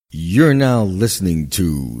You're now listening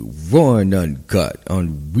to Raw and Uncut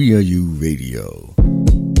on We Are You Radio.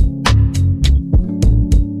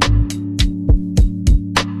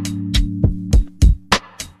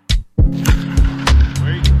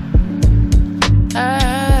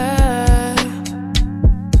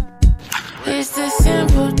 It's the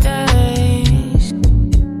simple things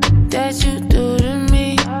that you do to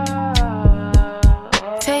me.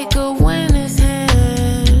 Take a winner's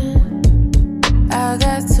hand. I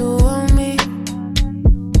got two on me.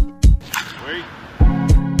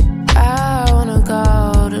 I wanna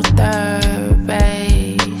go to third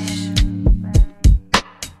base.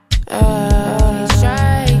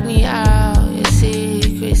 Strike me out, your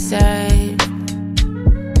secret safe.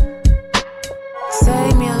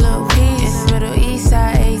 Save me a little piece in the Middle East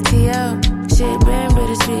Side ATL. Shit been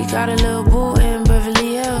bittersweet, got a little boo in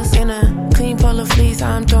Beverly Hills. In a clean polo fleece,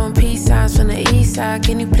 I'm throwing peace signs from the east side.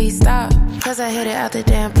 Can you please stop? Cause I hit it out the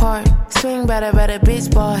damn park. Swing better,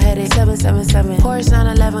 bitch ball headed 777. Porsche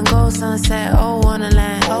 911, gold sunset, oh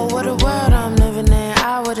Wonderland. Oh, what a world I'm living in.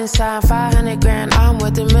 I wouldn't sign 500 grand. I'm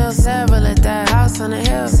with the mill, several of that. House on the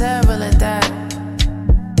hill, several of that.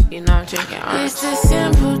 You know I'm drinking orange. It's the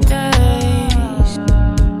simple things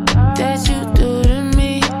that you do to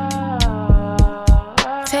me.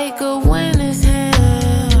 Take a winner's hand.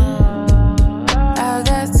 I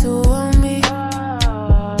got two on me.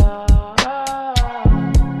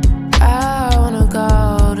 I wanna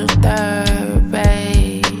go to third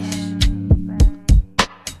base.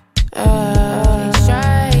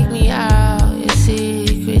 Strike me out, your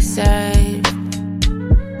secret safe.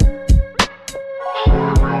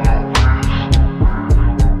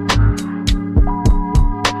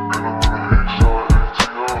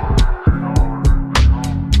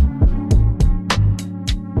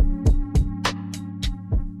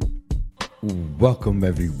 Welcome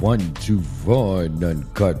everyone to Raw and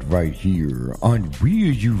Uncut right here on We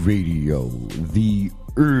Are You Radio, the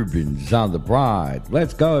urban sound of pride.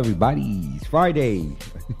 Let's go everybody, it's Friday.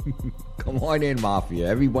 Come on in, Mafia,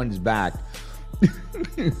 everyone's back.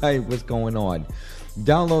 Hey, what's going on?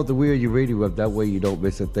 Download the We Are You Radio app, that way you don't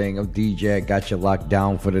miss a thing. I'm DJ, got you locked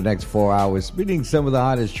down for the next 4 hours, spinning some of the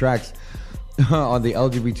hottest tracks on the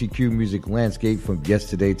LGBTQ music landscape from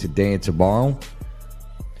yesterday, today, and tomorrow.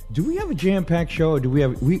 Do we have a jam-packed show, or do we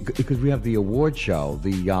have because we have the award show,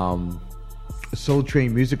 the Soul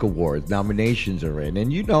Train Music Awards nominations are in,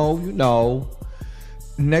 and you know,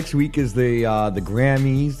 next week is the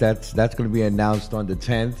Grammys. That's going to be announced on the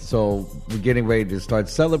 10th. So we're getting ready to start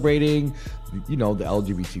celebrating, the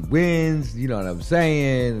LGBT wins. You know what I'm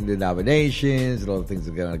saying? The nominations and all the things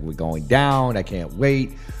that are going down. I can't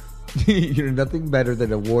wait. Nothing better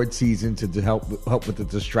than award season to help with the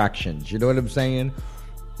distractions. You know what I'm saying?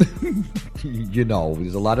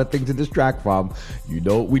 There's a lot of things to distract from. You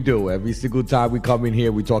know what we do. Every single time we come in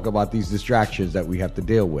here, we talk about these distractions that we have to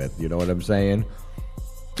deal with. You know what I'm saying?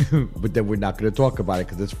 But then we're not going to talk about it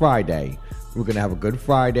because it's Friday. We're going to have a good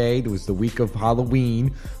Friday. It was the week of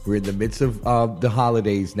Halloween. We're in the midst of the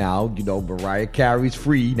holidays now. Mariah Carey's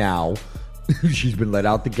free now. She's been let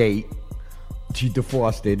out the gate. She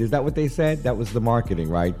defrosted. Is that what they said? That was the marketing,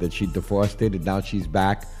 right? That she defrosted and now she's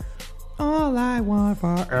back. All I want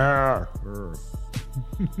for her.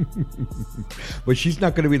 But she's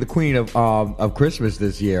not going to be the queen of Christmas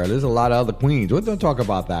this year. There's a lot of other queens. We'll talk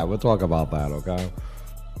about that. We'll talk about that, okay?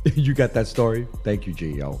 You got that story? Thank you,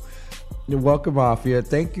 Gio. Welcome, Mafia.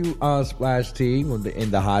 Thank you, Splash T,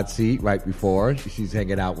 in the hot seat right before. She's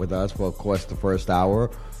hanging out with us for, of course, the first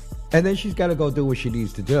hour. And then she's got to go do what she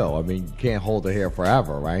needs to do. I mean, you can't hold her hair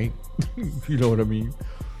forever, right? You know what I mean?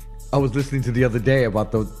 I was listening to the other day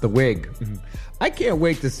about the wig. I can't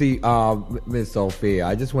wait to see Miss Sophia.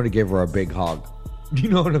 I just want to give her a big hug. You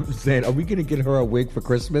know what I'm saying? Are we going to get her a wig for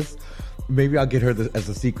Christmas? Maybe I'll get her as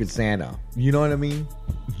a secret Santa. You know what I mean?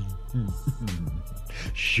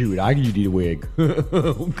 Shoot, I need a wig.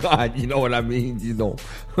 Oh, God, you know what I mean?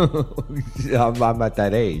 I'm at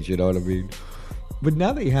that age, you know what I mean? But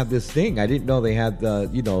now they have this thing. I didn't know they had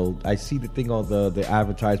I see the thing on the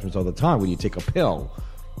advertisements all the time when you take a pill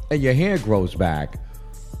and your hair grows back.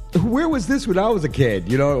 Where was this when I was a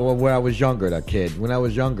kid? When I was younger, When I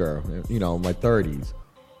was younger, my 30s.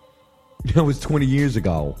 That was 20 years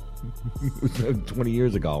ago. 20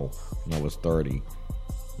 years ago when I was 30.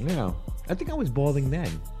 Yeah, I think I was balding then.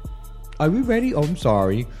 Are we ready? Oh, I'm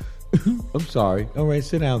sorry. I'm sorry. All right,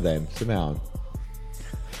 sit down then. Sit down.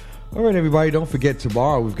 All right, everybody, don't forget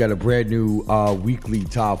tomorrow we've got a brand new weekly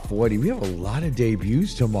top 40. We have a lot of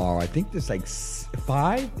debuts tomorrow. I think there's like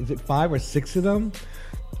 5. Is it 5 or 6 of them?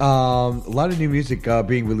 A lot of new music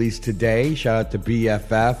being released today. Shout out to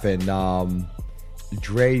BFF and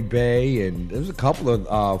Dre Bay, and there's a couple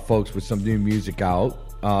of folks with some new music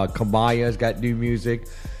out. Kamaya's got new music.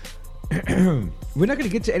 We're not going to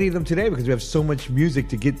get to any of them today because we have so much music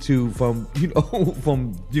to get to from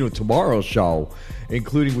tomorrow's show,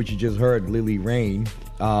 including what you just heard, Lily Rain,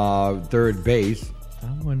 Third Base.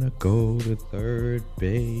 I want to go to third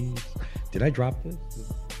base. Did I drop this?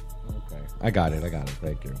 Okay. I got it.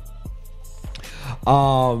 Thank you.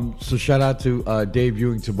 So shout out to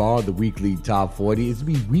debuting tomorrow, the weekly top 40. It's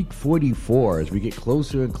going to be week 44 as we get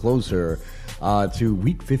closer and closer to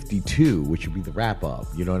week 52, which will be the wrap up.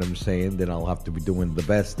 You know what I'm saying? Then I'll have to be doing the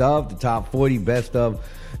best of, the top 40 best of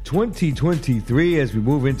 2023 as we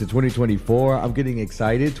move into 2024. I'm getting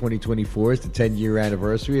excited. 2024 is the 10-year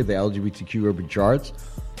anniversary of the LGBTQ Urban Charts.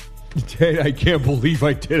 I can't believe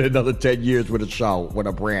I did another 10 years with a show, with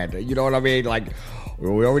a brand. You know what I mean? Like,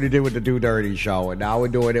 we already did with the Do Dirty show, and now we're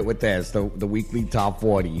doing it with this, the weekly top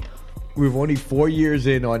 40. We're only 4 years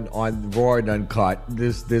in on Raw and Uncut.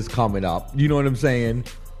 This coming up. You know what I'm saying?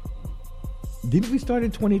 Didn't we start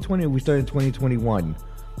in 2020 or we started in 2021?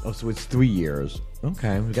 Oh, so it's 3 years.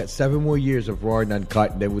 Okay, we got 7 more years of Raw and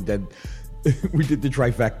Uncut, and then we did the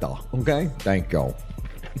trifecta. Okay? Thank you.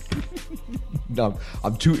 No,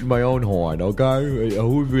 I'm tooting my own horn, okay?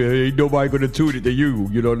 Ain't nobody gonna toot it to you,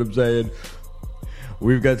 you know what I'm saying?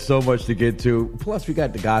 We've got so much to get to. Plus, we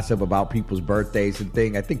got the gossip about people's birthdays and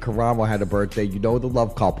thing. I think Karamo had a birthday. You know, the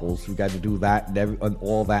love couples. We got to do that and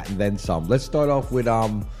all that and then some. Let's start off with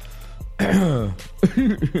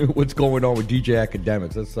what's going on with DJ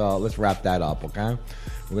Academics. Let's wrap that up, okay?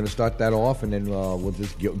 We're gonna start that off, and then we'll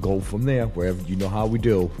just go from there. Wherever you know how we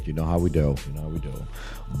do.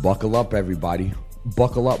 Buckle up, everybody.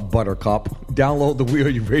 Buckle up, Buttercup. Download the We Are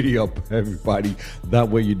You Radio app, everybody. That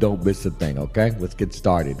way you don't miss a thing, okay? Let's get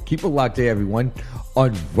started. Keep it locked there, everyone,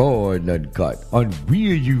 on Raw and Uncut, on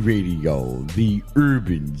We Are You Radio, the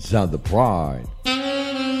urban sound of pride.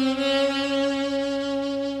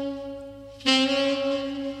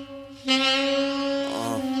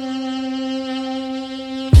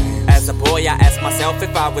 As a boy, I asked myself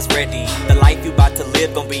if I was ready. The life you about to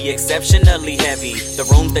live gon' be exceptionally heavy. The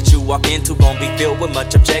rooms that you walk into gon' be filled with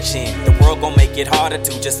much objection. The world gon' make it harder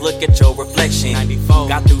to just look at your reflection. 94.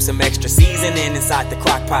 Got through some extra seasoning inside the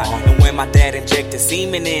crock pot. And when my dad injected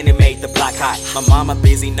semen in, it made the block hot. My mama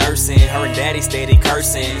busy nursing, her and daddy steady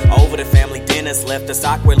cursing. Over the family dinners left us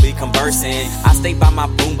awkwardly conversing. I stayed by my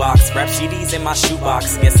boombox, rap CDs in my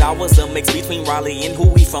shoebox. Guess I was a mix between Raleigh and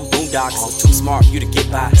Huey from Boondocks. Was too smart for you to get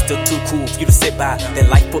by, still too cool for you to sit by. Then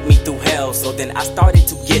life put me through hell, so then I started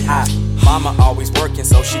to get high. Mama always working,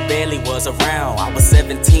 so she barely was around. I was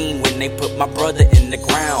 17 when they put my brother in the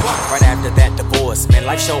ground. Right after that divorce, man,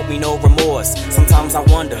 life showed me no remorse. Sometimes I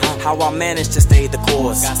wonder how I managed to stay the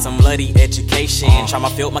course. Got some bloody education, trying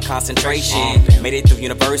to build my concentration. Made it through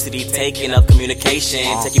university, taking up communication.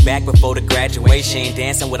 Take you back before the graduation,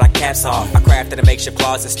 dancing with our caps off. I crafted a makeshift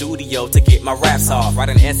closet studio to get my raps off.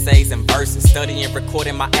 Writing essays and verses, studying,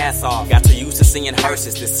 recording my ass off. Got too used to singing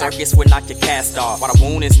hearses, this circus would knock your cast off. While the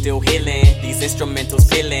wound is still healing, these instrumentals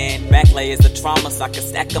filling back layers of trauma so I can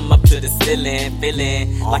stack them up to the ceiling.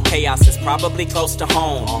 Feeling like chaos is probably close to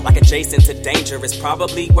home, like adjacent to danger is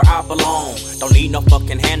probably where I belong. Don't need no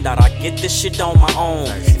fucking handout, I get this shit on my own.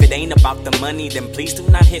 If it ain't about the money, then please do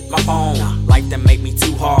not hit my phone. Life done made me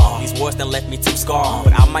too hard, these wars done left me too scarred.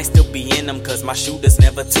 But I might still be in them cause my shooter's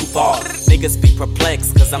never too far. Niggas be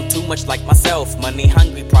perplexed cause I'm too much like myself. Money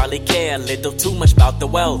hungry, probably care a little too much about the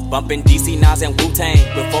wealth. Bumping DC, Nas, and Wu-Tang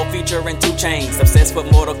with 4 Future and 2 Chainz. Obsessed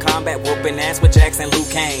with Mortal Kombat, whooping ass with Jackson, Liu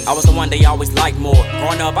Kang. I was the one they always liked more.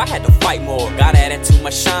 Growing up, I had to fight more. God added too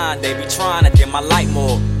much shine, they be trying to dim my light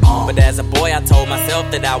more. But as a boy, I told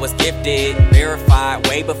myself that I was gifted. Verified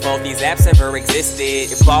way before these apps ever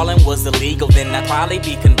existed. If falling was illegal, then I'd probably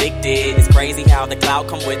be convicted. It's crazy how the cloud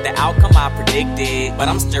come with the outcome I predicted. But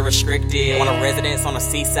I'm still restricted. Want a residence on the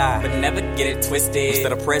seaside, but never get it twisted.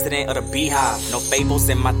 Instead of president of the beehive, no fables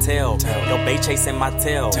in my tail, no bay chase in my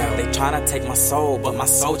tail. They tryna take my soul, but my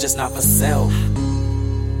soul just not for sale.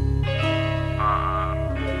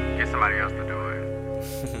 Get somebody else to do it.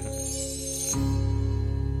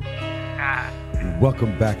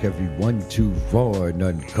 Welcome back, everyone, to Raw and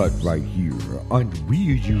Uncut right here on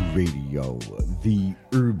We Are You Radio, the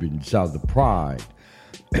urban sound of pride.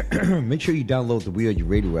 Make sure you download the We Are You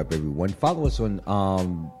Radio app, everyone. Follow us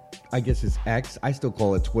on, I guess it's X. I still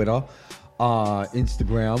call it Twitter,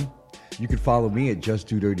 Instagram. You can follow me at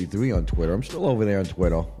JustDo33 on Twitter. I'm still over there on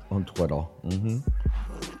Twitter.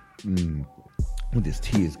 This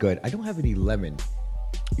tea is good. I don't have any lemon.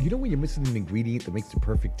 You know when you're missing an ingredient that makes the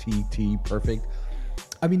perfect tea perfect?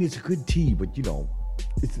 I mean, it's a good tea, but you know,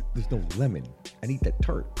 There's no lemon. I need that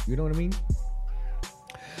tart. You know what I mean?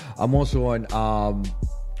 I'm also on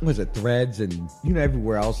Threads and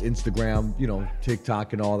everywhere else, Instagram,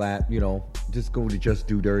 TikTok and all that. Just go to Just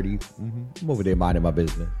Do Dirty. I'm over there minding my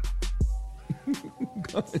business.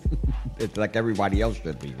 It's like everybody else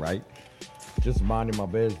should be, right? Just minding my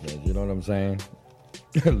business. You know what I'm saying?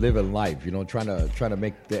 Living life, trying to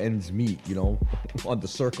make the ends meet, on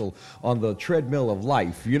the treadmill of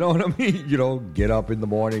life. You know what I mean? Get up in the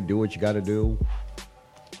morning, do what you got to do.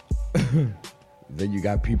 Then you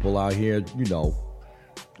got people out here,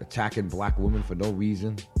 attacking black women for no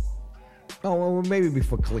reason. Oh, well, maybe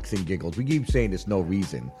for clicks and giggles. We keep saying there's no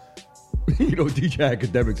reason. DJ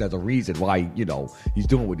Academics has a reason why, he's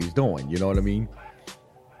doing what he's doing. You know what I mean?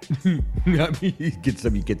 I mean, he gets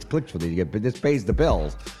clicks for this. This pays the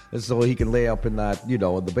bills, and so he can lay up in that, in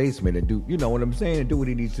the basement and do, what I'm saying, and do what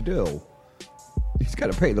he needs to do. He's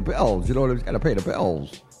got to pay the bills. He's got to pay the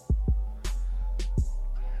bills.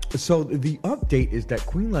 So the update is that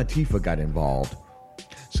Queen Latifah got involved.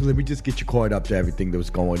 So let me just get you caught up to everything that was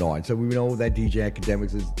going on. So we know that DJ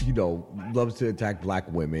Academics is, loves to attack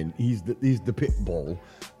black women. He's the pit bull.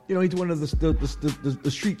 He's one of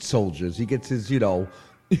the street soldiers. He gets his, he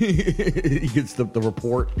gets the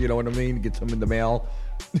report. You know what I mean? He gets them in the mail.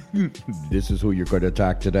 This is who you're going to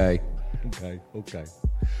attack today.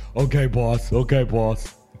 Okay, boss.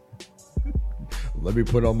 Let me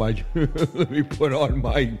put on my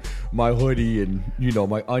my hoodie and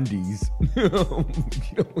my undies.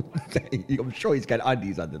 I'm sure he's got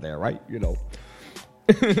undies under there, right? And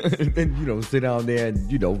sit down there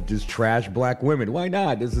and just trash black women. Why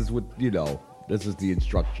not? This is what this is the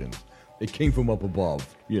instructions. It came from up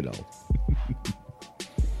above,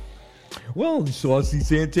 Well, Saucy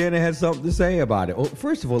Santana has something to say about it. Well,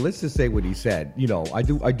 first of all, let's just say what he said. I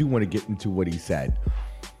do want to get into what he said.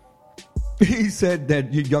 He said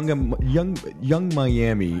that young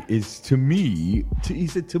Miami is to me, he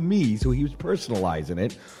said to me, so he was personalizing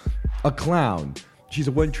it, a clown. She's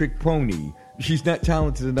a one-trick pony. She's not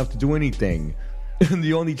talented enough to do anything. And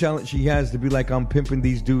the only talent she has is to be like, I'm pimping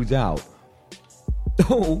these dudes out.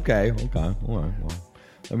 Oh, okay. All right, well.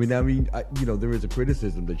 I mean, there is a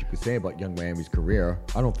criticism that you could say about Young Miami's career.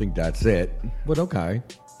 I don't think that's it, but okay.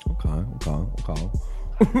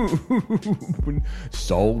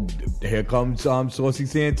 So here comes Saucy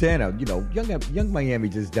Santana. Young Miami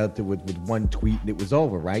just dealt it with one tweet and it was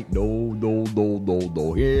over, right? No.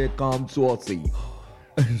 Here comes Saucy.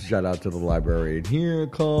 Shout out to the librarian. Here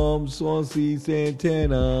comes Saucy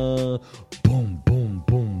Santana. Boom, boom,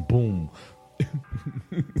 boom, boom.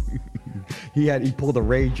 He pulled a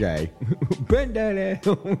Ray J. Bend that ass.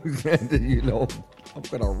 I'm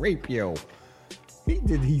gonna rape you.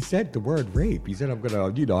 He said the word rape. He said, I'm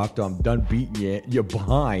gonna, after I'm done beating you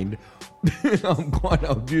behind, I'm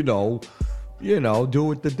gonna, do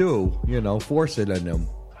what to do, force it in them.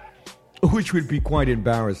 Which would be quite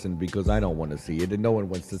embarrassing because I don't want to see it and no one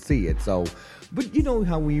wants to see it. So, but you know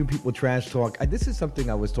how when you people trash talk, this is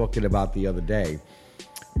something I was talking about the other day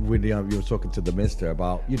when you were talking to the mister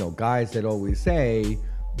about, guys that always say,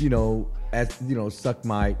 suck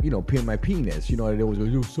my, pin my penis. They always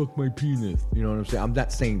go, suck my penis. You know what I'm saying? I'm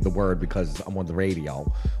not saying the word because I'm on the radio,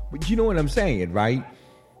 but you know what I'm saying, right?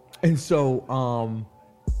 And so,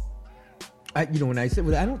 when I said,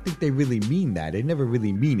 well, I don't think they really mean that. They never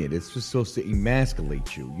really mean it. It's just supposed to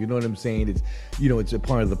emasculate you. You know what I'm saying? It's, it's a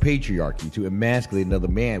part of the patriarchy to emasculate another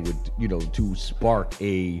man with, to spark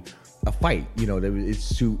a fight.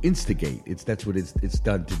 It's to instigate. That's what it's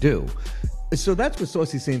done to do. So that's what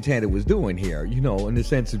Saucy Santana was doing here, in the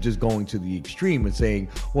sense of just going to the extreme and saying,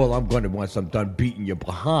 well, I'm going to, once I'm done beating you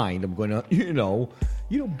behind, I'm going to,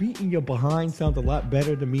 beating your behind sounds a lot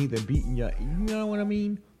better to me than beating you know what I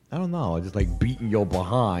mean? I don't know. I just like beating your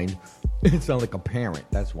behind. It sounds like a parent.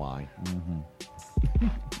 That's why. Mm-hmm.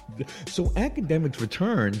 So Academics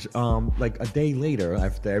returns like a day later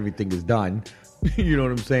after everything is done. You know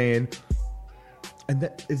what I'm saying?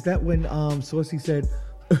 And is that when Saucy said,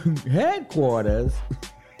 headquarters?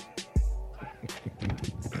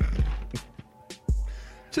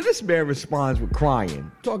 So this man responds with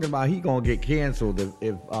crying, talking about he gonna get canceled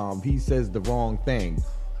if he says the wrong thing.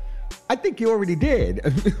 I think he already did.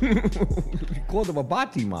 He called him a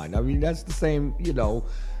Batiman. I mean, that's the same, it's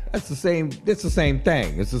the same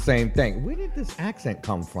thing. It's the same thing. Where did this accent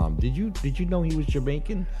come from? Did you know he was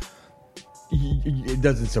Jamaican? it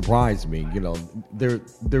doesn't surprise me. There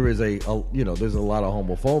is there's a lot of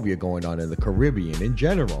homophobia going on in the Caribbean in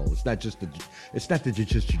general. It's not just the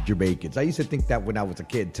Jamaicans. I used to think that when I was a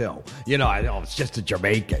kid too. It's just the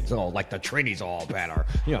Jamaicans. Like the Trinis are all better.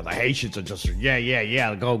 The Haitians are just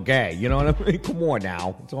yeah, go gay. You know what I mean? Come on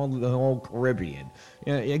now, it's all the whole Caribbean.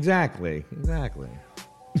 Yeah, exactly.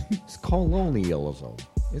 It's colonialism,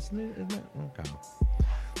 isn't it? Okay.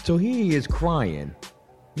 So here he is crying.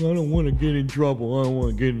 I don't want to get in trouble. I don't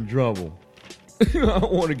want to get in trouble. I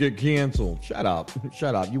don't want to get canceled. Shut up.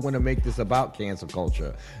 You want to make this about cancel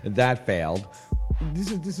culture, and that failed.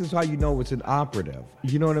 This is how you know it's an operative.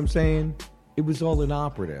 You know what I'm saying? It was all an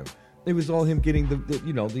operative. It was all him getting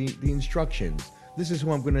the instructions. This is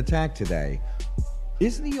who I'm going to attack today.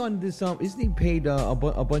 Isn't he on this? Isn't he paid a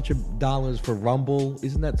bunch of dollars for Rumble?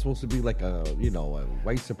 Isn't that supposed to be like a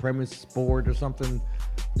white supremacist sport or something?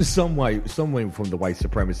 Someone from the white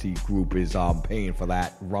supremacy group is paying for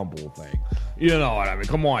that Rumble thing. You know what I mean?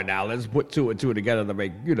 Come on now, let's put two and two together to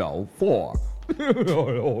make 4. You know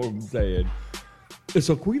what I'm saying?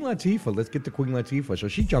 So Queen Latifah, let's get to Queen Latifah. So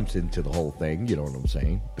she jumps into the whole thing. You know what I'm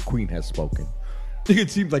saying? The Queen has spoken. It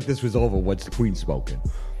seems like this was over once the Queen spoken.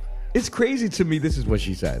 It's crazy to me, this is what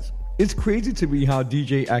she says. It's crazy to me how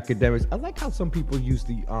DJ Academics, I like how some people use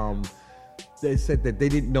they said that they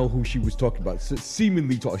didn't know who she was talking about,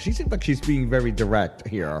 seemingly talking. She seems like she's being very direct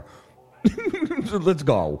here. So let's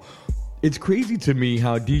go. It's crazy to me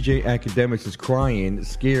how DJ Academics is crying,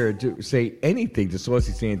 scared to say anything to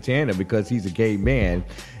Saucy Santana because he's a gay man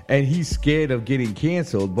and he's scared of getting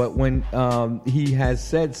canceled. But when he has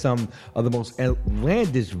said some of the most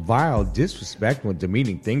outlandish, vile, disrespectful, and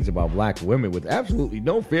demeaning things about black women with absolutely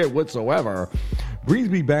no fear whatsoever, brings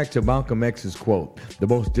me back to Malcolm X's quote, "The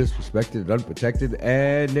most disrespected, unprotected,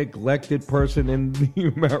 and neglected person in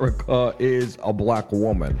America is a black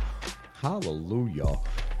woman." Hallelujah.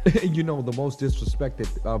 The most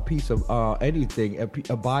disrespected piece of anything,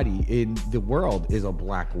 a body in the world is a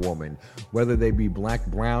black woman, whether they be black,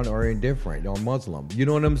 brown, or indifferent, or Muslim. You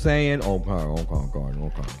know what I'm saying? Okay.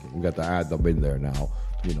 We got to add them in there now.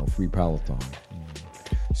 Free Palestine.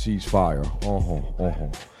 Ceasefire.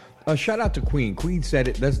 Shout out to Queen. Queen said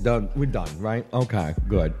it. That's done. We're done, right? Okay,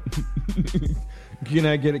 good. Can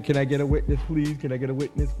I get a witness, please? Can I get a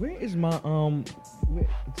witness? Where is my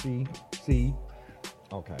see?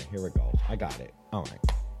 Okay, here it goes. I got it. All right.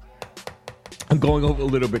 I'm going over a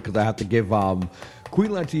little bit because I have to give Queen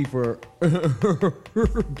Latifah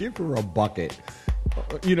give her a bucket.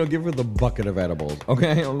 Give her the bucket of edibles.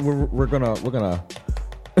 Okay, we're gonna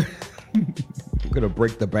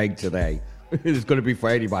break the bank today. It's gonna be for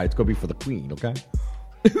anybody. It's gonna be for the Queen. Okay.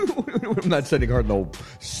 I'm not sending her no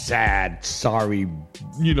sad, sorry.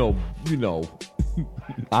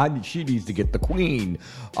 She needs to get the Queen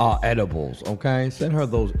edibles, okay? Send her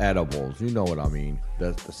those edibles. You know what I mean?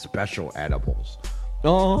 The special edibles.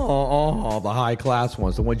 The high class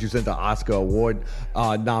ones, the ones you send to Oscar Award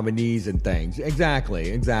nominees and things.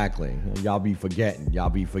 Exactly. Y'all be forgetting.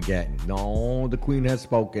 No, the Queen has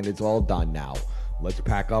spoken. It's all done now. Let's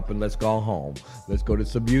pack up and let's go home. Let's go to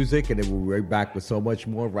some music, and then we'll be right back with so much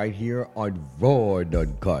more right here on Raw and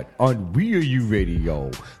Uncut on We Are You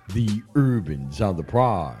Radio, the Urban Sound of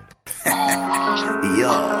Pride.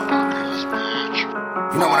 Yo.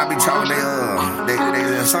 When I be talking, they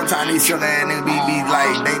sometimes these silly ass niggas be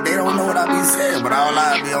like, they don't know what I be saying, but all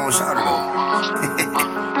I be on shoulder though.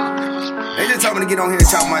 They just told me to get on here and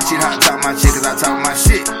talk my shit, cause I talk my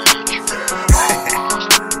shit.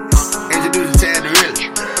 Introduce the Tad the Realest.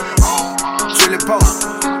 Trilly Pope.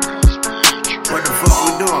 What the fuck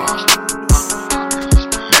we doing?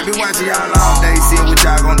 They be watching y'all all day, seeing what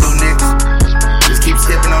y'all gonna do next. Just keep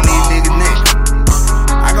stepping on these niggas' necks.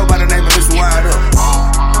 I go by the name of Mr. Wide Up.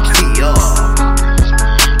 Yo.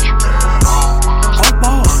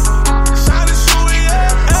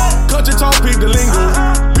 Country talk, peak the lingo.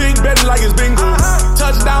 Big betting like it's bingo.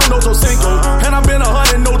 Touchdown, no Cinco. And I've been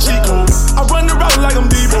 100, no Chico. I run the route like I'm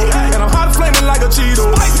Debo. And I'm hot flaming like a Cheeto.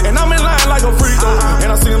 And I'm in line like a free throw.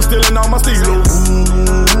 And I see him stealing all my steelo.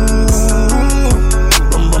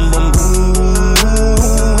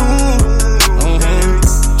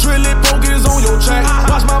 Trilly Poke is on your track.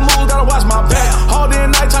 Watch my moves, gotta watch my back. All day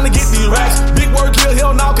and night trying to get these racks.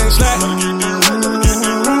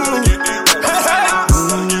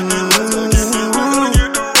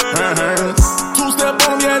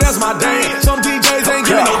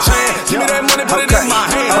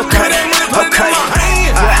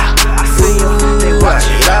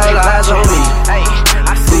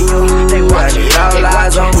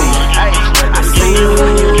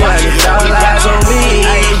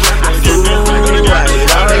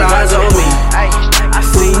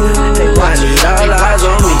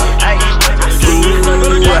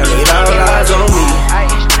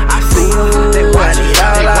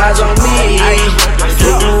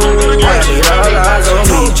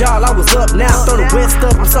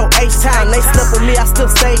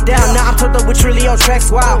 laid down. Now I'm turned up with Trilio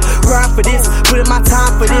tracks. Wow, grind for this, put in my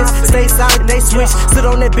time for this. Stay silent, they switch. Stood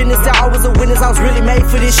on that business, I was a witness. I was really made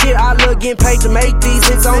for this shit. I love getting paid to make these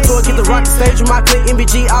hits. On tour, get the rock the stage with my clique.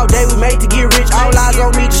 MBG all day, we made to get rich. All eyes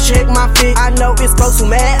on me, just check my fit. I know it's close to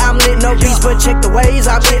mad, I'm lit, no beats, but check the ways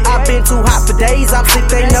I'm lit. I've been too hot for days, I'm sick,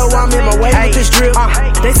 they know I'm in my way with this drip.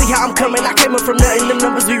 They see how I'm coming, I came up from nothing. Them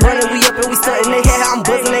numbers be running, we up and we stunting. They hear how I'm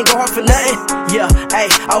buzzing, ain't go hard for nothing. Yeah,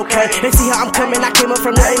 ayy, okay. They see how I'm coming, I came up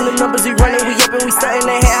from nothing. Them numbers be running, we up and we stunting.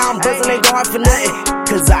 They hear how I'm buzzing, ain't go hard for nothing.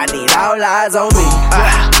 Cause I need all eyes on me.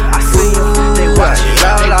 I see you, they watching,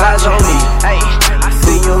 all eyes on me. I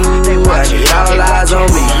see you, they watching, all eyes on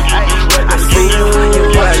me. I see you, they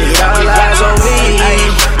watching, all eyes on me.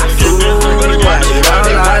 I see you, they watching,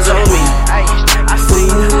 all eyes on me. I see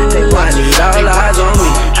you, they watching, all eyes on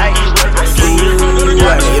me. I see you, they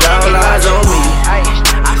watching, all eyes on me. I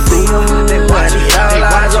see you, they watching, all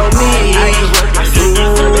eyes on me. I see you,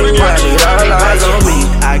 they watching, all eyes on me.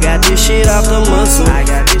 I got this shit off the muscle.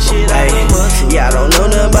 Y'all don't know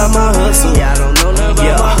nothing about my hustle.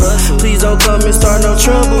 Please don't come and start no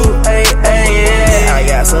trouble. I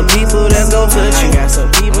got some people that's gon' touch you.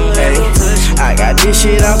 I got this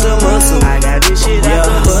shit off the muscle.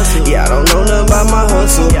 Y'all don't know nothing about my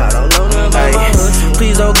hustle.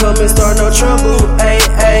 Please don't come and start no trouble.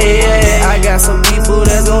 I got some people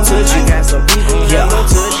that's gon' touch you.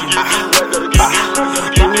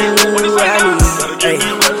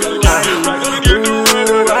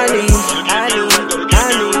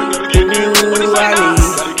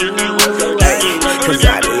 Cause I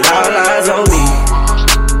need all eyes on me.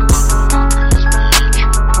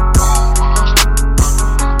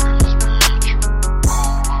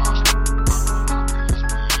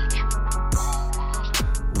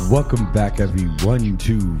 Welcome back, everyone,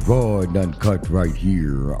 to Raw and Uncut right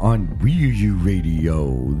here on Real You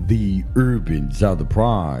Radio, the urban South of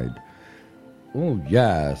Pride. Oh,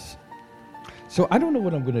 yes. So I don't know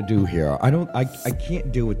what I'm going to do here. I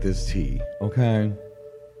can't deal with this tea, okay?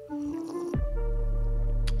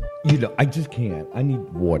 You know, I just can't. I need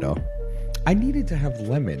water. I need it to have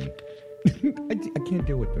lemon. I can't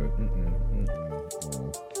deal with it.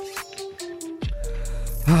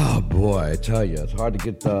 Oh boy, I tell you, it's hard to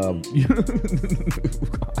get the.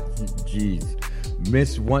 Jeez,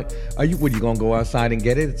 miss one. What are you gonna go outside and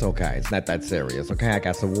get it? It's okay. It's not that serious. Okay, I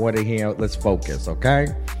got some water here. Let's focus.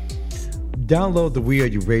 Okay. Download the We Are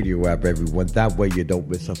You Radio app, everyone. That way you don't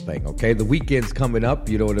miss a thing, okay? The weekend's coming up,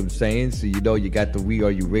 you know what I'm saying? So you know you got the We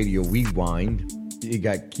Are You Radio Rewind. You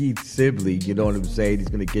got Keith Sibley, you know what I'm saying? He's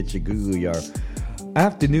going to get you Google your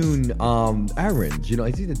afternoon errands. You know,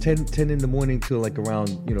 it's either 10 in the morning till like around,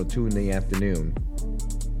 2 in the afternoon.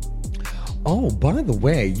 Oh, by the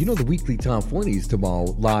way, you know the weekly Tom Funnies tomorrow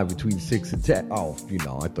live between 6 and 10. Oh,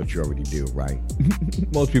 I thought you already do, right?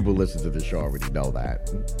 Most people listen to the show already know that.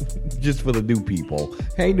 Just for the new people.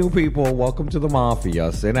 Hey, new people, welcome to the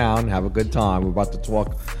Mafia. Sit down, have a good time. We're about to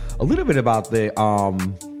talk a little bit about the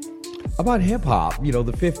about hip hop.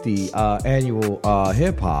 The 50 annual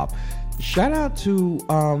hip hop. Shout out to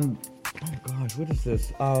oh gosh, what is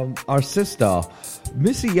this? Our sister,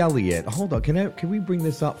 Missy Elliott. Hold on, can we bring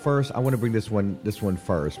this up first? I want to bring this one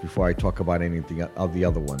first before I talk about anything of the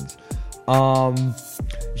other ones.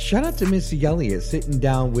 Shout out to Missy Elliott sitting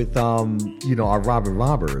down with our Robin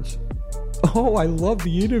Roberts. Oh, I love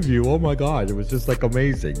the interview. Oh my God, it was just like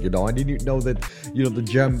amazing. I didn't know that. The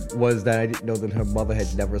gem was that I didn't know that her mother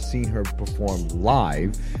had never seen her perform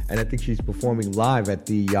live, and I think she's performing live at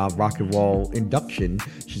the Rock and Roll induction.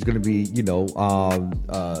 She's going to be,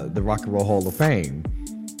 the Rock and Roll Hall of Fame.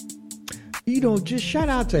 Just shout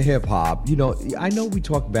out to hip hop. I know we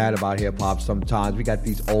talk bad about hip hop sometimes. We got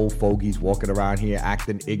these old fogies walking around here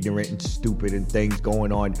acting ignorant and stupid and things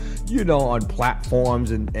going on, on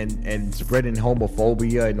platforms and spreading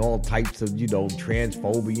homophobia and all types of,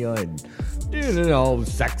 transphobia and,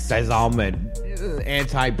 sexism and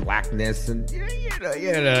anti-blackness and,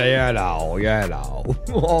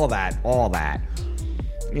 all that.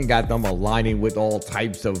 You got them aligning with all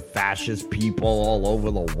types of fascist people all over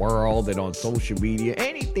the world and on social media.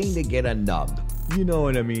 Anything to get a nug. You know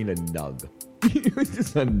what I mean? A nug.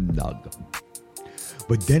 Just a nug.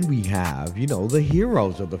 But then we have, the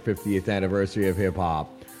heroes of the 50th anniversary of hip-hop.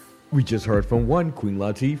 We just heard from one, Queen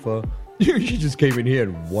Latifah. She just came in here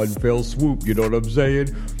in one fell swoop. You know what I'm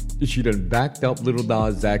saying? She done backed up Little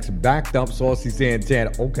Nas X, backed up Saucy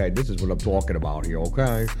Santana. Okay, this is what I'm talking about here,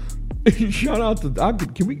 okay? Shout out to...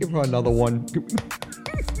 can we give her another one?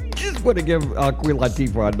 Just want to give Queen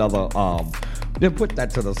Latifah another... Then put that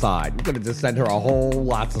to the side. We're going to just send her a whole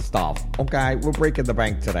lots of stuff, okay? We're breaking the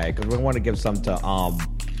bank today because we want to give some to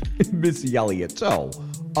Missy Elliott. So,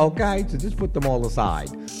 Okay, so just put them all aside.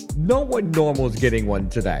 No one normal is getting one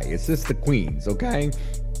today. It's just the queens, okay?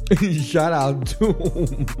 Shout out to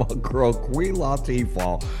my girl Queen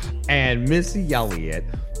Latifah and Missy Elliott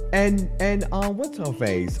and what's her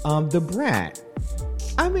face? The Brat.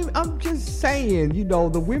 I mean, I'm just saying, you know,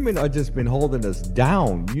 the women are just been holding us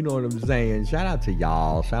down. You know what I'm saying? Shout out to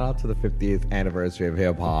y'all. Shout out to the 50th anniversary of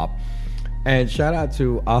hip hop. And shout out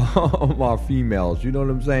to our females. You know what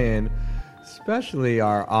I'm saying? Especially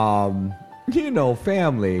our,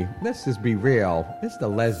 family. Let's just be real. It's the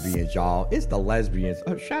lesbians, y'all. It's the lesbians.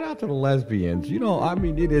 Shout out to the lesbians. You know, I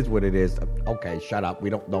mean, it is what it is. Okay, shut up. We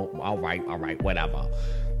don't know. All right, whatever.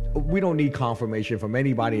 We don't need confirmation from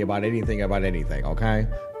anybody about anything, okay?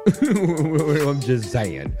 I'm just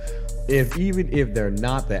saying. Even if they're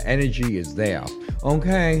not, the energy is there.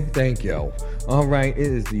 Okay? Thank you. All right, it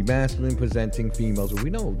is the masculine presenting females. We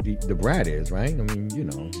know the Brat is, right? I mean, you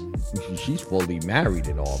know, she's fully married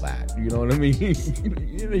and all that. You know what I mean?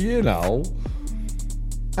 you know.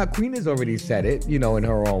 Queen has already said it, you know, in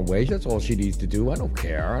her own way. That's all she needs to do. I don't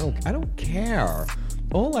care. I don't care.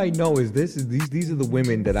 All I know is these are the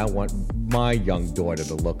women that I want my young daughter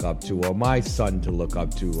to look up to, or my son to look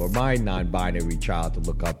up to, or my non-binary child to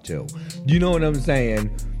look up to. You know what I'm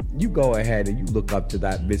saying? You go ahead and you look up to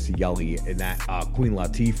that Missy Elliott and that Queen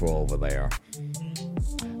Latifah over there.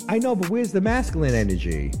 I know, but where's the masculine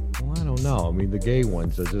energy? Well, I don't know. I mean, the gay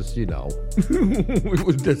ones are just, you know,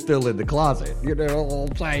 they're still in the closet. You know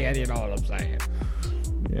what I'm saying? You know what I'm saying?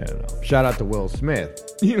 Yeah, no. Shout out to Will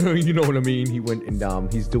Smith. You know what I mean? He went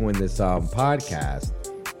and he's doing this podcast,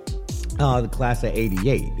 the Class of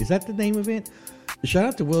 '88. Is that the name of it? Shout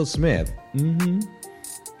out to Will Smith. Mm-hmm.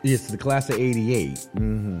 Yes, the Class of '88.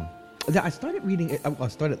 Mm-hmm. I started reading it. I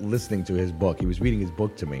started listening to his book. He was reading his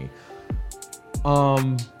book to me.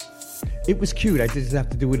 It was cute. I just have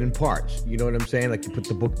to do it in parts. You know what I'm saying? Like, you put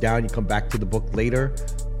the book down, you come back to the book later.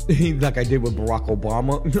 Like I did with Barack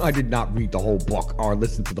Obama. I did not read the whole book or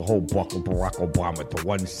listen to the whole book of Barack Obama to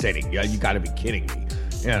one sitting. Yeah, you got to be kidding me.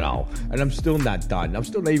 You know, and I'm still not done. I'm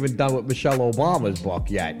still not even done with Michelle Obama's book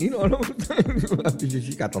yet. You know what I'm saying?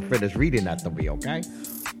 She got to finish reading that to me, okay?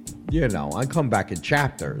 You know, I come back in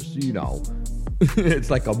chapters, you know. It's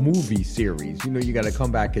like a movie series. You know, you got to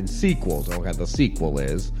come back in sequels. Okay, the sequel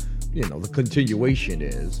is, you know, the continuation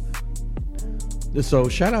is. So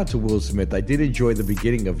shout out to Will Smith. I did enjoy the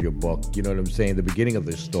beginning of your book. You know what I'm saying? The beginning of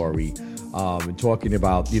the story, and talking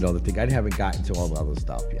about, you know, the thing. I haven't gotten to all the other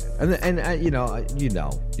stuff yet. And you know,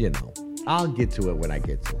 I'll get to it when I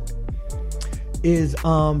get to it. Is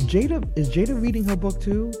Jada reading her book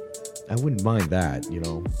too? I wouldn't mind that, you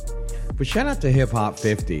know. But shout out to Hip Hop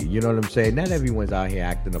 50. You know what I'm saying? Not everyone's out here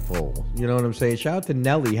acting a fool. You know what I'm saying? Shout out to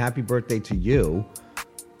Nelly. Happy birthday to you.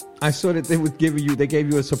 I saw that they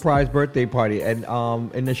gave you a surprise birthday party, and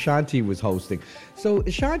Ashanti was hosting. So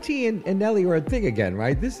Ashanti and Nelly are a thing again,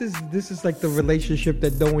 right? This is like the relationship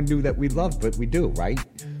that no one knew that we loved, but we do, right?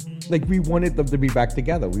 Like, we wanted them to be back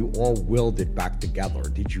together. We all willed it back together.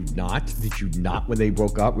 Did you not? Did you not when they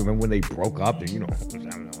broke up? Remember when they broke up? And, you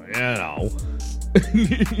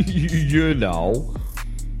know.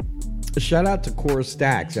 Shout out to Cora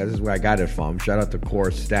Stacks. This is where I got it from. Shout out to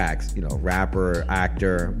Cora Stacks, you know, rapper,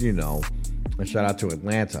 actor, you know. And shout out to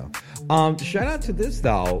Atlanta. Shout out to this,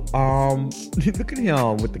 though. Look at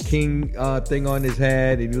him with the king thing on his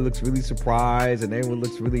head, and he looks really surprised, and everyone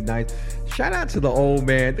looks really nice. Shout out to the old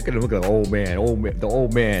man. Look at the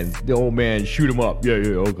old man. Shoot him up. Yeah,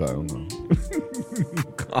 okay.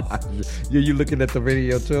 Gosh. Yeah, you looking at the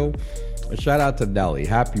video, too? Shout out to Nelly.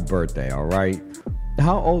 Happy birthday, all right?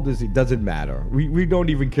 How old is he? Doesn't matter. We don't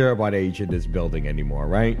even care about age in this building anymore,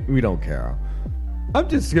 right? We don't care. I'm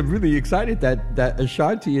just really excited that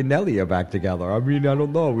Ashanti and Nelly are back together. I mean, I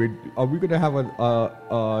don't know. Are we going to have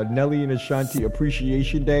a Nelly and Ashanti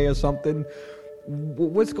appreciation day or something?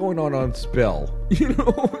 What's going on Spill? You know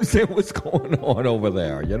what I'm saying? What's going on over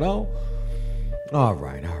there, you know? All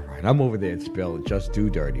right. I'm over there at Spill. Just Do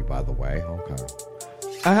Dirty, by the way. Okay.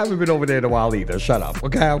 I haven't been over there in a while either. Shut up.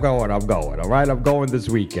 Okay, I'm going. All right, I'm going this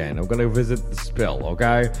weekend. I'm going to visit the Spill,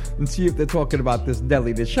 okay? And see if they're talking about this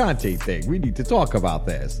Nelly and Ashanti thing. We need to talk about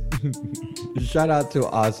this. Shout out to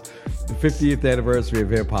us, the 50th anniversary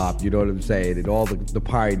of hip-hop, you know what I'm saying, and all the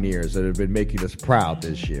pioneers that have been making us proud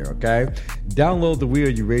this year, okay? Download the We Are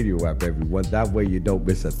You Radio app, everyone. That way you don't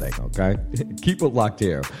miss a thing, okay? Keep it locked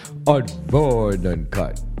here on Raw and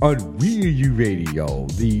Uncut on We Are You Radio,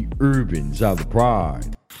 the urban sound of pride.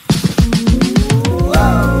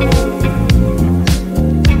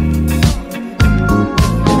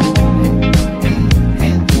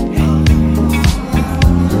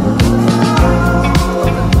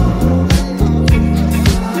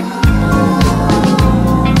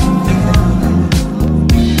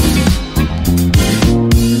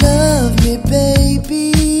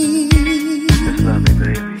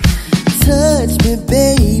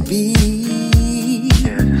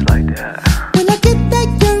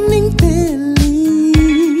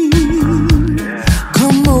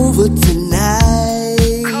 for tonight.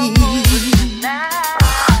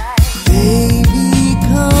 Baby,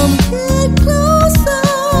 come get closer.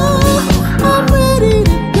 I'm ready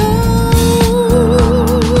to go.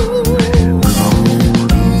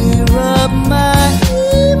 Clear up my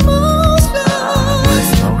emotions,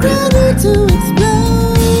 ready to explode.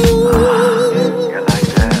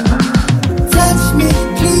 Touch me,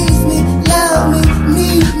 please me, love me,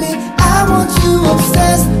 need me. I want you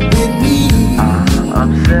obsessed with me.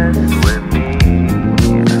 Obsessed with me.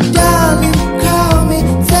 Darling, call me,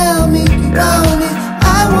 tell me you want me.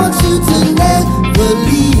 I want you to never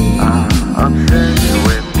leave. Obsessed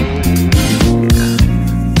with me.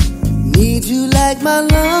 Need you like my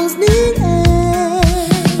lungs need air.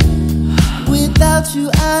 Without you,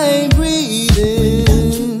 I ain't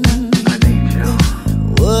breathing. I need you.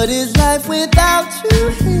 What is life without you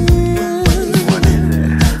here? What is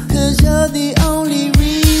it? 'Cause you're the only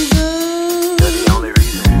reason. You're the only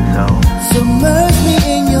reason. So Submerge me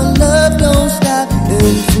in your love, don't stop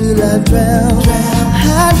until I drown.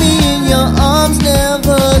 Hide me in your arms,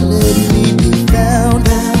 never let me be found.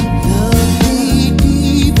 Love me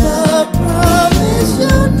deeper, promise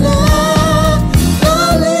you'll never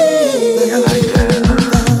leave.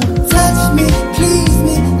 Touch me, please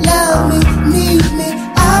me, love me, need me.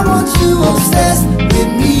 I want you obsessed with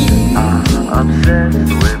me.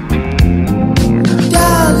 obsessed with me.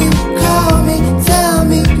 Darling, call me, tell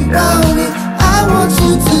me you want it. I want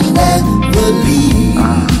you to never leave.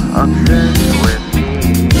 Obsessed with me.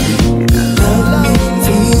 Love me,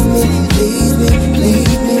 tease me, please me,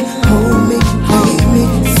 leave me, hold me, leave me,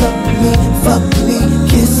 suck me, fuck me,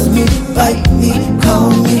 kiss me, bite me,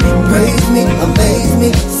 call me, praise me, amaze me,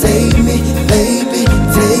 save me, baby,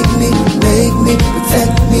 take me, make me,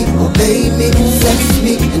 protect me, obey me, sex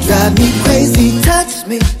me, and drive me crazy. Touch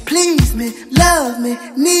me, please me, love me,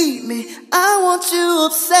 need me. I want you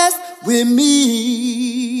obsessed with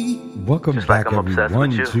me. Welcome Just back, like I'm obsessed everyone,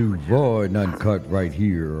 with you. to Raw and Uncut right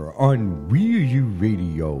here on Real You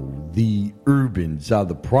Radio, the Urban Sound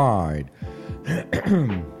of Pride.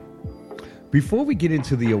 Before we get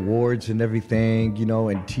into the awards and everything, you know,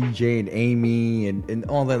 and TJ and Amy and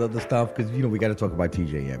all that other stuff, because, you know, we got to talk about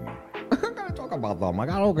TJ and Amy. I got to talk about them. I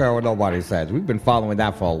don't care what nobody says. We've been following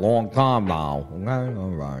that for a long time now. Okay? All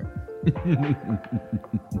right.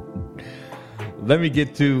 Let me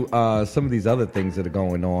get to some of these other things that are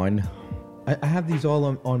going on. I have these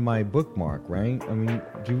all on my bookmark, right? I mean,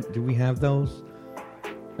 do we have those?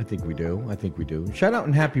 I think we do. Shout out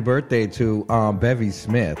and happy birthday to Bevy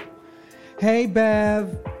Smith. Hey,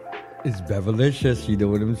 Bev. It's Bevelicious. You know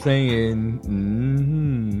what I'm saying?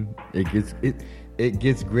 Mm-hmm. It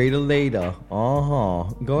gets greater later.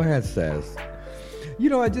 Go ahead, Says. You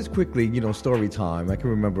know, I just quickly, you know, story time. I can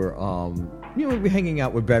remember, you know, we're hanging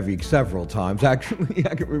out with Bevy several times. Actually,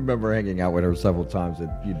 I can remember hanging out with her several times, and,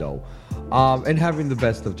 you know, and having the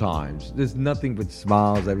best of times. There's nothing but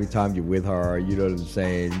smiles every time you're with her. You know what I'm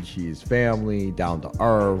saying? She's family, down to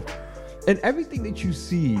earth, and everything that you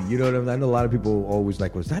see. You know what I mean? I know a lot of people always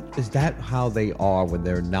like, is that how they are when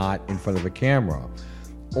they're not in front of a camera?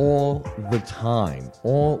 All the time.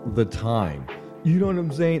 You know what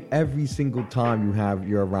I'm saying? Every single time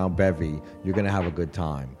you're around Bevy, you're gonna have a good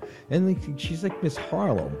time. And like, she's like Miss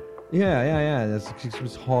Harlem. Yeah. She's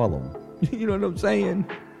Miss Harlem. You know what I'm saying?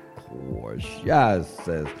 Of course, yes.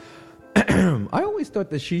 Says. I always thought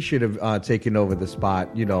that she should have taken over the spot.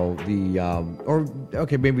 You know,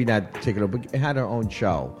 maybe not taken over, but had her own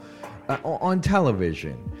show on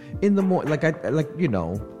television in the morning. You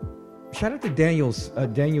know, shout out to Daniel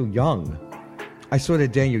Young. I saw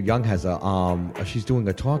that Daniel Young has she's doing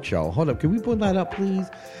a talk show. Hold up, can we pull that up, please?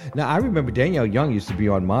 Now, I remember Danielle Young used to be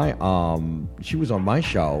on my, she was on my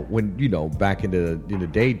show when, you know, back in the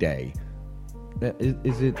day.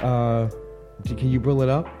 Is it, can you pull it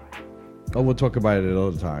up? Oh, we'll talk about it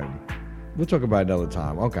another time.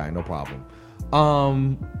 Okay, no problem.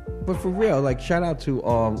 But for real, like, shout out to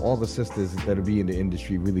all the sisters that'll be in the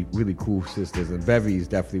industry, really, really cool sisters. And Bevy is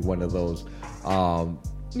definitely one of those,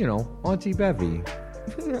 you know, Auntie Bevy.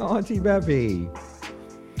 Auntie Bevy.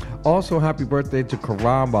 Also, happy birthday to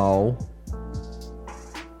Karamo.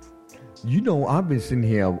 You know, I've been sitting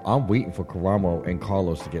here, I'm waiting for Karamo and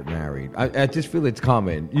Carlos to get married. I just feel it's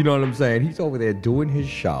coming. You know what I'm saying? He's over there doing his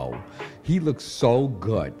show. He looks so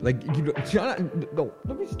good. Like, you know, no,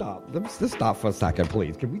 let me stop. Let's just stop for a second,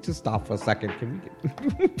 please. Can we just stop for a second? Can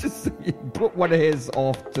we just put one of his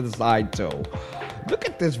off to the side, too? Look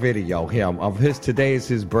at this video, of his. Today is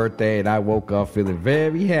his birthday, and I woke up feeling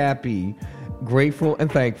very happy, grateful,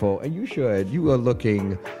 and thankful. And you should. You are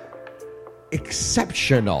looking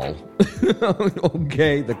exceptional.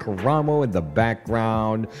 Okay, the Karamo in the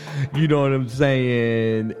background, you know what I'm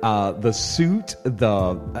saying? The suit,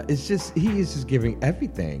 he is just giving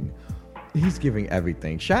everything. He's giving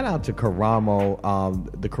everything. Shout out to Karamo.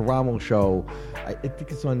 The Karamo show, I think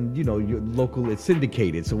it's on, your local, it's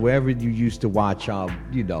syndicated. So wherever you used to watch,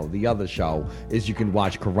 the other show is you can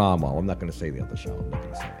watch Karamo. I'm not going to say the other show. I'm not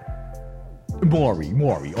going to say it. Maury.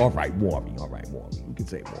 All right, Maury. You can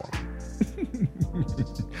say Maury.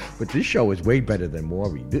 But this show is way better than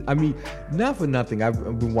Maury. I mean, not for nothing.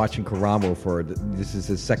 I've been watching Karamo this is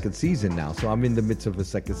his second season now. So I'm in the midst of the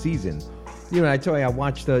second season. I tell you, I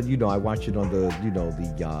watched it on the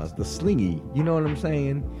Slingy. You know what I'm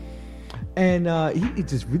saying? And he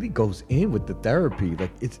just really goes in with the therapy.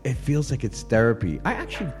 Like it feels like it's therapy. I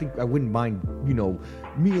actually think I wouldn't mind,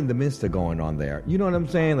 me and the Mister going on there. You know what I'm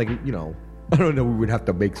saying? Like, I don't know. We would have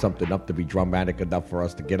to make something up to be dramatic enough for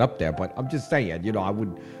us to get up there. But I'm just saying, I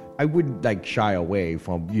wouldn't like shy away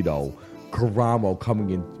from, Karamo coming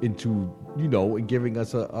into, and giving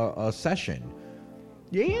us a session.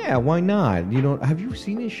 Yeah, why not? Have you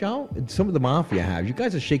seen his show? Some of the Mafia have. You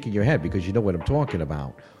guys are shaking your head because you know what I'm talking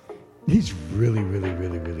about. He's really, really,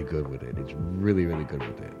 really, really good with it. It's really, really good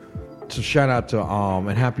with it. So shout out to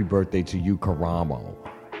and happy birthday to you, Karamo.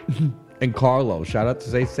 And Carlos. Shout out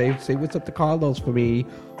to say what's up to Carlos for me.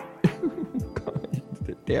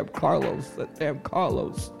 Damn Carlos.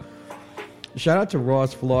 Shout out to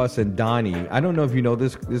Ross, Floss, and Donnie. I don't know if you know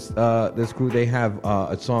this crew. They have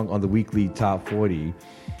a song on the weekly top 40.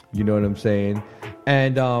 You know what I'm saying?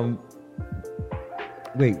 And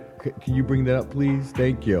wait, can you bring that up, please?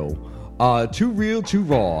 Thank you. Too Real, Too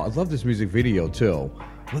Raw. I love this music video too.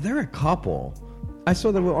 Well, they're a couple. I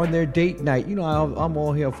saw them on their date night. I'm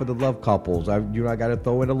all here for the love couples. I got to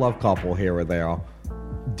throw in a love couple here or there.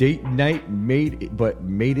 Date night made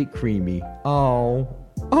it creamy. Oh,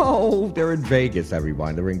 they're in Vegas,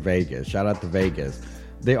 everyone. They're in Vegas. Shout out to Vegas.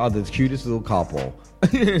 They are the cutest little couple.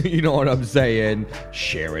 You know what I'm saying?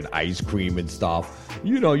 Sharing ice cream and stuff.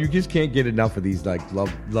 You just can't get enough of these like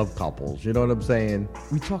love couples. You know what I'm saying?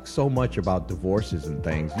 We talk so much about divorces and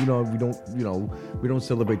things. We don't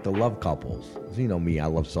celebrate the love couples. Me, I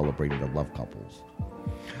love celebrating the love couples.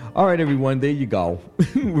 All right, everyone, there you go.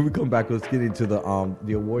 When we come back, let's get into the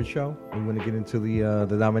award show. We want to get into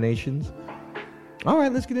the nominations. All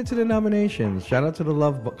right, let's get into the nominations. Shout out to the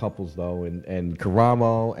love couples, though, and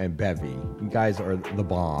Karamo and Bevy. You guys are the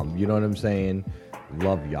bomb. You know what I'm saying?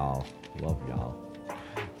 Love y'all.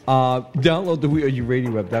 Download the We Are You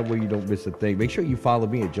Radio app. That way you don't miss a thing. Make sure you follow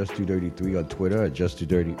me at Just2Dirty3 on Twitter, at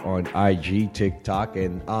Just2Dirty on IG, TikTok,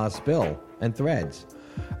 and Spill and Threads.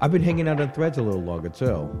 I've been hanging out on Threads a little longer,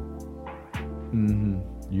 too.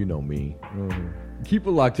 You know me. Keep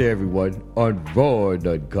it locked here, everyone, on Raw and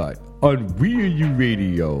Uncut. On We Are You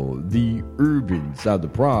Radio, the urban sound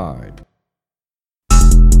of pride.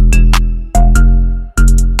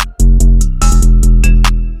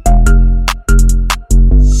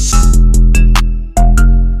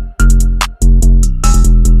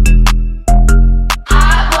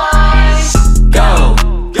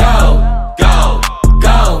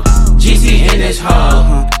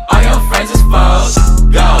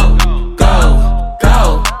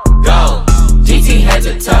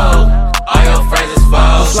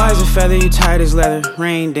 Feather, you tight as leather.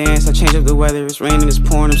 Rain dance, I change up the weather. It's raining, it's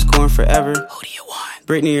pouring, I'm scoring forever. Who do you want?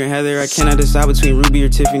 Brittany or Heather? I cannot decide between Ruby or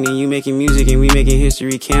Tiffany. You making music and we making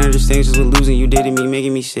history. Can't understand just what losing you did to me,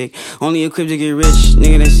 making me sick. Only equipped to get rich,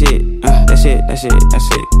 nigga, that's it. That's it.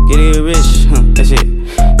 Get it rich, that's it.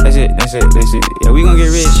 Yeah, we gon' get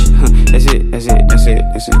rich, that's it.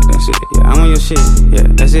 Yeah, I'm on your shit, yeah,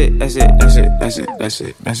 that's it. Deal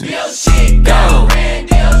shit, go, ran,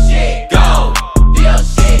 deal shit, go. Deal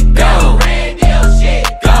shit, go, ran, deal shit,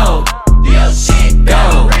 go. Deal shit,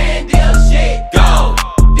 go, ran, deal shit, go.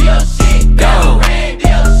 Deal shit, go, ran,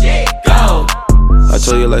 deal shit, go. I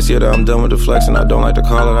told you last year that I'm done with the flexing. I don't like to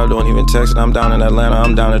call it, I don't even text it. I'm down in Atlanta,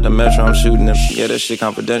 I'm down at the Metro, I'm shooting it. Yeah, that shit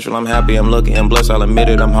confidential. I'm happy, I'm lucky, I'm blessed, I'll admit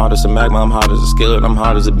it. I'm hard as a magma, I'm hard as a skillet. I'm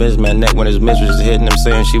hard as a Benjamin neck when his mistress is hitting him,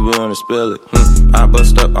 saying she willing to spill it. I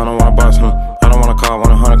bust up, I don't wanna boss, I don't wanna call,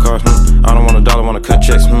 want 100 cars, I don't want a dollar, wanna cut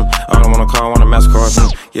checks, I don't wanna call, want a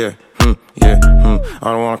MasterCard, yeah, I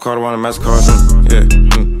don't wanna call, want a MasterCard,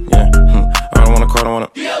 I don't wanna call, I wanna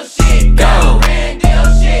deal shit, go, ran, deal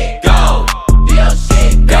shit, go. Deal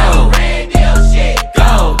shit, go, ran, deal shit,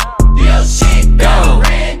 go. Deal shit, go,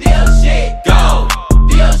 ran, deal shit, go.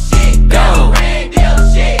 Deal shit, go, ran, deal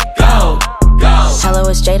shit, go. Hello,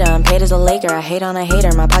 it's Jada, I'm paid as a Laker. I hate on a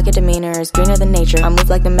hater, my pocket demeanor is greener than nature. I move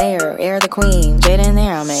like the mayor, air the queen. Jada in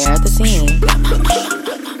there, I'm air at the scene.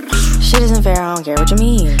 Shit isn't fair, I don't care what you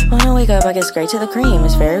mean. When I wake up, I get straight to the cream.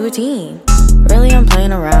 It's very routine. Really, I'm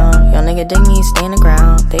playing around. Young nigga dig me, stay in the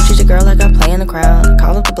ground. They treat your girl like I play in the crowd.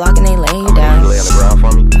 Call up the block and they laying you down. Lay on the ground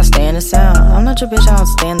for me. I stay in the sound. I'm not your bitch, I don't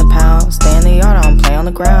stay in the pound. Stay in the yard, I don't play on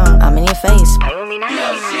the ground. I'm in your face. Do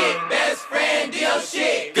your shit, best friend, do your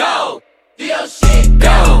shit, go. Do your shit,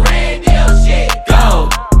 go. Friend, do your shit, go.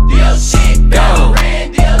 Do your shit, go.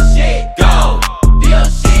 Friend, do your shit, go. Do your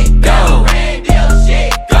shit, go. Friend, do your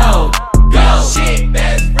shit, go. Go. Shit,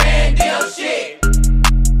 best friend, do your shit.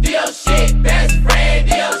 Do your shit, best friend,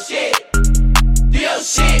 do your shit. Do your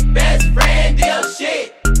shit, best friend, do your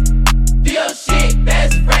shit. Do your shit,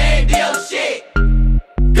 best friend, do your shit.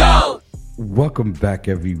 Go. Welcome back,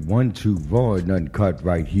 everyone, to Raw and Uncut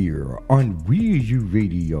right here on Real You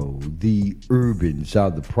Radio, the urban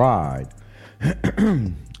sound of pride.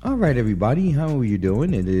 All right, everybody, how are you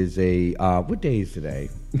doing? It is what day is today?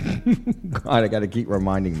 God, I got to keep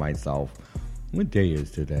reminding myself. What day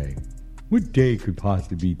is today? What day could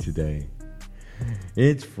possibly be today?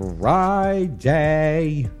 It's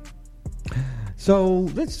Friday. So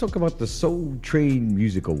let's talk about the Soul Train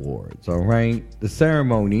Music Awards, all right? The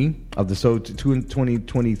ceremony of the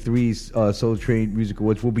 2023 Soul Train Music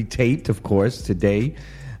Awards will be taped, of course, today.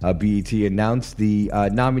 BET announced the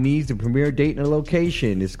nominees, the premiere date, and the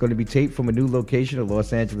location. It's going to be taped from a new location in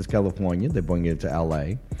Los Angeles, California. They're bringing it to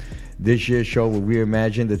L.A. This year's show will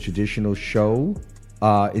reimagine the traditional show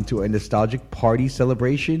into a nostalgic party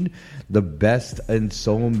celebration, the best in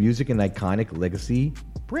soul music and iconic legacy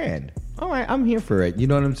brand. All right, I'm here for it. You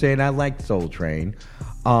know what I'm saying? I like Soul Train.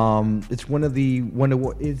 It's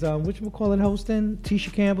whatchamacallit hosting?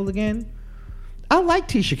 Tisha Campbell again? I like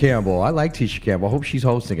Tisha Campbell. I hope she's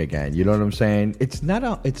hosting again. You know what I'm saying? It's not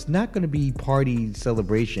going to be party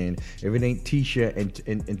celebration if it ain't Tisha and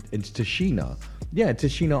Tashina. Yeah,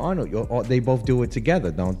 Tashina Arnold. They both do it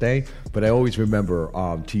together, don't they? But I always remember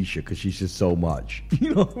Tisha because she's just so much.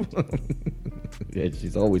 You know, yeah,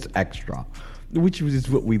 she's always extra, which is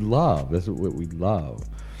what we love. That's what we love.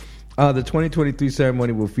 The 2023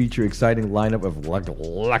 ceremony will feature exciting lineup of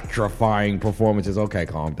electrifying performances. Okay,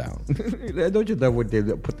 calm down. Don't you know when they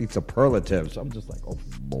put these superlatives? I'm just like, oh,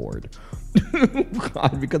 Lord.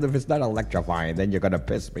 God, because if it's not electrifying, then you're going to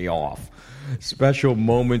piss me off. Special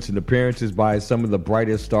moments and appearances by some of the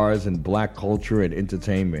brightest stars in black culture and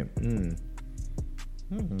entertainment.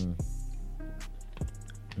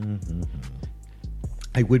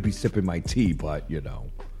 I would be sipping my tea, but, you know.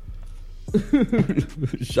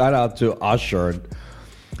 Shout out to Usher,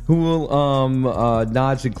 who will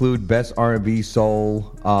nods include Best R&B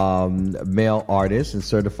Soul Male Artist and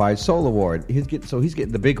Certified Soul Award. He's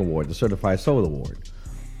getting the big award, the Certified Soul Award.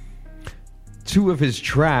 Two of his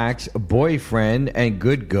tracks, Boyfriend and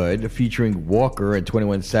Good Good, featuring Walker and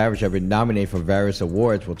 21 Savage, have been nominated for various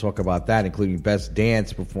awards. We'll talk about that, including Best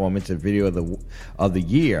Dance Performance and Video of the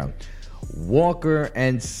Year. Walker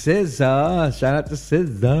and SZA, shout out to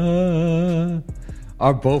SZA,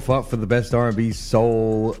 are both up for the Best R&B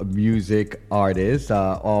Soul Music Artist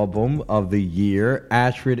Album of the Year,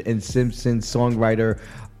 Ashford and Simpson Songwriter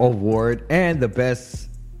Award, and the Best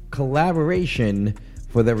Collaboration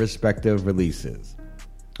for their respective releases.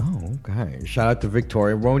 Oh, okay. Shout out to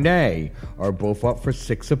Victoria Monet, are both up for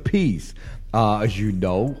 6 apiece. As you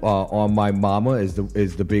know, On My Mama is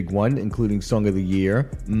the big one, including Song of the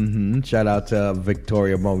Year. Shout out to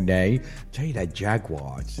Victoria Monet. Tell you that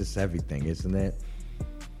Jaguar, it's just everything, isn't it?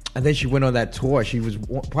 And then she went on that tour. She was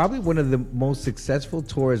probably one of the most successful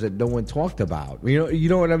tours that no one talked about. You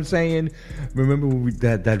know what I'm saying? Remember when we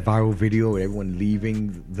that viral video of everyone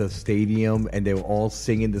leaving the stadium and they were all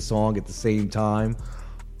singing the song at the same time?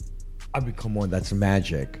 I mean, come on, that's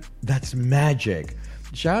magic. That's magic.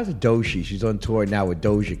 Shout out to Doshi. She's on tour now with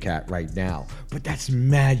Doja Cat right now. But that's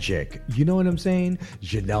magic. You know what I'm saying?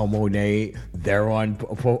 Janelle Monáe, they're on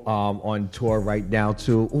tour right now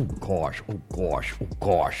too. Oh gosh. Oh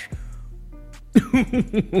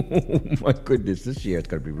my goodness, this year it's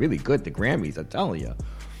going to be really good. The Grammys, I'm telling you.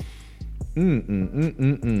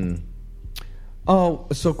 Oh,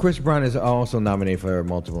 so Chris Brown is also nominated for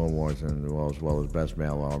multiple awards as well as Best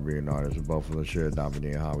Male R&B Artist. Both of them should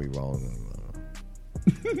nominate How We Roll.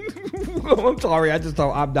 I'm sorry,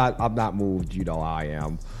 I'm not moved. You know I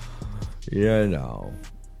am. You know,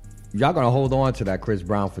 y'all gonna hold on to that Chris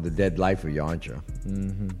Brown for the dead life of you, aren't you?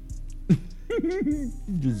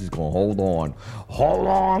 You're just gonna hold on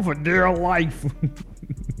for dear life.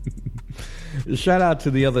 Shout out to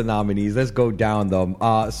the other nominees. Let's go down them.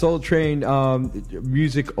 Soul Train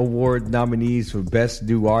Music Award nominees for Best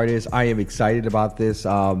New Artist. I am excited about this.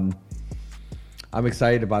 I'm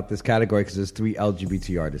excited about this category because there's 3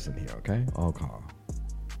 LGBT artists in here, okay?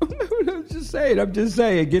 I'm just saying.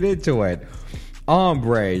 Get into it.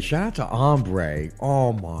 Ombre. Shout out to Ombre.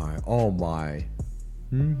 Oh my.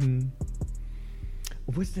 Mm-hmm.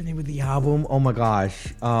 What's the name of the album? Oh my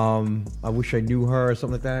gosh. I wish I knew her or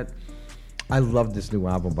something like that. I love this new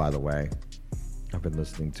album, by the way. I've been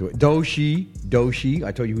listening to it. Doshi.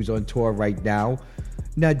 I told you who's on tour right now.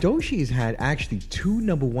 Now, Doshi has had actually 2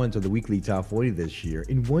 number ones on the weekly top 40 this year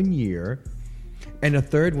in 1 year, and a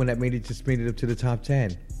third one that made it up to the top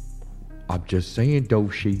 10. I'm just saying,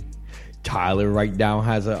 Doshi. Tyler right now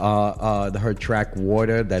has her track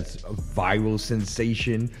Water. That's a viral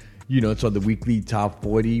sensation. You know, it's on the weekly top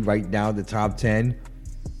 40 right now, the top 10.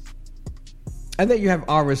 And then you have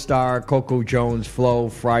Ara Star, Coco Jones, Flo,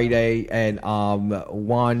 Friday, and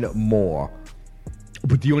one more.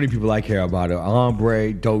 But the only people I care about are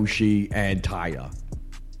Ombre, Doshi, and Tyra.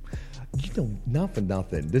 You know, not for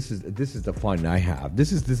nothing. This is the fun I have.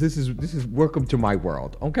 This is welcome to my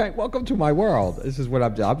world. Okay, welcome to my world. This is what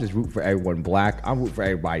I'm doing. I'm just rooting for everyone black. I'm rooting for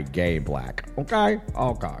everybody gay and black. Okay.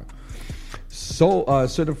 So,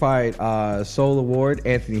 certified Soul Award,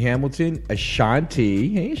 Anthony Hamilton,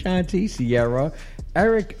 Ashanti, hey Ashanti, Sierra,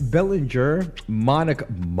 Eric Bellinger, Monica.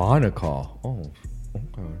 Oh,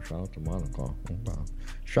 okay. Shout out to Monica. Okay.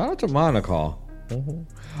 Shout out to Monica.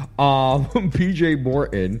 PJ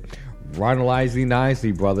Morton, Ronald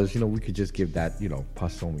Isley brothers. You know, we could just give that,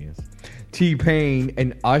 Postumius. T-Pain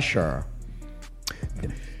and Usher.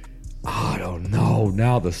 I don't know.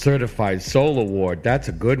 Now the Certified Soul Award. That's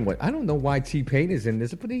a good one. I don't know why T-Pain is in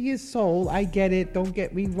this, but he is soul. I get it. Don't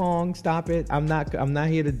get me wrong. Stop it. I'm not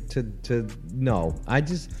here to no. I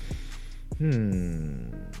just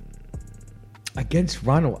against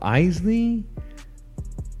Ronald Isley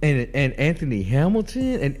and Anthony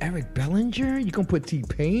Hamilton and Eric Bellinger. You gonna put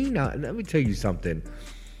T-Pain? Now, let me tell you something.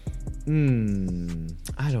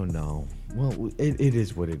 I don't know. Well, it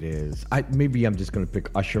is what it is. Maybe I'm just going to pick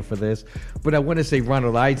Usher for this. But I want to say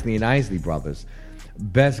Ronald Isley and Isley Brothers.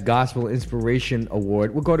 Best Gospel Inspiration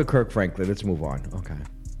Award. We'll go to Kirk Franklin. Let's move on. Okay.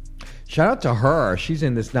 Shout out to her. She's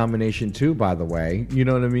in this nomination too, by the way. You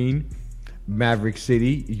know what I mean? Maverick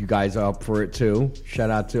City. You guys are up for it too. Shout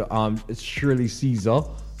out to Shirley Caesar.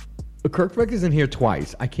 Kirk Franklin's in here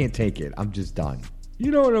twice. I can't take it. I'm just done. You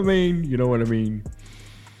know what I mean?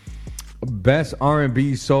 Best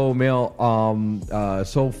R&B soul female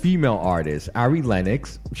artist, Ari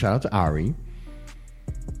Lennox. Shout out to Ari.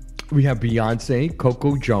 We have Beyonce,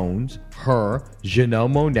 Coco Jones, her, Janelle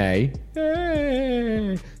Monáe,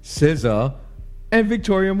 SZA, and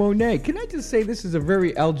Victoria Monet. Can I just say this is a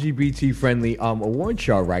very LGBT friendly award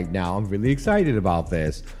show right now? I'm really excited about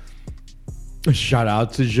this. Shout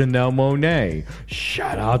out to Janelle Monáe.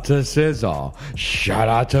 Shout out to SZA. Shout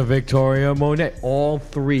out to Victoria Monet. All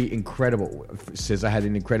three incredible. SZA had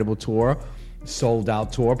an incredible tour. Sold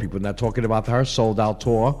out tour. People not talking about her. Sold out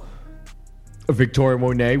tour. Victoria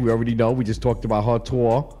Monet, we already know. We just talked about her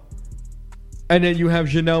tour. And then you have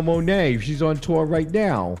Janelle Monáe. She's on tour right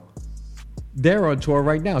now. They're on tour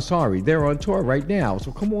right now. They're on tour right now.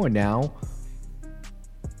 So come on now.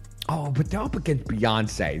 Oh, but they're up against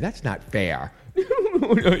Beyonce. That's not fair.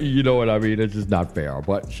 You know what I mean? It's just not fair.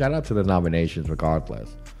 But shout out to the nominations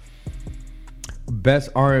regardless. Best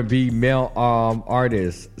R&B male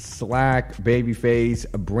artist: Slack, Babyface,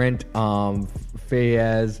 Brent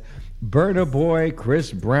Faiyaz, Burna Boy,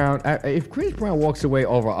 Chris Brown. If Chris Brown walks away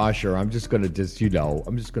over Usher, I'm gonna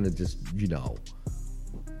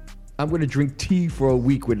drink tea for a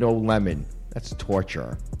week with no lemon. That's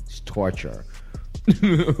torture. It's torture.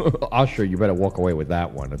 Usher, you better walk away with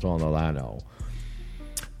that one. That's all I know.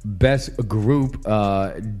 Best group,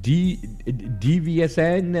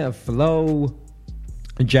 DVSN, Flow,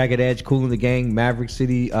 Jagged Edge, Kool and the Gang, Maverick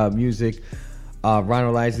City Music,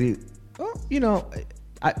 Ronald Isley. Oh,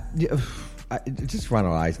 just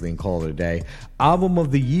Ronald Isley and call it a day. Album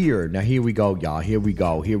of the year. Now here we go, y'all. Here we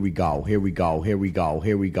go.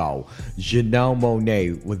 Janelle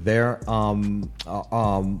Monáe with their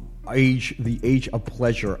The Age of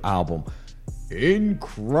Pleasure album.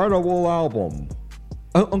 Incredible album.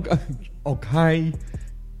 Okay.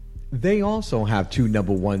 They also have 2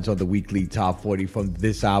 number ones on the weekly top 40 from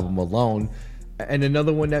this album alone. And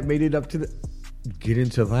another one that made it up to the... Get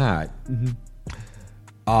into that.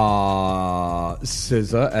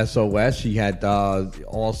 SZA, SOS. She had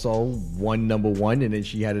also 1 number one. And then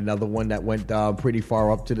she had another one that went pretty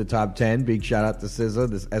far up to the top 10. Big shout out to SZA.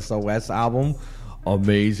 This SOS album.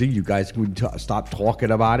 Amazing. You guys would stop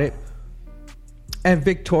talking about it. And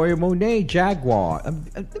Victoria Monet, Jaguar. Let me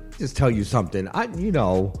just tell you something. We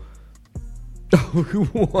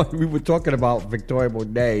were talking about Victoria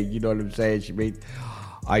Monet. You know what I'm saying? She made...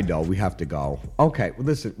 I know we have to go. Okay, well,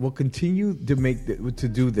 listen, we'll continue to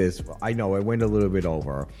do this. I know I went a little bit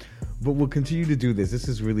over, but we'll continue to do this. This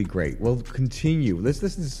is really great. We'll continue. Let's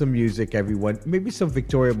listen to some music, everyone. Maybe some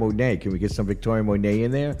Victoria Monet. Can we get some Victoria Monet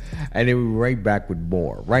in there? And then we'll be right back with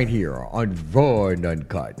more right here on Raw and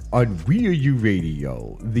Uncut on We Are You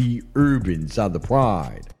Radio, the urban sound of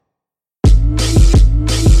pride.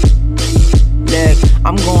 Look,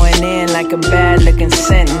 I'm going in like a bad looking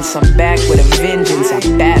sentence. I'm back with a vengeance.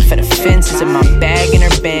 I'm bad for the fences in my bag and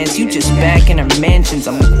her bands. You just back in her mentions.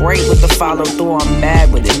 I'm great with the follow through. I'm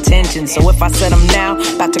bad with intention. So if I set them now,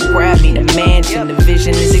 about to grab me the mansion. The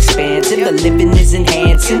vision is expansive. The living is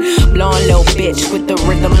enhancing. Blowing little bitch with the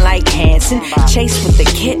rhythm like Hanson. Chase with the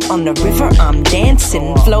kit on the river. I'm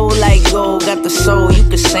dancing. Flow like gold. Got the soul you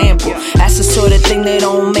can sample. That's the sort of thing they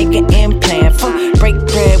don't make an implant for. Break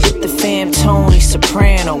bread with the fam Tony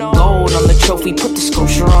Soprano. Gold on the trophy, put the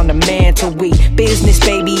sculpture on the mantle. We business,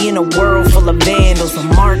 baby, in a world full of vandals.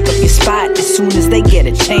 We'll mark up your spot as soon as they get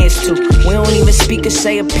a chance to. We don't even speak or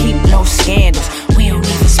say a peep, no scandals. We don't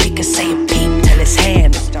even speak or say a peep till it's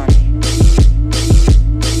handled.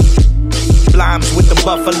 Limes with the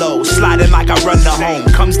buffalo, sliding like I run the home.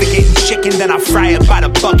 Comes to getting chicken, then I fry it by the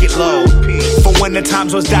bucket load. For when the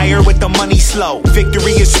times was dire with the money slow.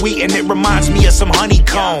 Victory is sweet and it reminds me of some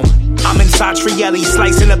honeycomb. I'm in Satrielli,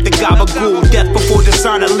 slicing up the gabagool. Death before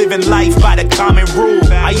dishonor, living life by the common rule.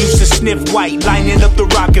 I used to sniff white, lining up the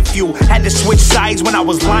rocket fuel. Had to switch sides when I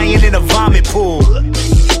was lying in a vomit pool.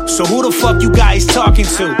 So who the fuck you guys talking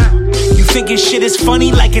to? You thinking shit is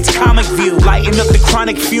funny like it's comic view. Lighting up the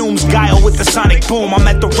chronic fumes, guile with the sonic boom. I'm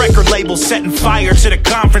at the record label setting fire to the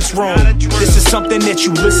conference room. This is something that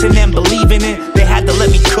you listen and believe in it. They had to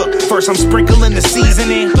let me cook. First I'm sprinkling the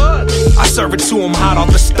seasoning. I serve it to them hot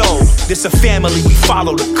off the stove. This a family, we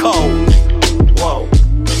follow the code. Whoa.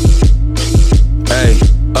 Hey,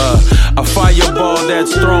 a fireball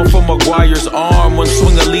that's thrown from Maguire's arm. One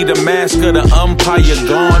swing a lead, a mask of the umpire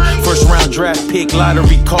gone. First round draft pick,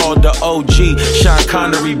 lottery called the OG, Sean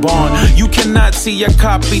Connery born. You cannot see a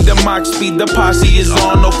copy, the mock speed, the posse is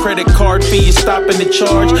on. No credit card fee, you're stopping the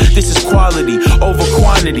charge. This is quality over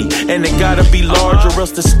quantity, and it gotta be large or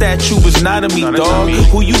else the statue is not of me, dog.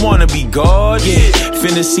 Who you wanna be, God? Yeah,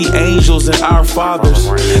 finna see angels and our fathers.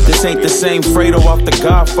 This ain't the same Fredo off the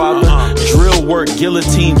Godfather. Drill work,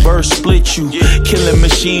 guillotine burst, split you. Killing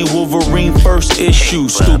machine, Wolverine first issue.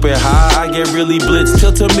 Stupid high, I get really blitzed.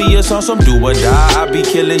 Till to me it's on some do or die. I be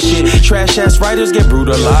killing shit. Trash ass writers get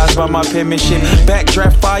brutalized by my penmanship.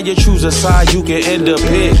 Backdraft fire, choose a side, you can end up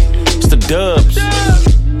hit. It's the dubs.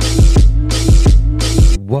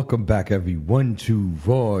 Welcome back, everyone, to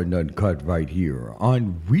Raw and Uncut right here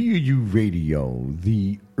on We Are You Radio,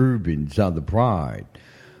 the urban sound of pride.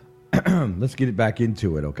 Let's get it back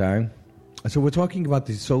into it, okay? So we're talking about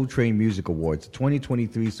the Soul Train Music Awards. The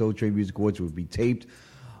 2023 Soul Train Music Awards will be taped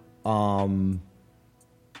in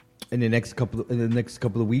the next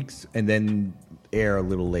couple of weeks, and then air a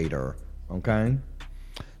little later. Okay.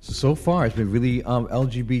 So far it's been really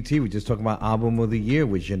LGBT. We're just talking about album of the year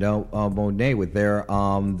with Janelle Monáe with their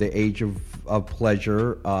The Age of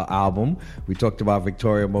Pleasure album. We talked about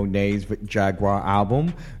Victoria Monet's Jaguar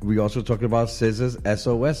album. We also talked about SZA's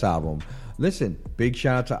SOS album. Listen, big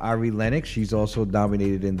shout out to Ari Lennox. She's also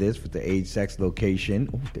nominated in this for the age, sex, location.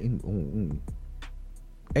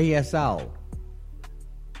 ASL.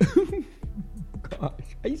 Gosh,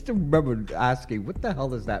 I used to remember asking, what the hell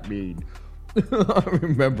does that mean? I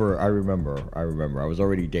remember. I was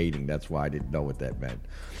already dating. That's why I didn't know what that meant.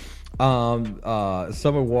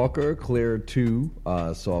 Summer Walker, Clear 2,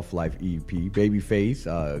 Soft Life EP.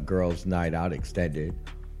 Babyface, Girls Night Out Extended.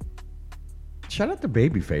 Shout out to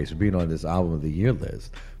Babyface for being on this album of the year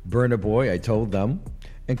list. Burna Boy, I Told Them,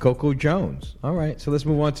 and Coco Jones. All right, so let's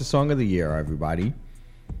move on to Song of the Year, everybody.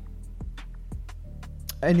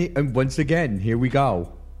 And once again, here we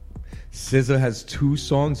go. SZA has 2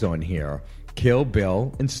 songs on here, Kill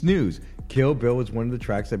Bill and Snooze. Kill Bill was one of the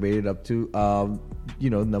tracks that made it up to,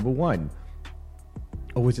 number 1.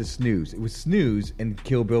 Or was it Snooze? It was Snooze, and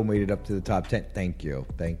Kill Bill made it up to the top 10. Thank you.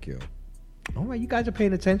 All right, you guys are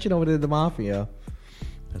paying attention over to the Mafia.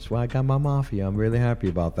 That's why I got my Mafia. I'm really happy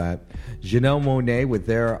about that. Janelle Monáe with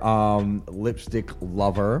their Lipstick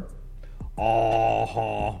Lover.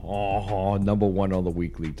 Number 1 on the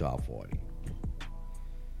weekly top 40.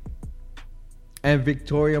 And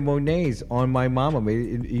Victoria Monet's On My Mama.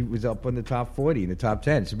 He was up on the top 40, in the top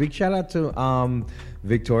 10. So big shout out to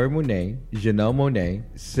Victoria Monet, Janelle Monáe,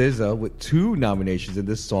 SZA with 2 nominations in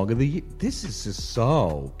this Song of the Year. This is just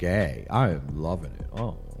so gay. I am loving it.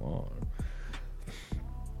 Oh, Lord.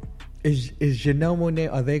 Is Janelle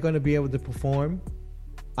Monáe, are they going to be able to perform?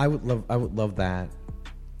 I would love that.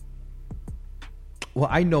 Well,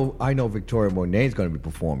 I know Victoria Monet is going to be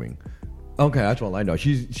performing. Okay, that's all I know.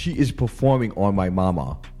 She is performing on My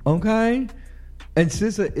Mama. Okay, and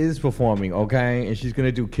SZA is performing. Okay, and she's going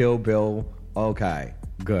to do Kill Bill. Okay,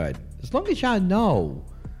 good. As long as y'all know.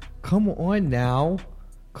 Come on now.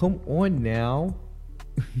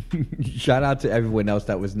 Shout out to everyone else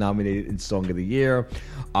that was nominated in Song of the Year.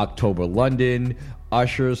 October London,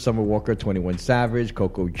 Usher, Summer Walker, 21 Savage,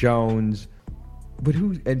 Coco Jones. But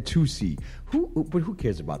who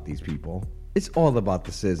cares about these people? It's all about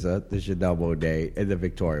the SZA, the Chanel Monet, and the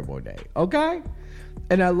Victoria Monet. Okay?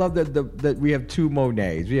 And I love that we have two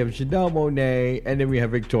Monets. We have Chanel Monet, and then we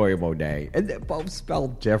have Victoria Monet. And they're both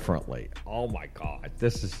spelled differently. Oh my God.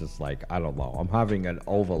 This is just like, I don't know. I'm having an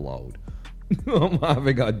overload. I'm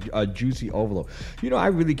having a juicy overload. You know, I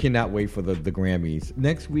really cannot wait for the Grammys.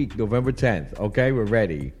 Next week, November 10th. Okay? We're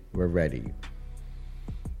ready.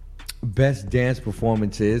 Best dance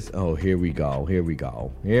performances. Oh, here we go. You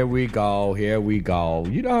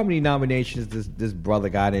know how many nominations this brother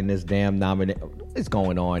got in this damn nomination? What's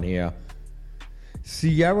going on here?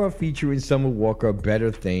 Sierra featuring Summer Walker,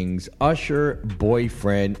 Better Things. Usher,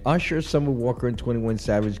 Boyfriend. Usher, Summer Walker, and 21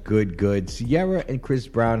 Savage, Good. Sierra and Chris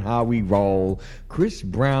Brown, How We Roll. Chris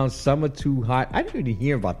Brown, Summer Too Hot. I didn't even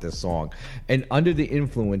hear about this song. And Under the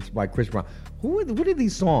Influence by Chris Brown. What are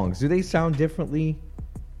these songs? Do they sound differently?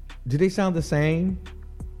 Do they sound the same?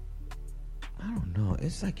 I don't know.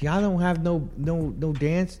 It's like y'all don't have no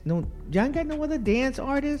dance. Y'all ain't got no other dance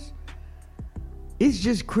artists. It's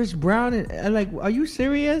just Chris Brown and like, are you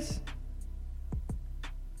serious?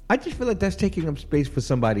 I just feel like that's taking up space for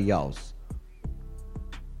somebody else.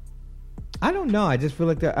 I don't know. I just feel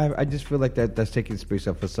like that. I just feel like that's taking space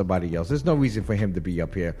up for somebody else. There's no reason for him to be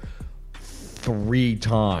up here 3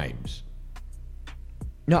 times.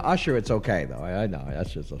 No, Usher, it's okay though. I know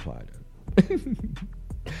that's just a fine.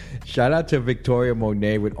 Shout out to Victoria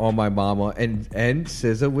Monet with On My Mama and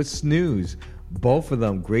SZA with Snooze. Both of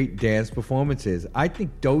them great dance performances. I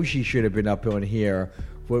think Doechii should have been up on here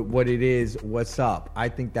for What It Is, What's Up. I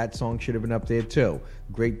think that song should have been up there too.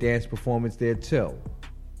 Great dance performance there too.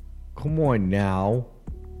 Come on now.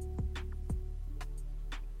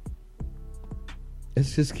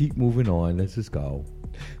 Let's just keep moving on. Let's just go.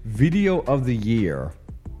 Video of the Year.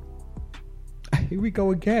 Here we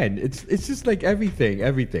go again. It's just like everything,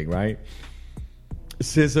 right?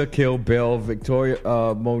 SZA, Kill Bill, Victoria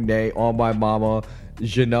Monet, On My Mama,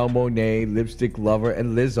 Janelle Monet, Lipstick Lover,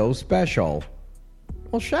 and Lizzo Special.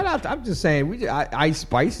 Well, shout out. I'm just saying, Ice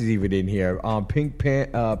Spice is even in here. Pink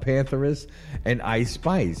Pantheress and Ice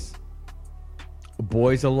Spice.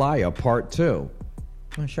 Boy's a Liar, Part 2.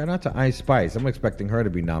 Well, shout out to Ice Spice. I'm expecting her to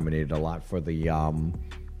be nominated a lot for the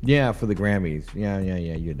for the Grammys. Yeah,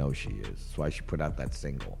 you know she is. That's why she put out that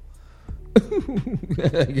single.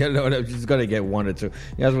 You know, she's going to get 1 or 2.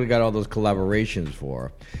 That's what we got all those collaborations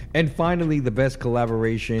for. And finally, the best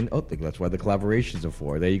collaboration. Oh, that's what the collaborations are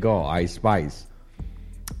for. There you go, Ice Spice.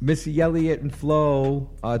 Missy Elliott and Flo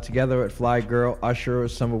together at Fly Girl. Usher,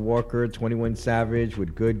 Summer Walker, 21 Savage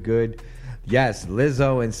with Good. Yes,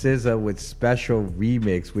 Lizzo and SZA with Special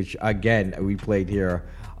Remix, which, again, we played here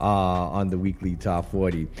on the weekly Top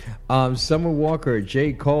 40. Summer Walker,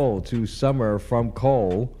 J. Cole to Summer from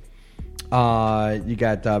Cole. You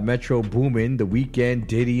got Metro Boomin, The Weeknd,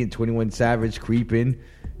 Diddy, and 21 Savage, Creepin',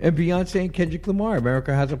 and Beyonce and Kendrick Lamar,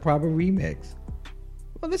 America Has a Proper Remix.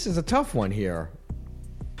 Well, this is a tough one here.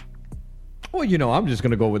 Well, you know, I'm just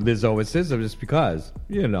going to go with Lizzo and SZA just because,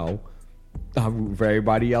 you know, I'm rooting for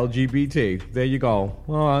everybody LGBT. There you go.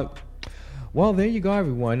 Well, there you go,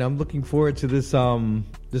 everyone. I'm looking forward to this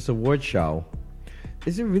this award show.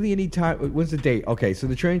 Is there really any time? What's the date? Okay, so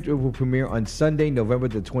the trailer will premiere on Sunday, November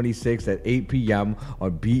the 26th at 8 p.m.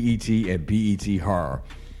 on BET and BET Her.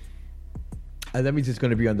 And that means it's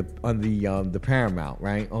going to be on the Paramount,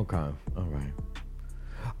 right? Okay, all right.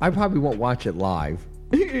 I probably won't watch it live.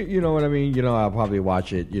 You know what I mean? You know, I'll probably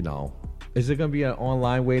watch it, you know. Is there going to be an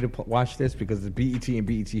online way to watch this? Because the BET and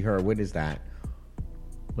BET Her, what is that?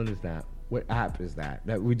 What is that? What app is that?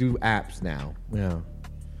 That we do apps now. Yeah.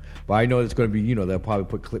 But I know it's going to be, you know, they'll probably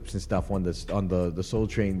put clips and stuff on the Soul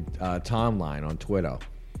Train timeline on Twitter.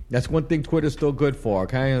 That's one thing Twitter's still good for,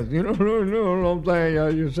 okay? You know what I'm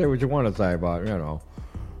saying? You say what you want to say about, you know.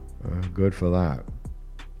 Good for that.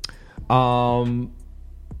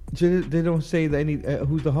 They don't say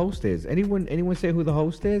who the host is. Anyone say who the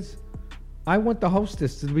host is? I want the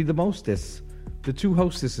hostess to be the mostess. The 2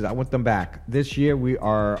 hostesses, I want them back. This year we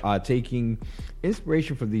are taking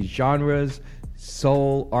inspiration from these genres,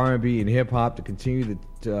 soul, R&B, and hip-hop, to continue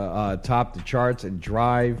to top the charts and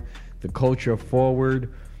drive the culture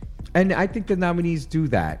forward. And I think the nominees do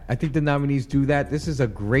that. This is a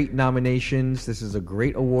great nominations. This is a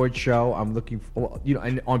great award show. I'm looking for,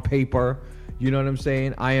 and on paper, you know what I'm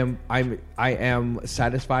saying? I am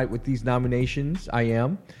satisfied with these nominations. I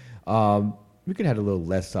am. We could have a little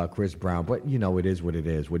less Chris Brown, but it is what it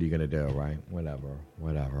is. What are you gonna do, right?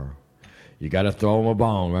 Whatever. You gotta throw him a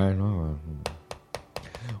bone, right? All right.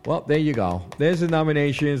 Well, there you go. There's the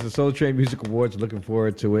nominations, the Soul Train Music Awards. Looking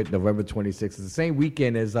forward to it. November 26th. It's the same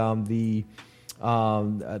weekend as the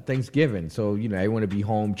Thanksgiving. So, I want to be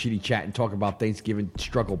home, chitty-chatting, talking about Thanksgiving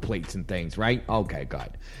struggle plates and things, right? Okay,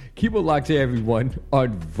 good. Keep it locked to everyone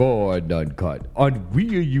on Raw and Uncut on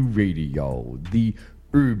We Are You Radio, the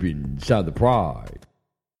urban sound of pride.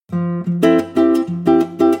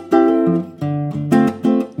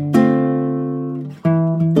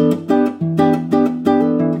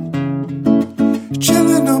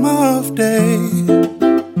 Chilling on my off day.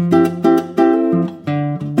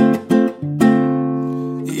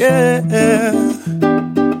 Yeah.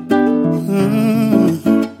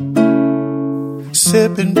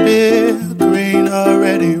 Sipping beer, green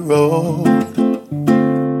already rolled.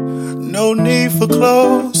 No need for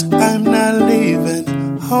clothes, I'm not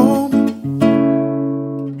leaving home.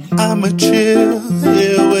 I'ma chill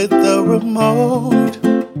here with the remote,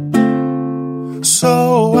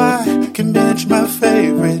 so I can binge my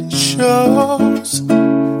favorite shows.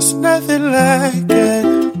 It's nothing like it.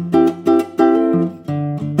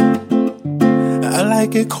 I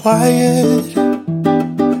like it quiet.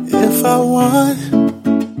 If I want,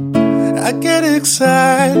 I get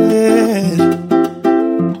excited.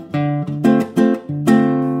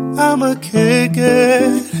 I'ma kick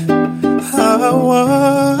it how I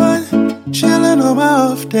want. Chillin' on my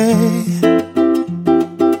off day.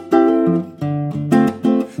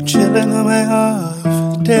 Chillin' on my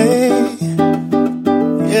off day.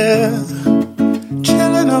 Yeah.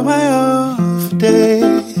 Chillin' on my off day.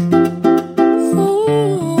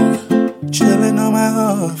 Ooh. Chillin' on my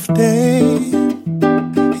off day.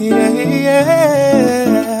 Yeah.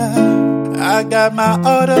 I got my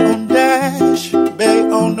order on dash. Bay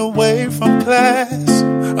on the way from class.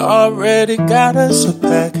 Already got us a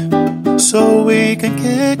pack, so we can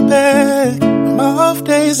kick back. My off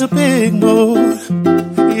day's a big mood.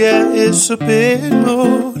 Yeah, it's a big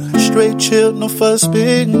mood. Straight chill, no fuss,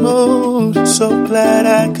 big mood. So glad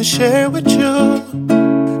I could share with you.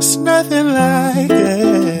 It's nothing like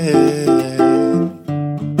it.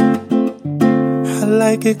 I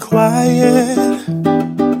like it quiet.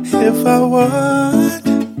 If I want,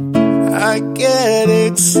 I get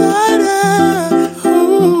excited.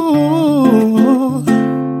 Ooh,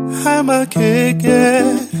 I'ma kick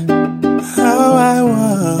it how I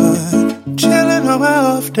want. Chillin' on my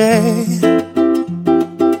off day.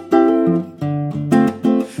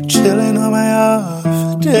 Chillin' on my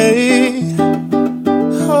off day.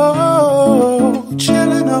 Oh,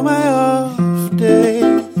 chillin' on my off day.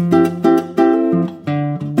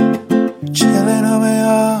 Chillin' on my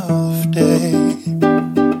off day.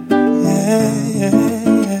 Yeah.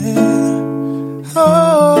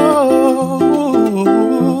 Oh,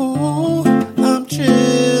 I'm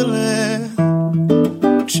chillin'.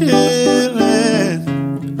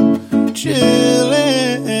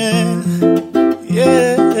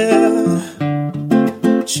 Yeah,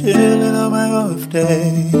 chillin' on my off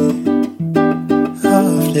day,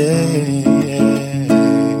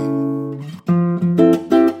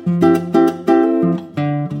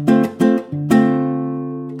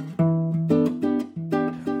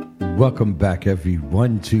 Welcome back,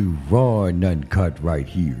 everyone, to Raw and Uncut right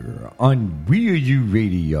here on We Are You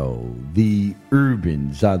Radio, the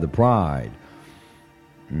urban side of pride.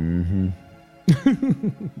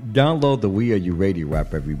 Download the We Are You Radio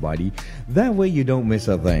app, everybody. That way you don't miss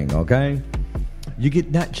a thing, okay? You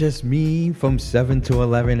get not just me from 7 to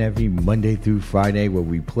 11 every Monday through Friday, where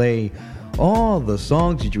we play all the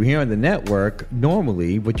songs that you hear on the network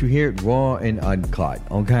normally, but you hear it raw and uncut,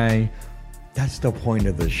 okay? That's the point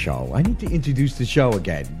of the show. I need to introduce the show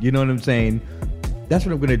again. You know what I'm saying? That's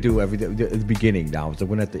what I'm going to do at the beginning now. So I'm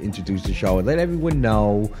going to have to introduce the show and let everyone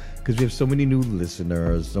know, because we have so many new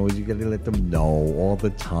listeners. So you got to let them know all the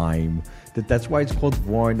time that's why it's called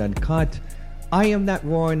Raw and Uncut. I am not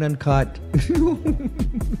raw and uncut.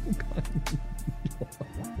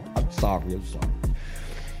 I'm sorry.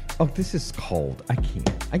 Oh, this is cold. I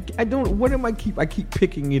can't. I don't. What am I keep? I keep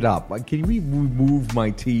picking it up. Can we remove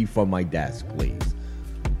my tea from my desk, please?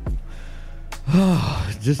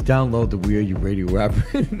 Just download the We Are You Radio app.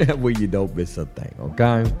 That way you don't miss a thing.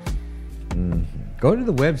 Okay. Go to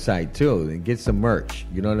the website too and get some merch.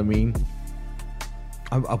 You know what I mean?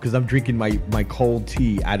 Because I'm drinking my cold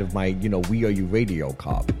tea out of my, We Are You radio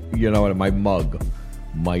cup. My mug.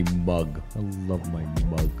 My mug. I love my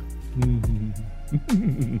mug.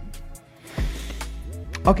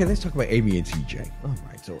 Okay, let's talk about Amy and TJ. All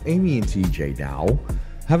right, so Amy and TJ now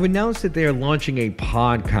have announced that they are launching a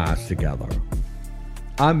podcast together.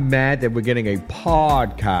 I'm mad that we're getting a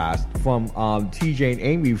podcast from TJ and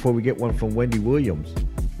Amy before we get one from Wendy Williams.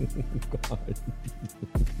 God.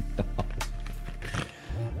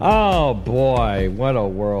 Oh boy, what a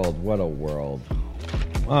world, what a world.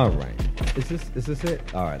 All right. Is this it?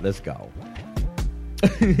 All right, let's go.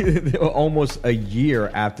 Almost a year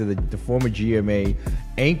after the former GMA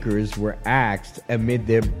anchors were axed amid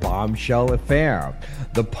their bombshell affair.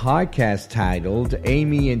 The podcast titled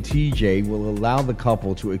Amy and TJ will allow the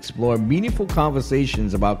couple to explore meaningful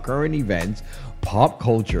conversations about current events, pop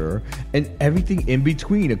culture, and everything in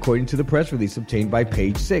between, according to the press release obtained by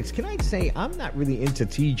Page Six. Can I say I'm not really into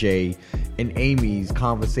TJ and Amy's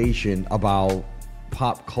conversation about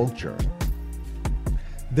pop culture?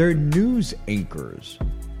 They're news anchors.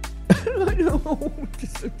 I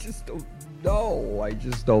just don't know. I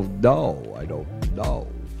just don't know. I don't know.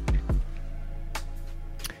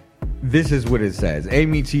 This is what it says.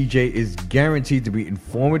 Amy TJ is guaranteed to be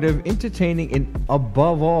informative, entertaining, and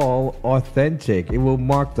above all, authentic. It will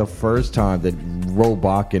mark the first time that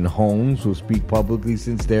Robach and Holmes will speak publicly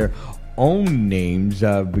since their own names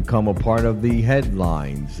have become a part of the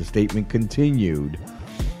headlines. The statement continued.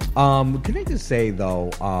 Can I just say, though,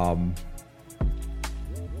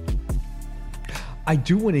 I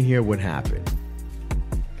do want to hear what happened.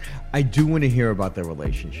 I do want to hear about their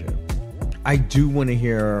relationship. I do want to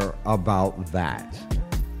hear about that.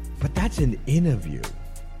 But that's an interview.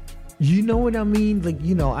 You know what I mean? Like,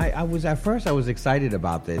 I was, at first I was excited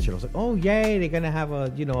about this. I was like, oh, yay, they're going to have a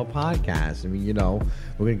podcast. I mean,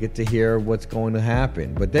 we're going to get to hear what's going to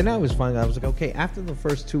happen. But then I was like, okay, after the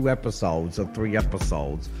first 2 episodes or 3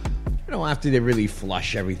 episodes, after they really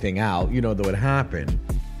flush everything out, that would happen.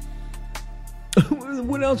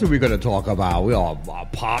 What else are we going to talk about? We all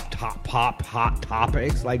pop hot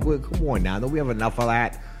topics. Like, come on now, don't we have enough of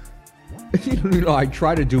that? I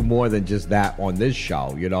try to do more than just that on this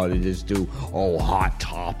show. To just do hot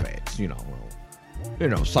topics.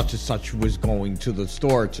 Such and such was going to the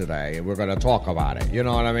store today, and we're going to talk about it. You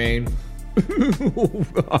know what I mean? Oh,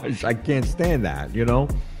 gosh, I can't stand that.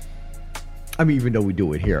 I mean, even though we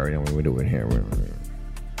do it here, we do it here.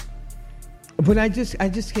 But I just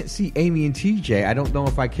can't see Amy and TJ. I don't know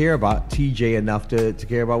if I care about TJ enough to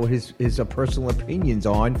care about what his personal opinions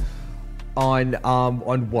on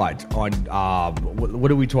what?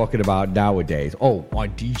 What are we talking about nowadays? Oh, on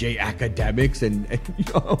DJ academics and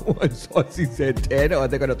Saucy Santana. Are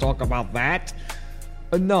they going to talk about that?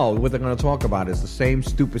 No, what they're going to talk about is the same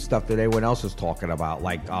stupid stuff that everyone else is talking about,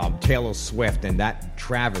 like Taylor Swift and that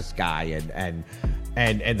Travis guy and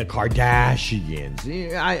the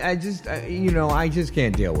Kardashians. I just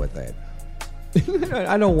can't deal with it.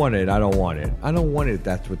 I don't want it. I don't want it.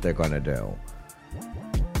 That's what they're going to do.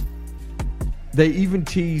 They even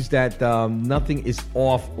teased that nothing is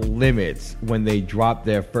off limits when they dropped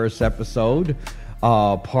their first episode,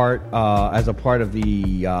 as a part of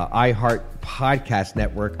the iHeart Podcast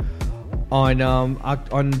Network on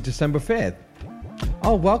December 5th.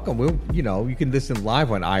 Oh, welcome. You can listen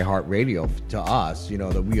live on iHeartRadio to us,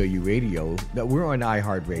 the We Are You radio. That we're on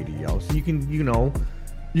iHeartRadio. So you can, you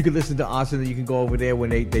can listen to us, and then you can go over there when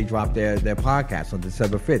they drop their podcast on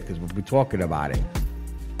December 5th, because we'll be talking about it.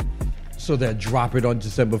 So they'll drop it on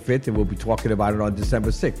December 5th, and we'll be talking about it on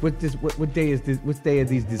December 6th. What day is this? What day are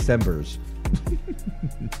these Decembers?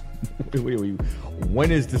 Wait.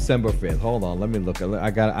 When is December 5th? Hold on, let me look.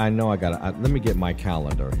 Let me get my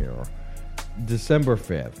calendar here. December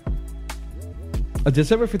 5th.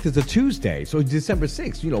 December 5th is a Tuesday, so December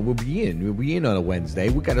 6th, we'll be in on a Wednesday.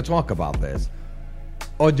 We got to talk about this.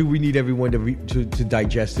 Or do we need everyone to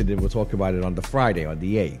digest it, and we'll talk about it on the Friday, on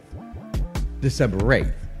the 8th? December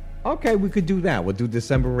 8th. Okay, we could do that. We'll do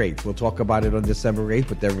December 8th. We'll talk about it on December 8th,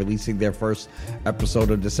 but they're releasing their first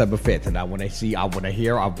episode on December 5th. And I want to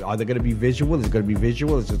hear, are they going to be visual? Is it going to be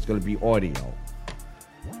visual? Is it going to be audio?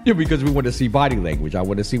 Yeah, because we want to see body language. I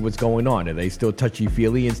want to see what's going on. Are they still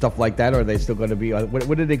touchy-feely and stuff like that? Or are they still going to be,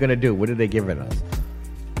 what are they going to do? What are they giving us?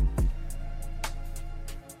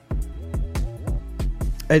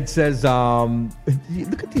 It says,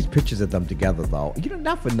 look at these pictures of them together, though.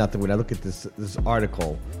 Not for nothing, when I look at this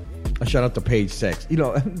article, I shout out to Page 6.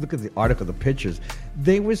 Look at the article, the pictures.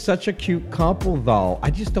 They were such a cute couple, though. I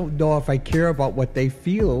just don't know if I care about what they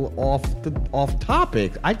feel off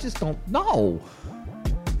topic. I just don't know.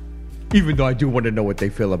 Even though I do want to know what they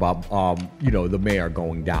feel about, the mayor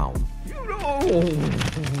going down.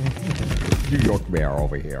 New York mayor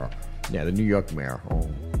over here. Yeah, the New York mayor. Oh.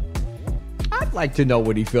 I'd like to know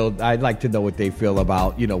what he feels. I'd like to know what they feel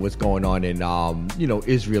about, what's going on in,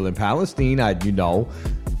 Israel and Palestine.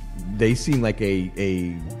 They seem like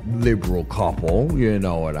a liberal couple. You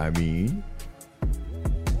know what I mean?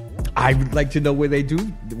 I would like to know where they're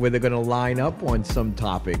going to line up on some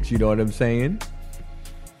topics. You know what I'm saying?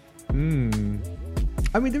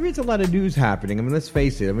 I mean, there is a lot of news happening. I mean, let's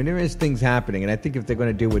face it. I mean, there is things happening. And I think if they're going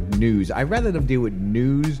to deal with news, I'd rather them deal with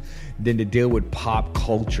news than to deal with pop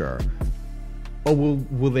culture. Or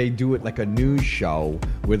will they do it like a news show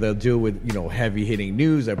where they'll deal with, heavy-hitting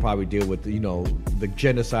news? They'll probably deal with, the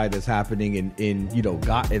genocide that's happening in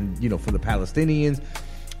for the Palestinians.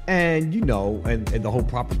 And, and the whole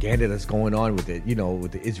propaganda that's going on with it,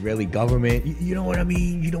 with the Israeli government. You know what I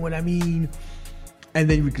mean? You know what I mean? And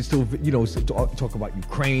then we can still, talk about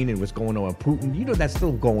Ukraine and what's going on with Putin. That's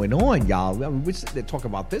still going on, y'all. I mean, we're sitting there talking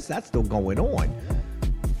about this. That's still going on.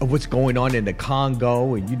 What's going on in the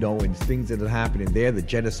Congo and, and things that are happening there, the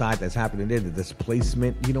genocide that's happening there, the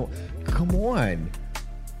displacement, come on.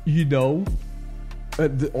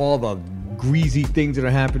 All the greasy things that are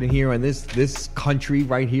happening here in this country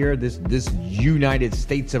right here, this United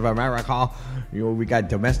States of America. We got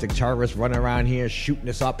domestic terrorists running around here shooting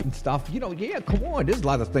us up and stuff. Yeah, come on. There's a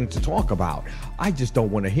lot of things to talk about. I just don't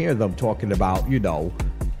want to hear them talking about,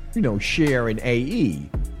 Cher and AE.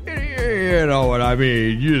 You know what I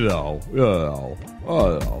mean? I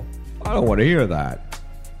don't want to hear that.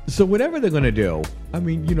 So whatever they're going to do, I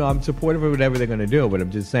mean, I'm supportive of whatever they're going to do, but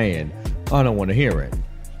I'm just saying, I don't want to hear it.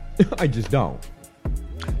 I just don't.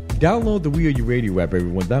 Download the We Are You Radio app,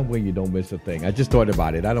 everyone. That way you don't miss a thing. I just thought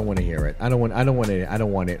about it. I don't want to hear it. I don't want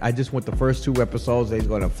it. I just want the first 2 episodes. They're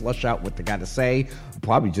going to flush out what they got to say.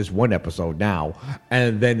 Probably just 1 episode now.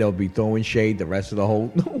 And then they'll be throwing shade the rest of the whole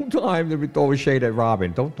time. They'll be throwing shade at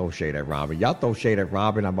Robin. Don't throw shade at Robin. Y'all throw shade at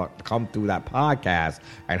Robin. I'm about to come through that podcast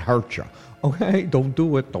and hurt you. Okay? Don't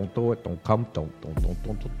do it. Don't do it. Don't come. Don't.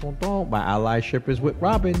 My allyship is with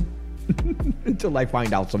Robin. Until I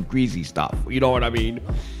find out some greasy stuff. You know what I mean?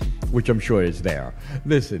 Which I'm sure is there.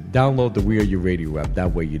 Listen, download the We Are You Radio app.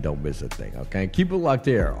 That way you don't miss a thing, okay? Keep it locked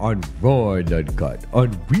here on Raw and Uncut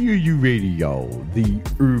on We Are You Radio, the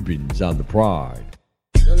Urban Sound of Pride.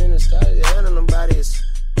 Don't even start to handle them bodies.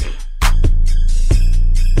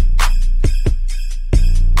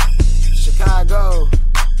 Chicago.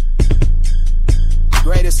 The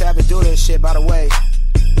greatest to ever do this shit, by the way.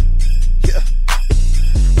 Yeah.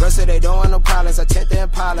 Girl said they don't want no problems. I tend to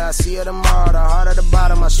Impala. I see her tomorrow. The heart at the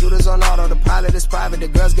bottom. My shooters on auto. The pilot is private. The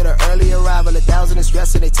girls get an early arrival. 1,000 is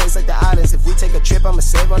dressing. They taste like the islands. If we take a trip, I'ma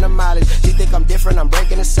save on the mileage. She think I'm different. I'm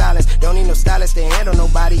breaking the silence. Don't need no stylist to handle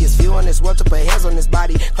nobody. It's few on this world to put hands on this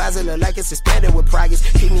body. Closet look like it's expanded with progress.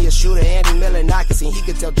 Keep me a shooter. Andy Miller knockers. And he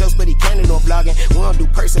can tell jokes, but he can't do no vlogging. We don't do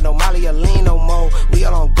personal Molly or lean no more. We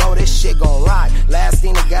all on go. This shit gon' rock. Last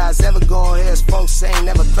thing the guys ever go here is folks saying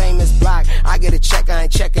never claim this block. I get a check. I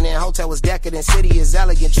ain't checking in. Hotel was decadent. City is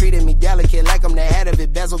elegant. Treated me delicate like I'm the head of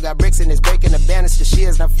it. Bezel got bricks in his breaking the banister. She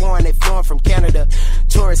is not foreign. They flowing from Canada.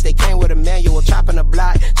 Tourists, they came with a manual. Chopping the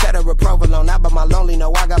block. Cheddar or provolone. Not by my lonely.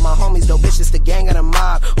 No, I got my homies. Though bitches the gang of the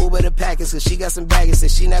mob. Uber the package. Cause she got some baggage.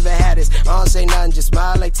 Said she never had this. I don't say nothing. Just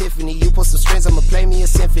smile like Tiffany. You put some strings. I'ma play me a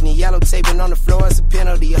symphony. Yellow taping on the floor. It's a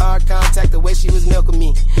penalty. Hard contact. The way she was milking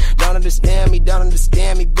me. Don't understand me. Don't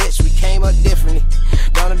understand me, bitch. We came up differently.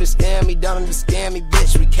 Don't understand me. Don't understand me,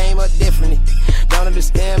 bitch. We came up differently. Don't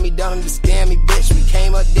understand me. Don't understand me, bitch. We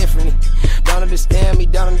came up differently. Don't understand me.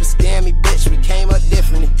 Don't understand me, bitch. We came up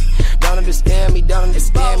differently. Don't understand me. Don't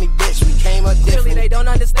understand me, bitch. We came up differently. Clearly they don't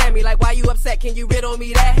understand me. Like, why you upset? Can you riddle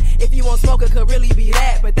me that? If you want smoke, it could really be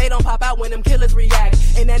that. But they don't pop out when them killers react.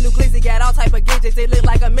 And that new glizzy got all type of gadgets. They look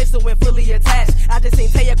like a missile when fully attached. I just seen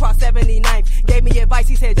Tay across 79th. Gave me advice.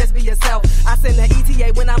 He said, just be yourself. I send the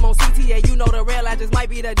ETA when I'm on CTA. You know the real, I just might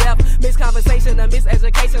be the deaf. Misconversation, a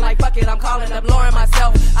miseducation. Like, fuck it, I'm calling up Lauren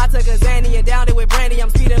myself. I took a Zanny and downed it with Brandy. I'm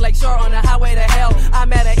speeding Lake Shore on the highway to hell. I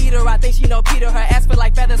met a eater, I think she know Peter. Her ass feel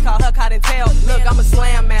like feathers, call her cotton tail. Look, I'm a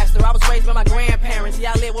slam master. I was raised by my grandparents.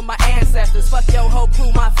 Yeah, I live with my ancestors. Fuck your whole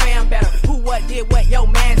crew, my fam better. Who, what, did what, yo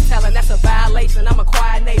man's telling. That's a violation. I'm a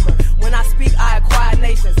quiet neighbor. When I speak, I acquire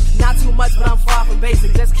nations. Not too much, but I'm far from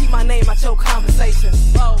basic. Just keep my name out your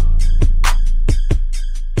conversations. Oh.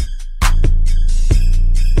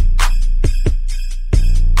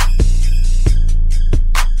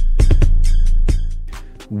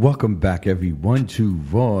 Welcome back, everyone, to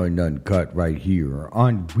Raw and Uncut right here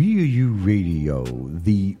on We Are You Radio,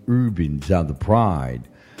 the Urban Sound of Pride.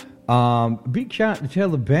 Big shout out to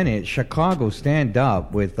Taylor Bennett, Chicago Stand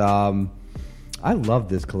Up with, I love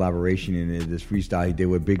this collaboration in this freestyle he did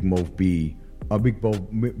with Big Mof B,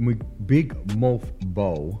 Big Mof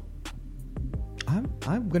Bo.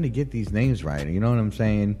 I'm going to get these names right, you know what I'm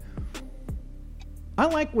saying? I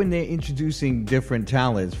like when they're introducing different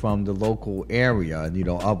talents from the local area,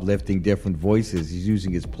 uplifting different voices. He's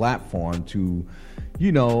using his platform to,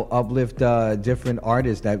 uplift different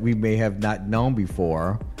artists that we may have not known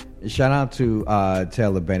before. Shout out to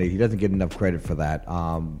Taylor Bennett. He doesn't get enough credit for that,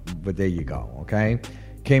 but there you go, okay?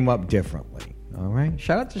 Came up differently, all right?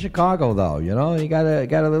 Shout out to Chicago, though, you got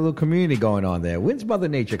a little community going on there. When's Mother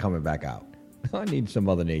Nature coming back out? I need some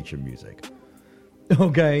Mother Nature music,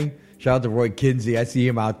 okay? Shout out to Roy Kinsey. I see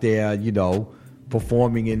him out there,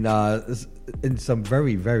 performing in some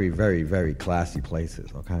very, very, very, very classy places.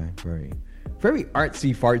 Okay, very, very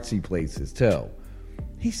artsy fartsy places too.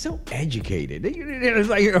 He's so educated. It's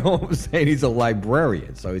like, what I'm saying? He's a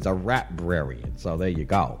librarian, so he's a rap-brarian. So there you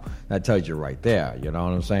go. That tells you right there. You know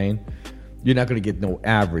what I'm saying? You're not going to get no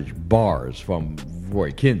average bars from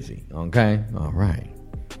Roy Kinsey. Okay, all right.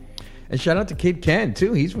 And shout out to Kid Ken,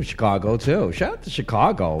 too. He's from Chicago, too. Shout out to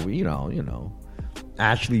Chicago, you know.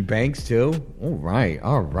 Ashley Banks, too. All right.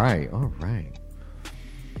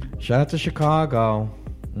 Shout out to Chicago.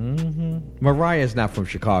 Mariah's not from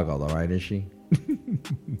Chicago, though, right? Is she?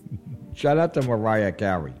 Shout out to Mariah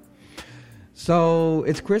Carey. So,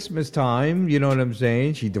 it's Christmas time, you know what I'm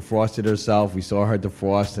saying? She defrosted herself. We saw her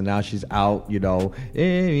defrost, and now she's out, and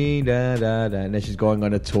then she's going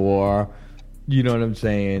on a tour. You know what I'm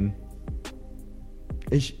saying?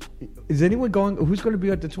 Is anyone going? Who's going to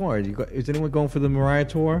be at the tour? Is anyone going for the Mariah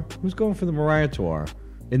tour? Who's going for the Mariah tour?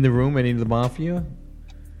 In the room, any of the Mafia?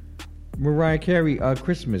 Mariah Carey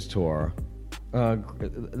Christmas tour. Let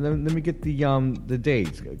me get the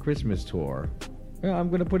dates. Christmas tour. Yeah, I'm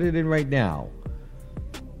going to put it in right now.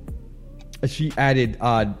 She added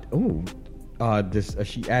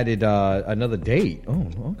she added another date.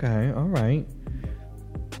 Oh, okay, all right.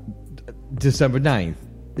 December 9th.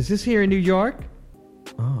 Is this here in New York?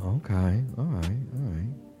 Oh, okay. All right.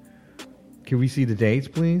 Can we see the dates,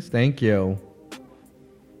 please? Thank you.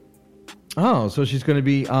 Oh, so she's going to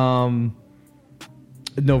be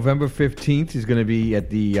November 15th. She's going to be at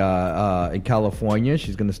the in California.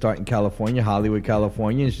 She's going to start in California, Hollywood,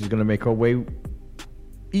 California, and she's going to make her way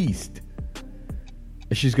east.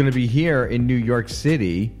 She's going to be here in New York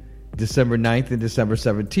City December 9th and December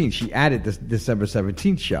 17th. She added this December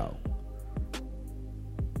 17th show.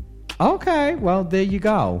 Okay, well, there you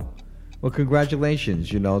go. Well, congratulations,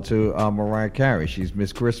 to Mariah Carey. She's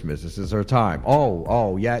Miss Christmas. This is her time.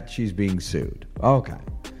 Oh, yet she's being sued. Okay.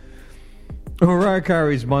 Mariah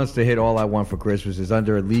Carey's monster hit All I Want for Christmas is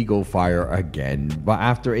under legal fire again. But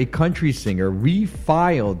after a country singer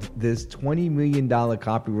refiled this $20 million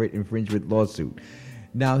copyright infringement lawsuit.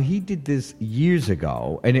 Now, he did this years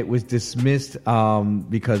ago, and it was dismissed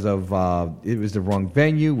because of it was the wrong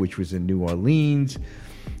venue, which was in New Orleans.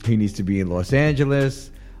 He needs to be in Los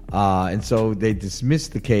Angeles. And so they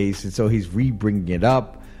dismissed the case, and so he's re-bringing it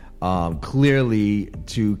up, clearly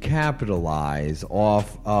to capitalize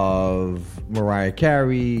off of Mariah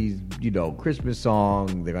Carey's, Christmas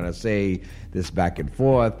song. They're going to say this back and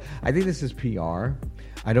forth. I think this is PR.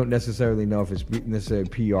 I don't necessarily know if it's necessarily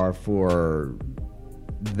PR for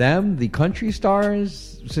them, the country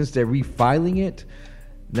stars, since they're refiling it.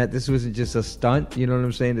 That this wasn't just a stunt, you know what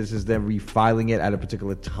I'm saying? This is them refiling it at a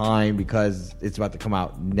particular time because it's about to come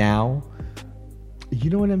out now. You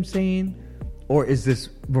know what I'm saying? Or is this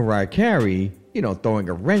Mariah Carey, throwing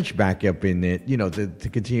a wrench back up in it, to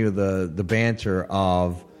continue the banter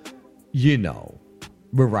of,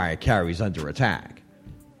 Mariah Carey's under attack?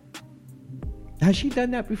 Has she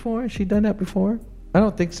done that before? Has she done that before? I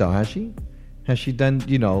don't think so, has she? Has she done,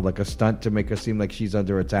 like a stunt to make her seem like she's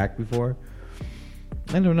under attack before?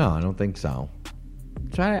 I don't know. I don't think so.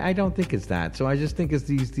 So I don't think it's that. So I just think it's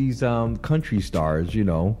these country stars,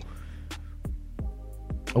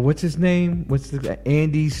 What's his name?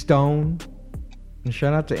 Andy Stone? And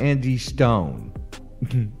shout out to Andy Stone.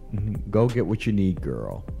 Go get what you need,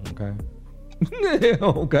 girl. Okay?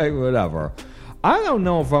 Okay, whatever. I don't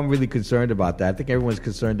know if I'm really concerned about that. I think everyone's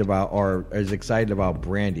concerned about or is excited about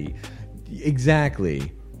Brandy.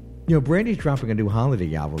 Exactly. Brandy's dropping a new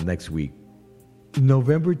holiday album next week.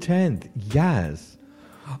 November 10th. Yes.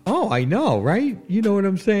 Oh, I know, right? You know what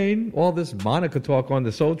I'm saying? All this Monica talk on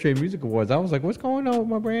the Soul Train Music Awards. I was like, what's going on with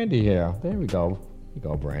my Brandy here? There we go. Here you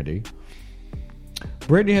go, Brandy.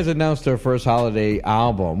 Brandy has announced her first holiday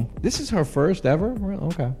album. This is her first ever?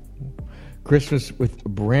 Okay. Christmas with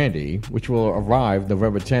Brandy, which will arrive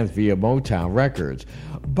November 10th via Motown Records.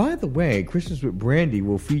 By the way, Christmas with Brandy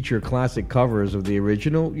will feature classic covers of the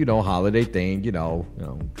original, holiday thing,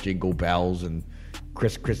 Jingle Bells and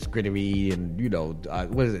Chris Grittery and,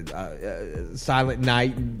 what is it, Silent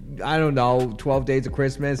Night, and, I don't know, 12 Days of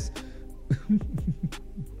Christmas.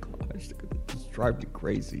 Gosh, it just drives me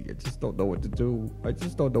crazy. I just don't know what to do.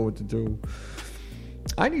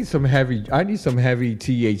 I need some heavy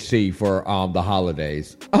THC for the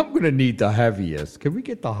holidays. I'm gonna need the heaviest. Can we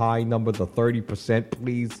get the high number, the 30%,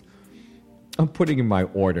 please? I'm putting in my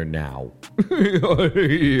order now.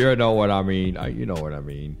 You know what I mean.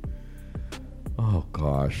 Oh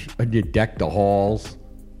gosh, and you deck the halls.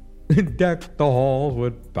 Deck the halls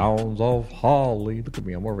with bounds of holly. Look at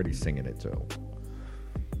me, I'm already singing it too.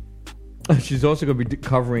 She's also going to be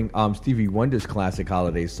covering Stevie Wonder's classic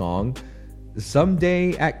holiday song,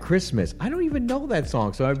 Someday at Christmas. I don't even know that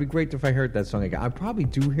song, so it'd be great if I heard that song again. I probably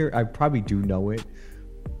do know it,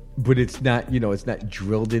 but it's not, it's not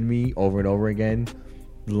drilled in me over and over again,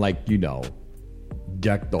 like,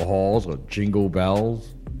 Deck the Halls or Jingle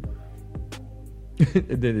Bells.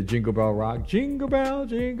 And then the Jingle Bell Rock. Jingle bell,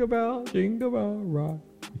 jingle bell, jingle bell rock.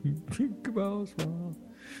 Jingle bells rock.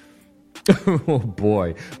 Oh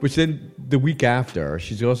boy. Which then the week after,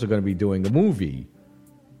 she's also going to be doing a movie.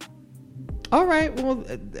 All right, well,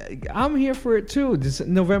 I'm here for it too. This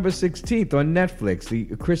November 16th on Netflix, the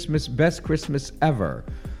Best Christmas Ever.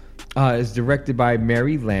 Is directed by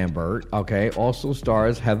Mary Lambert. Okay, also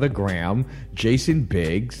stars Heather Graham, Jason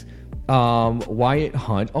Biggs, Wyatt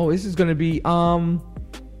Hunt. Oh, this is going to be a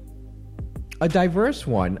diverse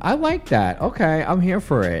one. I like that. Okay, I'm here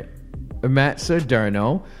for it. Matt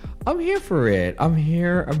Saderno. I'm here for it. I'm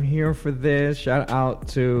here for this. Shout out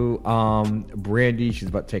to Brandy. She's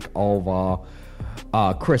about to take over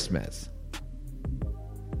Christmas.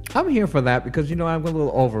 I'm here for that because, I'm a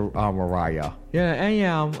little over Mariah. Yeah, I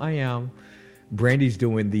am. Brandy's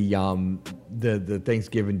doing the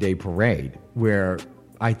Thanksgiving Day parade where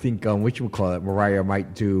I think, Mariah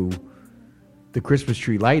might do the Christmas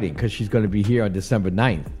tree lighting because she's going to be here on December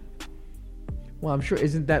 9th. Well, I'm sure,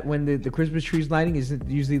 isn't that when the Christmas tree's lighting? Isn't it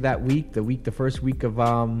usually that week? The first week of,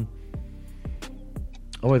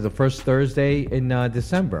 the first Thursday in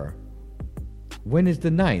December. When is the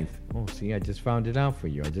 9th? Oh, see, I just found it out for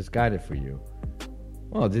you. I just got it for you.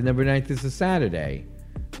 Well, December 9th is a Saturday.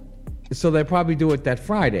 So they'll probably do it that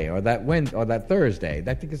Friday or that Thursday.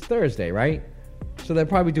 I think it's Thursday, right? So they'll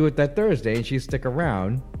probably do it that Thursday and she'll stick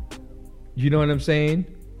around. You know what I'm saying?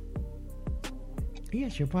 Yeah,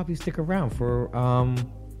 she'll probably stick around for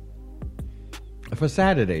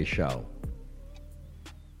Saturday's show.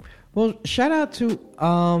 Well, shout out to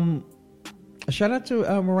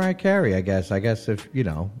Mariah Carey. I guess if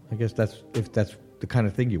that's the kind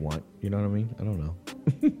of thing you want. You know what I mean? I don't know.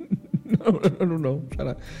 I don't know.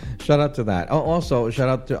 Shout out to that. Oh, also shout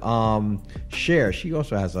out to Cher. She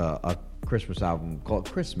also has a Christmas album called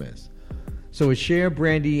Christmas. So it's Cher,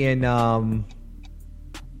 Brandy, and I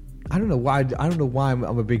don't know why I'm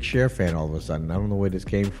a big Cher fan all of a sudden. I don't know where this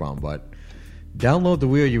came from, but download the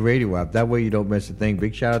Wheel Your Radio app. That way you don't miss a thing.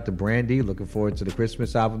 Big shout out to Brandy. Looking forward to the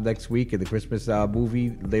Christmas album next week and the Christmas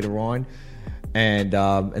movie later on. And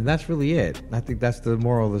that's really it. I think that's the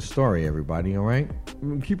moral of the story, everybody, all right?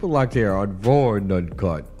 Keep it locked here on Raw and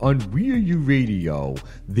Uncut on Wheel Your Radio,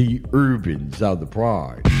 the urban South of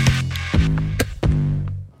Pride.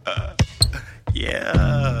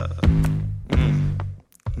 Yeah.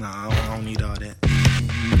 Nah, I don't need all that.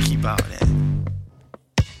 You keep all that.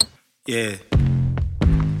 Yeah.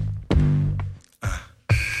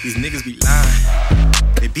 These niggas be lying.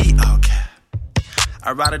 They be all cap.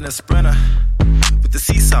 I ride in a Sprinter with the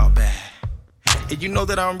seesaw bag. And you know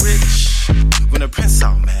that I'm rich when the prince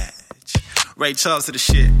all match. Ray Charles to the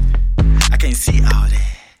shit. I can't see all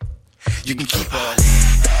that. You can keep all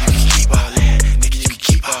that. You can keep all that. Nigga, you can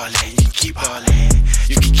keep all that. You can keep all that.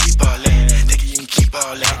 You can keep all that. Nigga, you can keep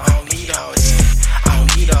all that. I don't need all that. I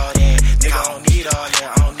don't need all that. Nigga, I don't need all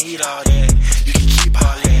that. I don't need all that. You can keep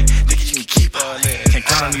all that. Nigga, you can keep all that. Can't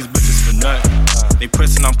count on these bitches for nothing. They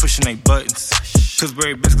pressing, I'm pushing they buttons.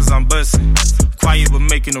 Pillsbury biscuits, I'm busting. Quiet but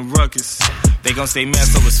making a ruckus. They gon' say mad,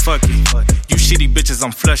 so it's fuck it. You shitty bitches,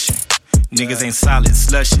 I'm flushing. Niggas ain't solid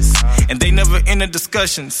slushes, and they never enter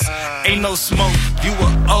discussions. Ain't no smoke, you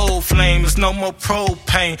a old flame, it's no more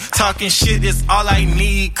propane. Talking shit is all I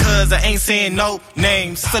need, cause I ain't saying no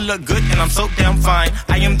names. Still look good and I'm so damn fine.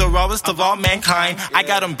 I am the rawest of all mankind. I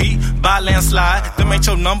got them beat by landslide. Them ain't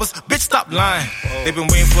your numbers, bitch stop lying. They been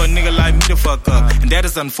waiting for a nigga like me to fuck up, and that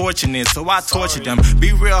is unfortunate, so I torture them.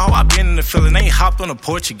 Be real, ho, I been in the feeling, they ain't hopped on the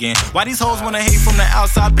porch again. Why these hoes wanna hate from the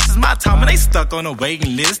outside? Bitch, it's my time and they stuck on the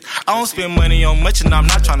waiting list. I don't spend money on much and I'm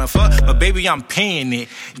not tryna fuck, but baby I'm paying it.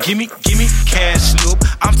 Gimme cash loop.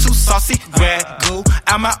 I'm too saucy, ragu.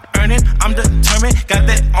 I'm out earning, I'm determined. Got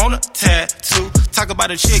that on a tattoo. Talk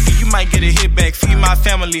about a chick and you might get a hit back. Feed my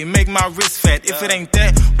family, make my wrist fat. If it ain't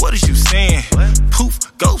that, what is you saying?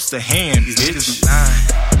 Poof, goes to hand. These niggas be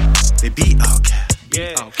lying. They be all cap.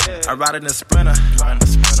 Yeah, I ride in a sprinter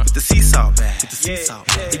with the seesaw bag.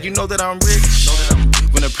 And you know that I'm rich.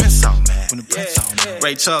 When the prince all mad.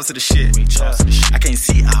 Ray Charles to the shit. I can't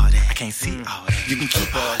see all that. You can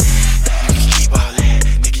keep all that. You can keep all that.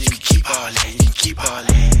 Nigga, you can keep all that. You can keep all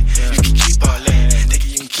that. You can keep all that. Nigga,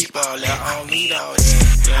 you can keep all that. I don't need all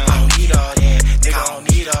that. I don't need all that. Nigga, I don't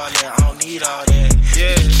need all that. I don't need all that.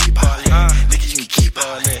 Yeah, you can keep all that. Nigga, you can keep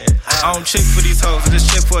all that. I don't check for these hoes, I just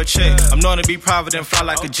check for a check. I'm known to be private and fly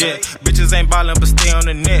like a jet. Bitches ain't ballin' but stay on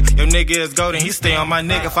the net. Your nigga is golden, he stay on my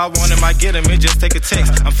neck. If I want him, I get him, it just take a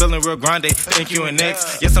text. I'm feeling real grande, thank you and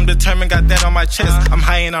next. Yes, I'm determined, got that on my chest. I'm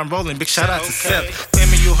high and I'm rolling, big shout out to Seth.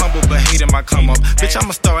 Claiming you humble but hating my come up. Bitch, I'm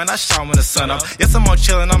a star and I shine when the sun up. Yes, I'm on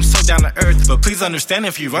chillin', I'm so down to earth. But please understand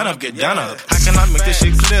if you run up, get down up. How can I make this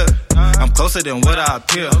shit clear? I'm closer than what I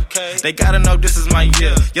appear. They gotta know this is my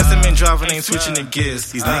year. Yes, I'm in driving, ain't switching the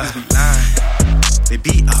gears. These niggas be lying. They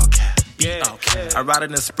be all cap. I ride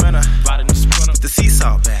in a sprinter with the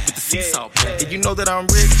seesaw bag. And you know that I'm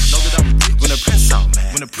rich. When the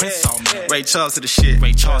prince all mad. Ray Charles to the shit.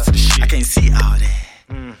 I can't see all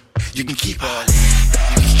that. You can keep all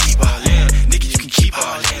that. You can keep all that. Nigga, you can keep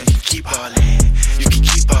all that. You can keep all that. You can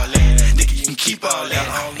keep all that. Nigga, you can keep all that.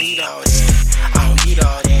 I don't need all that. I don't need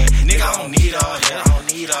all that. Nigga, I don't need all that. I don't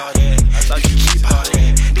need all that. You can keep all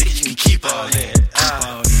that. Nigga, you can keep all that.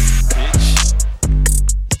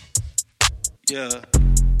 Yeah.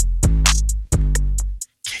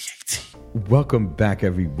 Welcome back,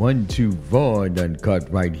 everyone, to Raw and Uncut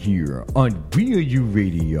right here on Real U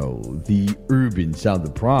Radio, the urban sound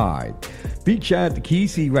of pride. Big shout out to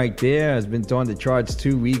Kesey right there. Has been on the charts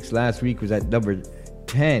 2 weeks. Last week was at number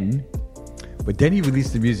 10. But then he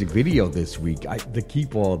released the music video this week. The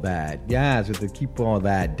Keep All That. Yes, with the Keep All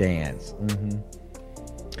That dance.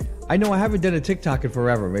 I know I haven't done a TikTok in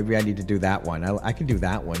forever. Maybe I need to do that one. I can do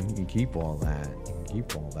that one. You can keep all that. You can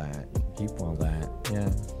keep all that. You can keep all that. Yeah.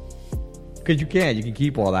 Because you can. You can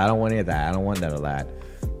keep all that. I don't want any of that. I don't want none of that.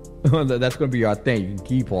 That's going to be our thing. You can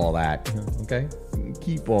keep all that. Okay? You can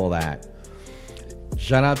keep all that.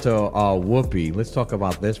 Shout out to Whoopi. Let's talk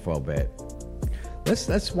about this for a bit.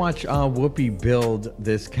 Let's watch Whoopi build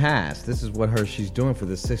this cast. This is what she's doing for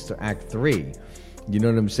the Sister Act 3. You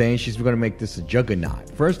know what I'm saying? She's going to make this a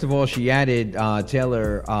juggernaut. First of all, she added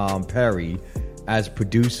Taylor Perry as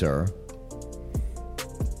producer.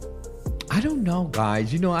 I don't know,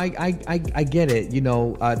 guys. You know, I get it. You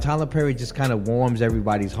know, Tyler Perry just kind of warms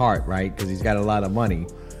everybody's heart, right? Because he's got a lot of money.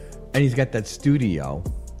 And he's got that studio.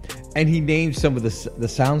 And he named some of the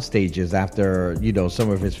sound stages after, you know,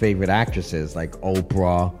 some of his favorite actresses, like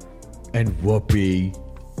Oprah and Whoopi.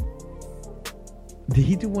 Did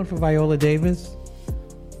he do one for Viola Davis?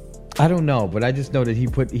 I don't know, but I just know that he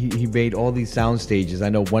made all these sound stages. I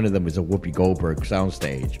know one of them is a Whoopi Goldberg sound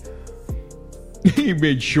stage. He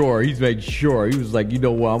made sure. He was like, you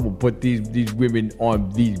know what? I'm gonna put these women on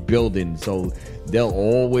these buildings, so they'll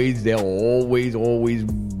always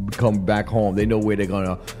come back home. They know where they're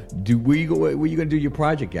gonna do. Where you gonna do your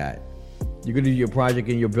project at? You're gonna do your project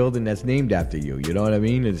in your building that's named after you. You know what I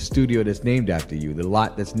mean? The studio that's named after you. The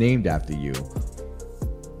lot that's named after you.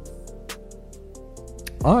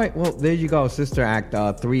 All right, well, there you go. Sister Act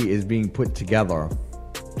 3 is being put together,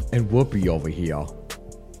 and Whoopi over here.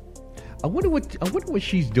 I wonder what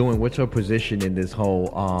she's doing. What's her position in this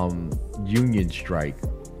whole union strike?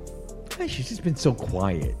 Hey, she's just been so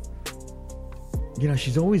quiet. You know,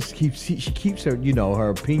 she keeps her, you know, her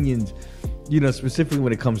opinions, you know, specifically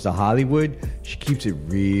when it comes to Hollywood, she keeps it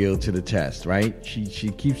real to the test, right? She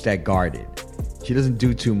keeps that guarded. She doesn't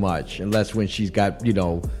do too much unless when she's got, you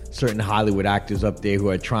know, certain Hollywood actors up there who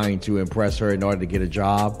are trying to impress her in order to get a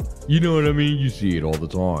job. You know what I mean? You see it all the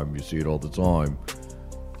time.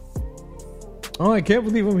 Oh, I can't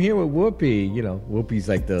believe I'm here with Whoopi. You know, Whoopi's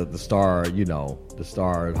like the star, you know, the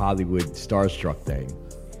star Hollywood starstruck thing.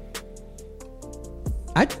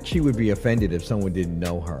 I think she would be offended if someone didn't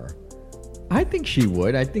know her. I think she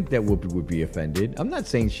would. I think that Whoopi would be offended. I'm not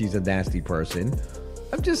saying she's a nasty person.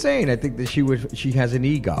 I'm just saying I think that she has an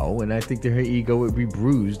ego, and I think that her ego would be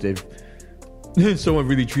bruised if someone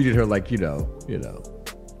really treated her like, you know.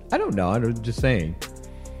 I don't know. I'm just saying.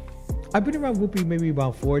 I've been around Whoopi maybe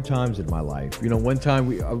about 4 times in my life. You know, one time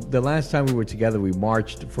the last time we were together, we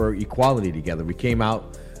marched for equality together. We came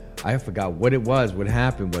out. I forgot what it was. What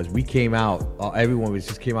happened was we came out. Everyone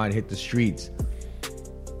just came out and hit the streets.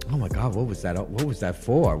 Oh my God, what was that? What was that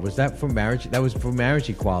for? Was that for marriage? That was for marriage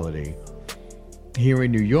equality here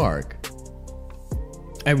in New York.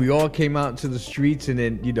 And we all came out to the streets, and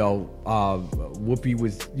then, Whoopi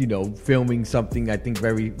was, filming something, I think,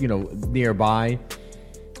 very, nearby.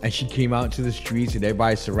 And she came out to the streets, and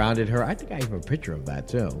everybody surrounded her. I think I have a picture of that,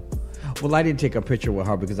 too. Well, I didn't take a picture with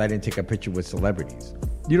her because I didn't take a picture with celebrities.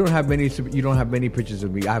 You don't have many pictures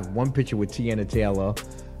of me. I have one picture with Tiana Taylor.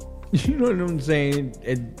 You know what I'm saying?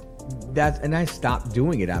 And I stopped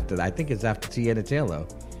doing it after that. I think it's after Tiana Taylor.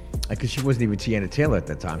 Because she wasn't even Tiana Taylor at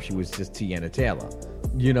that time. She was just Tiana Taylor.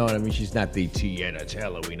 You know what I mean? She's not the Tiana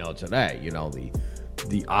Taylor we know today. You know,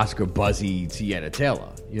 the Oscar buzzy Tiana Taylor.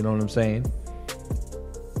 You know what I'm saying?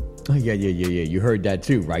 Oh, yeah. You heard that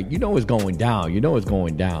too, right? You know it's going down. You know it's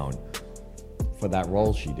going down for that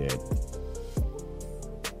role she did.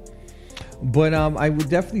 But I would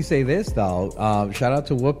definitely say this, though. Shout out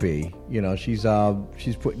to Whoopi. You know, she's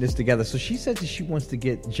putting this together. So she said that she wants to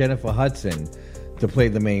get Jennifer Hudson to play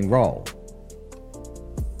the main role.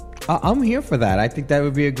 I'm here for that. I think that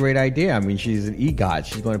would be a great idea. I mean, she's an EGOT.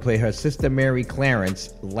 She's going to play her sister Mary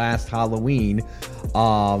Clarence last Halloween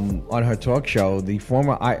on her talk show. The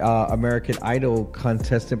former American Idol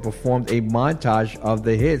contestant performed a montage of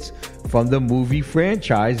the hits from the movie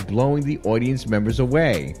franchise, blowing the audience members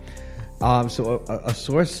away. So a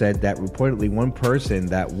source said that reportedly one person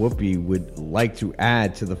that Whoopi would like to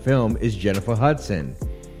add to the film is Jennifer Hudson.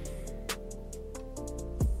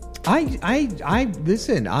 I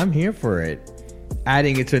listen, I'm here for it.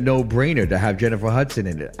 Adding it's a no-brainer to have Jennifer Hudson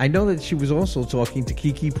in it. I know that she was also talking to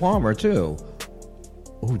Keke Palmer too.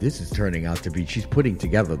 Oh, this is turning out to be, she's putting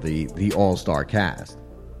together the all-star cast.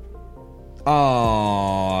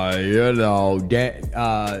 Oh,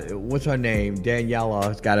 what's her name?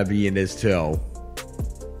 Daniela's got to be in this too.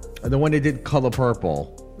 The one that did Color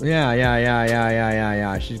Purple.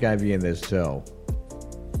 Yeah. She's got to be in this too.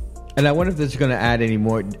 And I wonder if this is going to add any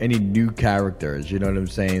new characters. You know what I'm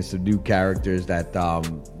saying? Some new characters that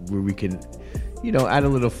where we can, add a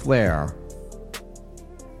little flair.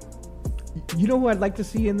 You know who I'd like to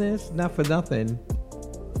see in this? Not for nothing.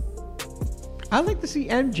 I'd like to see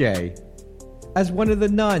MJ as one of the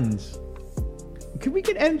nuns. Can we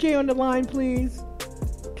get MJ on the line, please?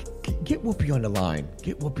 Get Whoopi on the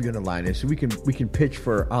line. And so we can pitch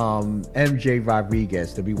for MJ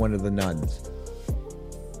Rodriguez to be one of the nuns.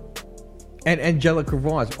 And Angelica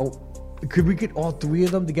Ross. Oh, could we get all 3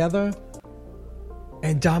 of them together?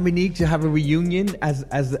 And Dominique to have a reunion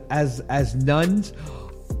as nuns?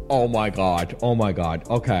 Oh my God.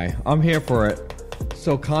 Okay, I'm here for it.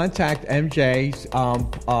 So contact MJ's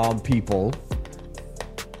people.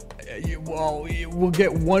 We'll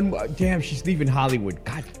get one. Damn, she's leaving Hollywood.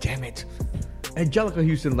 God damn it. Angelica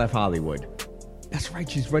Houston left Hollywood. That's right.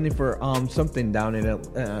 She's running for something down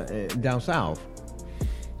down south.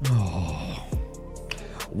 Oh.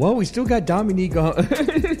 Well, we still got Dominique.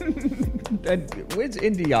 Where's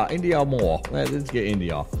India? India Moore. Let's get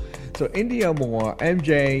India. So India Moore,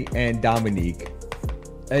 MJ, and Dominique.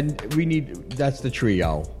 And that's the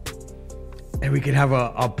trio. And we could have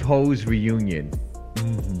a Pose reunion.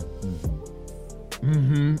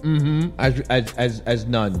 As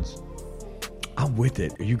nuns. I'm with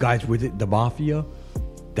it. Are you guys with it? The Mafia?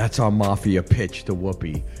 That's our Mafia pitch to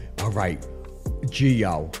Whoopi. All right.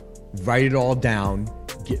 Gio, write it all down.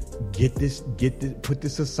 Get this, put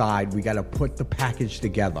this aside. We got to put the package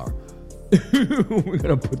together. We're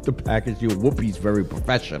going to put the package. Whoopi's very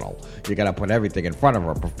professional. You got to put everything in front of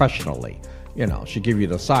her professionally. She'll give you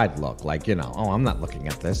the side look. Like, oh, I'm not looking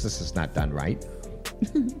at this. This is not done right.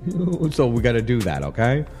 So we got to do that,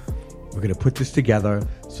 okay? We're going to put this together.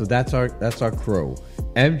 So that's our crew.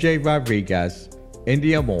 MJ Rodriguez,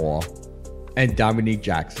 India Moore, and Dominique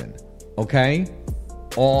Jackson. Okay?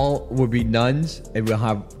 All will be nuns, and we'll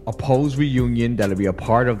have a Pose reunion that'll be a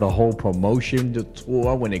part of the whole promotion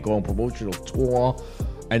tour when they go on promotional tour,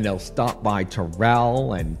 and they'll stop by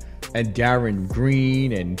Terrell and Darren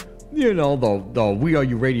Green and the We Are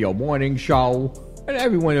You Radio morning show, and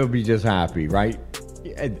everyone will be just happy, right?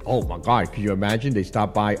 And, oh my God, can you imagine they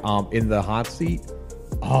stop by in the hot seat?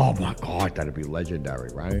 Oh my God, that'd be legendary,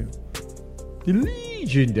 right?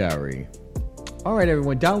 Legendary. All right,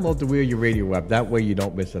 everyone, download the Real You Radio app. That way you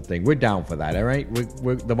don't miss a thing. We're down for that, all right?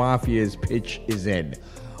 The Mafia's pitch is in.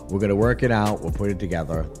 We're going to work it out. We'll put it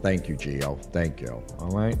together. Thank you, Gio. Thank you. All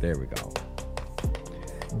right, there we go.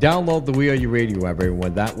 Download the Real You Radio app,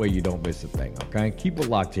 everyone. That way you don't miss a thing, okay? Keep it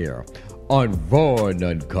locked here on Raw and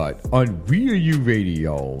Uncut on Real You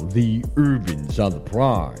Radio, the Urban Southern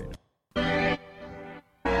Pride.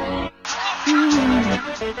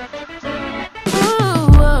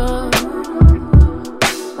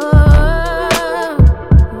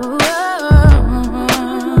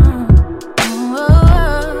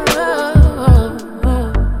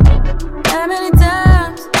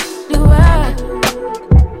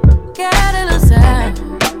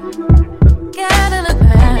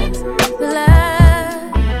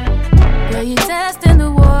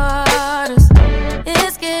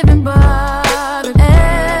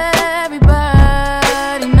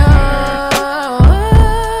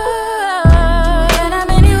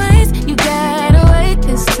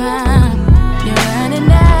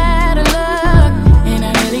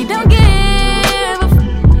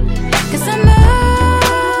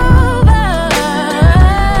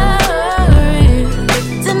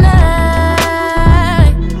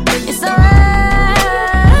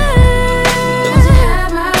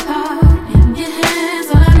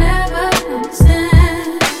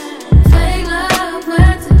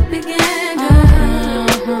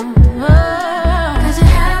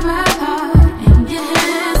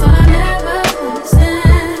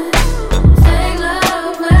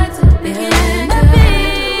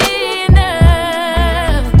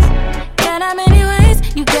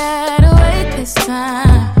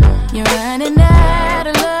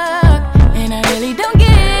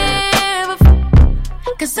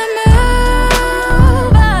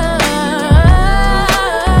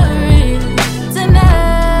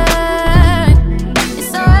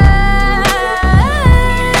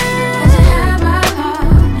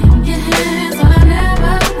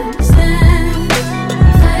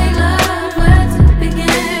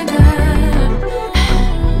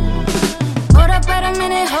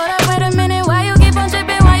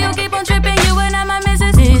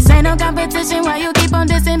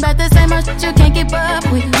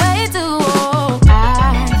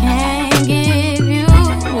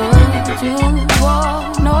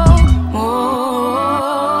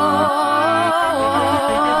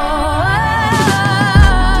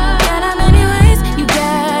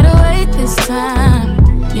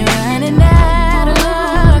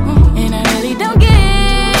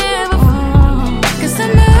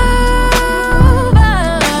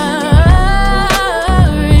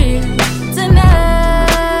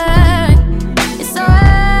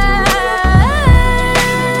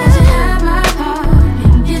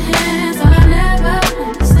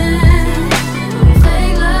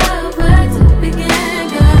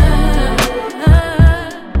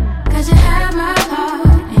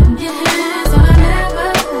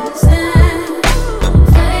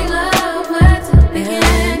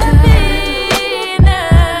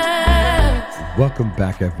 Welcome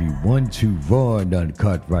back, everyone, to Raw and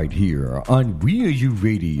Uncut right here on Real You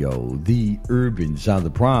Radio, the Urban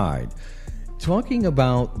Southern Pride. Talking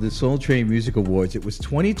about the Soul Train Music Awards, it was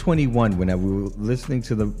 2021 when we were listening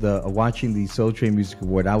to watching the Soul Train Music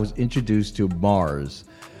Award. I was introduced to Mars,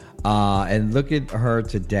 and look at her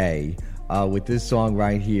today with this song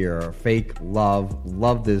right here, Fake Love.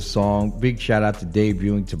 Love this song. Big shout out to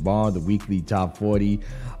debuting tomorrow, the weekly Top 40.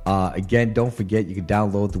 Again, don't forget, you can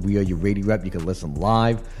download the We Are Your Radio app. You can listen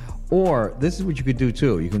live. Or this is what you could do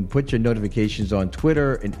too. You can put your notifications on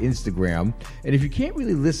Twitter and Instagram. And if you can't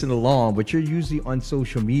really listen along, but you're usually on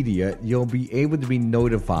social media, you'll be able to be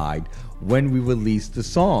notified when we release the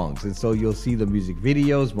songs. And so you'll see the music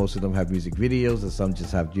videos. Most of them have music videos, and some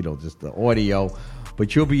just have, just the audio.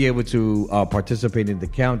 But you'll be able to participate in the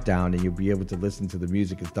countdown, and you'll be able to listen to the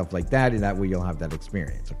music and stuff like that. And that way you'll have that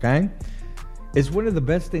experience, okay? It's one of the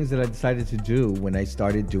best things that I decided to do when I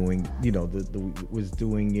started doing, was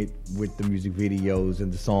doing it with the music videos and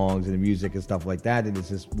the songs and the music and stuff like that. And it's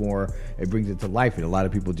just more, it brings it to life. And a lot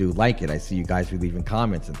of people do like it. I see you guys leaving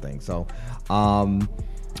comments and things. So,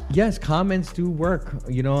 yes, comments do work.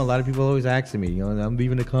 A lot of people always ask me, I'm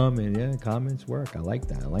leaving a comment. Yeah, comments work. I like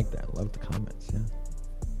that. I love the comments. Yeah.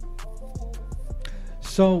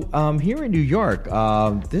 So here in New York,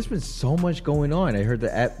 there's been so much going on. I heard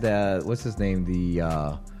the what's his name, the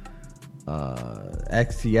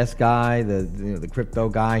XTS guy, the crypto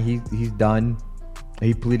guy. He's done.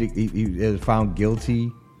 He pleaded. He was found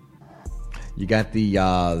guilty. You got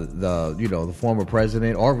the former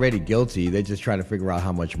president already guilty. They're just trying to figure out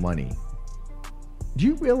how much money. Do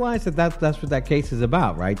you realize that's what that case is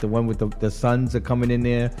about, right? The one with the sons are coming in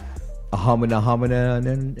there, a humming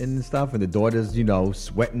and stuff, and the daughter's,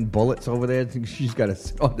 sweating bullets over there. She's got to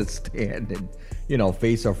sit on the stand and,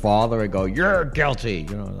 face her father and go, "You're guilty,"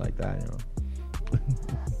 like that,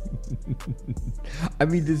 I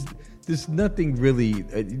mean, there's nothing really.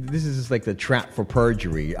 This is just like the trap for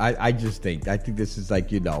perjury. I think this is like,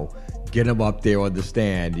 get him up there on the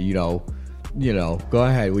stand, go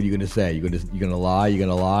ahead. What are you gonna say? You're gonna lie? You're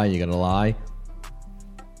gonna lie? You're gonna lie?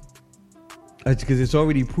 It's because it's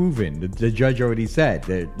already proven. The judge already said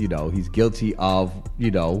that he's guilty of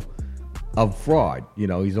of fraud.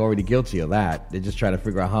 He's already guilty of that. They're just trying to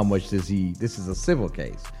figure out how much This is a civil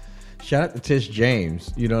case. Shout out to Tish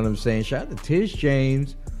James. You know what I'm saying? Shout out to Tish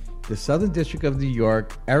James, the Southern District of New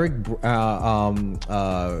York. Eric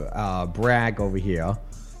Bragg over here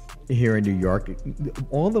in New York.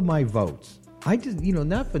 All of my votes. I just,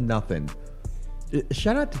 not for nothing.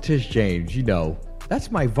 Shout out to Tish James. That's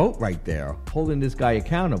my vote right there, holding this guy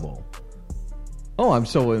accountable. Oh, I'm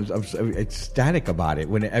so ecstatic about it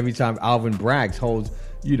when every time Alvin Bragg holds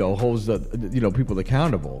the people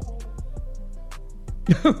accountable.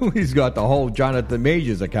 He's got the whole Jonathan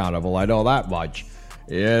Majors accountable. I know that much.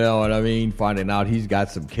 You know what I mean? Finding out he's got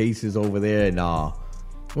some cases over there in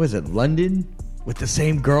London, with the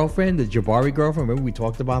same girlfriend, the Jabari girlfriend. Remember we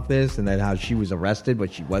talked about this, and then how she was arrested,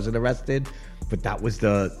 but she wasn't arrested. But that was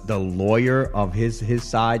the lawyer of his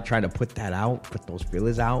side trying to put those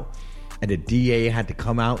feelers out. And the DA had to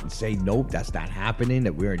come out and say, nope, that's not happening,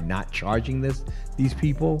 that we're not charging these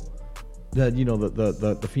people,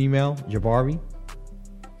 the female, Jabari.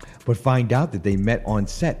 But find out that they met on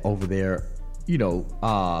set over there,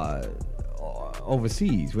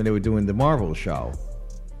 overseas when they were doing the Marvel show.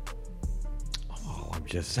 Oh, I'm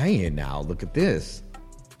just saying now, look at this.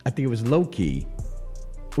 I think it was low-key.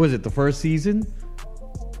 Was it the first season?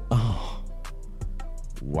 Oh,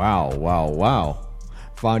 wow.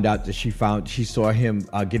 Found out that she saw him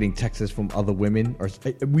getting texts from other women, or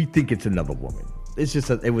we think it's another woman. It's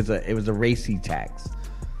just it was a racy text.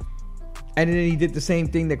 And then he did the same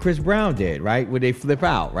thing that Chris Brown did, right? When they flip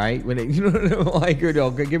out, right? When they,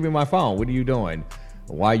 give me my phone. What are you doing?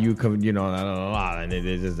 Why you come, and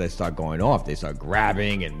they start going off. They start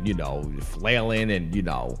grabbing and, flailing and,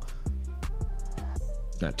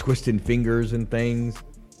 twisting fingers and things.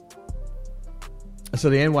 So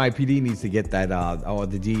the NYPD needs to get that, or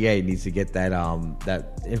the DA needs to get that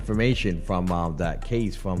information from that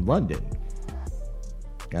case from London.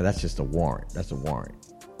 Now that's just a warrant. That's a warrant.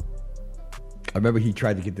 I remember he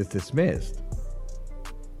tried to get this dismissed.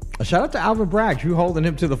 A shout out to Alvin Bragg. You holding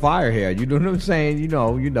him to the fire here. You know what I'm saying? You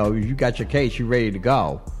got your case. You ready to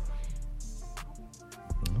go.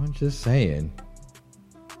 I'm just saying.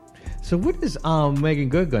 So what is Megan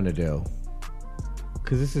Good gonna do?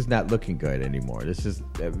 Because this is not looking good anymore.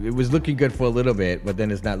 It was looking good for a little bit, but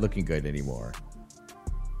then it's not looking good anymore.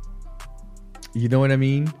 You know what I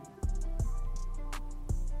mean?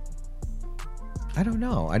 I don't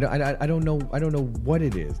know. I don't know what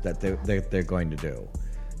it is that they're going to do.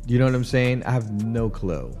 You know what I'm saying? I have no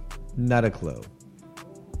clue. Not a clue.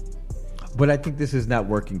 But I think this is not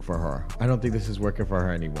working for her. I don't think this is working for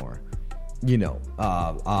her anymore. Megan,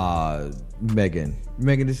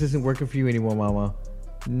 this isn't working for you anymore, mama.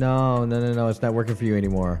 No, it's not working for you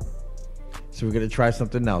anymore. So we're gonna try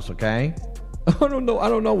something else, okay? I don't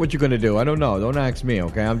know what you're gonna do. I don't know. Don't ask me,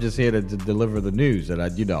 okay? I'm just here to deliver the news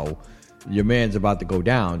that your man's about to go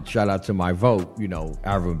down. Shout out to my vote,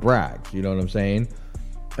 Alvin Bragg. You know what I'm saying?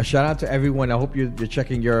 A shout out to everyone. I hope you're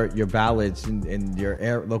checking your ballots in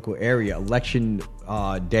your local area. Election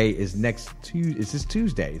day is next Tuesday. Is this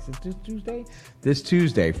Tuesday? Is this Tuesday? This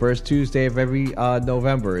Tuesday, first Tuesday of every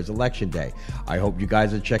November is election day. I hope you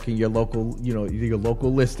guys are checking your local, your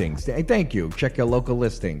local listings. Thank you. Check your local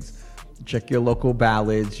listings. Check your local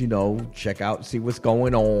ballots. Check out, see what's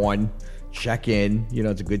going on. Check in.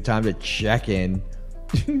 It's a good time to check in.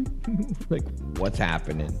 Like, what's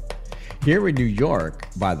happening? Here in New York,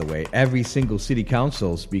 by the way, every single city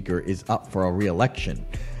council speaker is up for a re-election.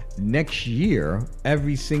 Next year,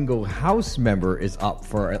 every single House member is up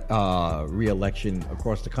for re-election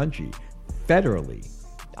across the country, federally.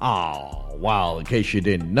 Oh, well, in case you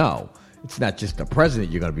didn't know, it's not just the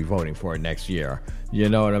president you're going to be voting for next year. You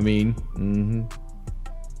know what I mean? Mm-hmm.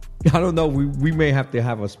 I don't know. We may have to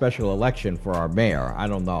have a special election for our mayor. I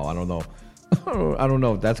don't know. I don't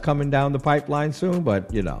know if that's coming down the pipeline soon,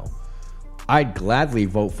 but, I'd gladly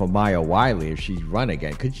vote for Maya Wiley if she's run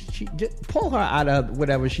again. Could she just pull her out of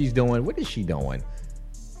whatever she's doing? What is she doing?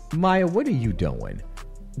 Maya, what are you doing?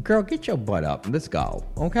 Girl, get your butt up and let's go.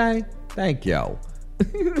 Okay? Thank you.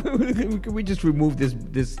 Can we just remove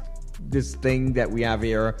this thing that we have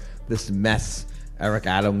here, this mess? Eric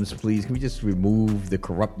Adams, please, can we just remove the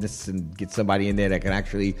corruptness and get somebody in there that can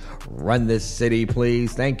actually run this city,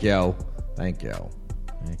 please? Thank you.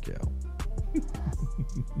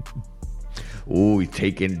 Oh, he's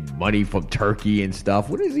taking money from Turkey and stuff.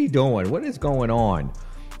 What is he doing? What is going on?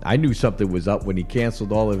 I knew something was up when he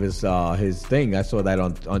canceled all of his thing. I saw that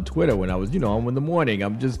on Twitter when I was, in the morning.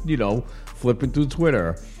 I'm just, flipping through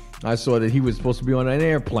Twitter. I saw that he was supposed to be on an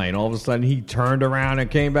airplane. All of a sudden, he turned around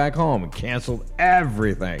and came back home and canceled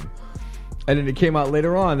everything. And then it came out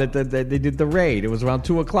later on that they did the raid. It was around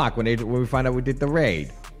 2 o'clock when we found out we did the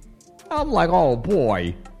raid. I'm like, oh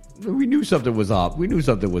boy, we knew something was up.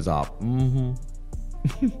 Mm-hmm.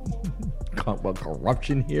 Well,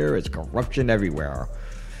 corruption here is corruption everywhere.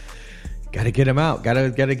 Got to get them out. Got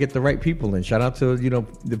to get the right people in. Shout out to,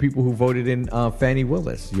 the people who voted in Fannie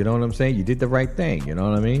Willis. You know what I'm saying? You did the right thing. You know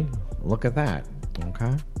what I mean? Look at that.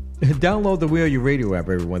 Okay. Download the We Are You Radio app,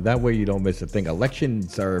 everyone. That way you don't miss a thing.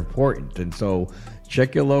 Elections are important. And so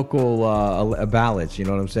check your local ballots. You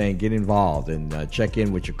know what I'm saying? Get involved and check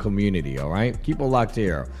in with your community. All right? Keep it locked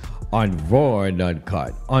here on Raw and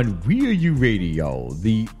Uncut on We Are You Radio,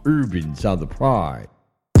 the urban sound of pride.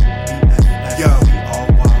 Yo.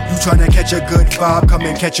 You tryna catch a good vibe, come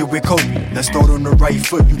and catch it with Kobe. Let's start on the right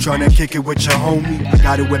foot, you tryna kick it with your homie. I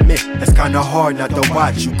gotta admit, that's kinda hard not to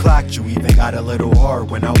watch you. Clocked you, even got a little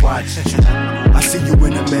hard when I watched you. I see you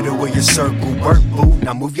in the middle of your circle, work boo.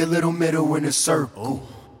 Now move your little middle in a circle.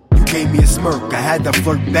 You gave me a smirk, I had to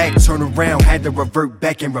flirt back, turn around, had to revert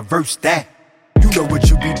back and reverse that. You know what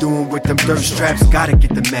you be doing with them dirt straps, gotta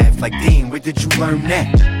get the math, like damn, where did you learn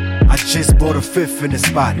that? I just bought a fifth in the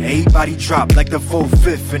spot. Everybody dropped like the full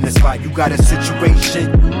fifth in the spot. You got a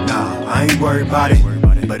situation? Nah, I ain't worried about it.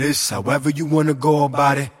 But it's however you wanna go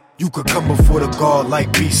about it. You could come before the guard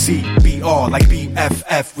like BC, BR like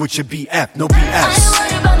BFF with your BF, no BS. I ain't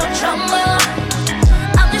worried about no drama.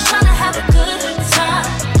 I'm just tryna have a good time.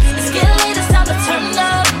 It's getting late, it's time to turn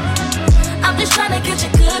up. I'm just tryna get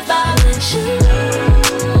your good vibe with you.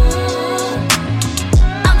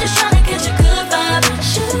 I'm just tryna get your good vibe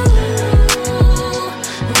with you.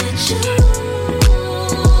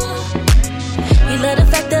 You love the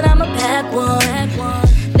fact that I'm a bad one.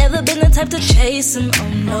 Never been the type to chase him, oh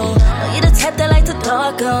no. No, you're the type that like to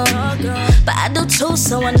dog on. But I do too,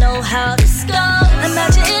 so I know how this goes.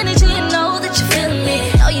 Imagine energy, you know that you feel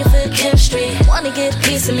me. Know you feel chemistry. Wanna get a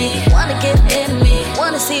piece of me, wanna get in me.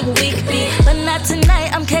 Wanna see what we could be. But not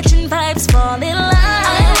tonight, I'm catching vibes, fall in line.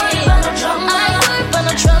 I ain't worried about no drama. I ain't worried about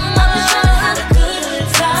no drama. I'm just tryna have a good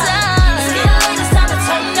time. It's getting late, it's time to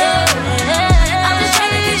turn up. I'm just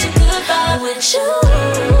tryna get your good vibe with you.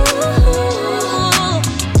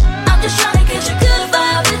 I'm just tryna get your good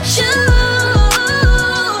vibe with you.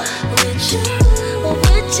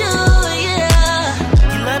 With you, yeah.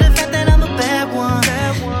 You love the fact that I'm a bad one.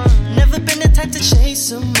 Never been the type to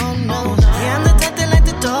chase him, oh no. Yeah, I'm the type that like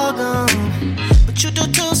to dog him. But you do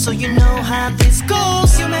too, so you know how this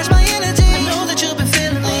goes. You match my energy, I know that you've been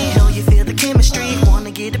feeling me. Know you feel the chemistry,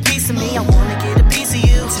 wanna get a piece of me. I wanna get a piece of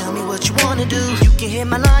you. Tell me what you wanna do. You can hit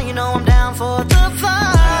my line, you know I'm down for the vibe.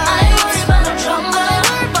 I ain't worried about no drama. I ain't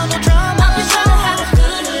worried about no drama. I'm just tryna have a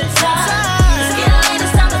good time. It's getting late,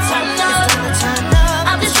 it's time to turn up.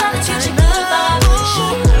 I'm just tryna get your good vibe with you.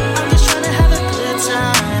 I'm just tryna have a good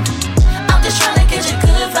time. I'm just tryna get your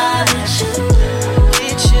good vibe with you.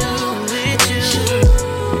 With you.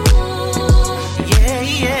 Yeah,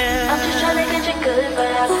 yeah. I'm just tryna get your good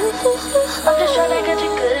vibe. I'm just tryna get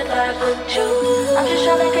your good vibe with you. I'm just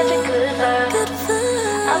tryna get your good vibe.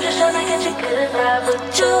 I'm just tryna get your good vibe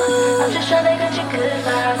with you. I'm just tryna get your good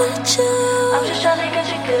vibe with you. I'm just tryna get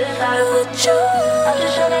your good vibe with you. I'm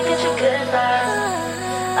just tryna get your good vibe.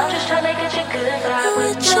 I'm just tryna get your good vibe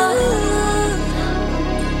with you.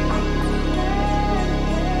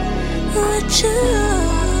 With you.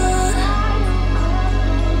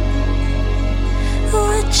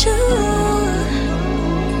 With you.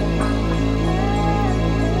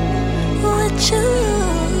 With you.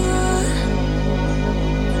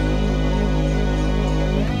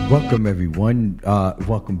 Welcome everyone.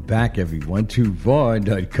 Welcome back everyone to Raw and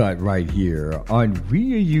Uncut right here on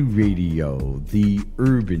We Are You Radio, the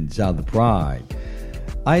urban sound of pride.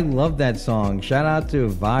 I love that song. Shout out to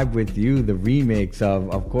Vibe With You, the remix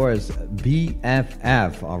of course,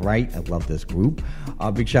 BFF. All right, I love this group.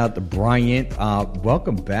 Big shout out to Bryant.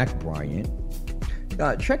 Welcome back, Bryant.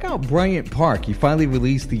 Check out Bryant Park. He finally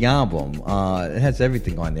released the album. It has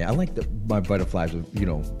everything on there. I like My Butterflies with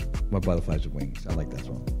Wings. I like that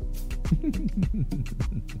song.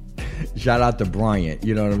 Shout out to Bryant.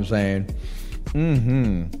 You know what I'm saying?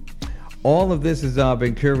 All of this has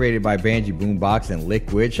been curated by Banji Boombox and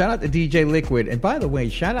Liquid. Shout out to DJ Liquid. And by the way,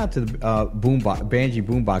 shout out to the Banji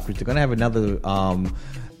Boombox, which they're going to have another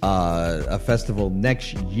a festival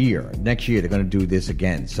next year. Next year, they're going to do this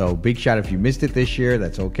again. So big shout out if you missed it this year.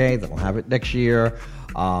 That's okay. They'll have it next year.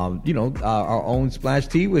 Our own Splash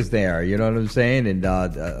T was there, you know what I'm saying? And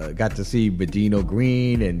got to see Medino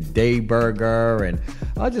Green and Dave Berger and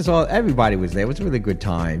everybody was there. It was a really good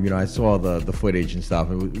time. You know, I saw the footage and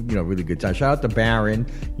stuff. It was, really good time. Shout out to Baron,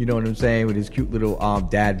 you know what I'm saying, with his cute little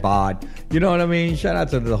dad bod. You know what I mean? Shout out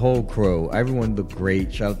to the whole crew. Everyone looked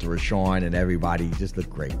great. Shout out to Rashawn and everybody. Just looked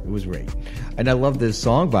great. It was great. And I love this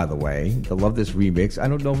song, by the way. I love this remix. I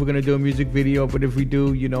don't know if we're going to do a music video, but if we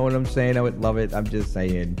do, you know what I'm saying? I would love it. I'm just saying.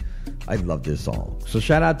 I love this song. So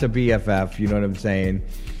shout out to BFF, you know what I'm saying?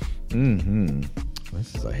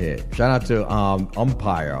 This is a hit. Shout out to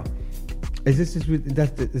Umpire. Is this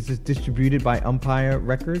distributed by Umpire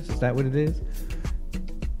Records? Is that what it is?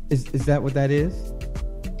 Is that what that is?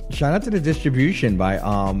 Shout out to the distribution by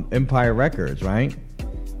Empire Records, right?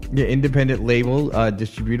 Yeah, independent label,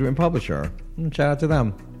 distributor and publisher. Shout out to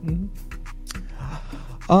them.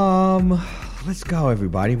 Let's go,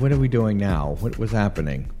 everybody. What are we doing now? What was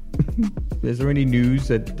happening? Is there any news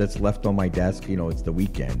that's left on my desk? You know, it's the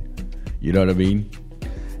weekend. You know what I mean?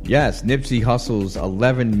 Yes, Nipsey Hussle's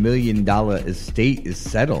 $11 million estate is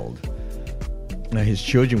settled. Now, his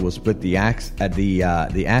children will split the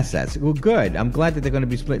assets. Well, good. I'm glad that they're going to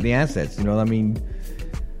be splitting the assets. You know what I mean?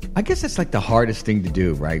 I guess that's like the hardest thing to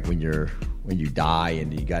do, right? When you die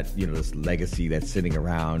and you got, this legacy that's sitting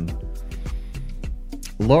around.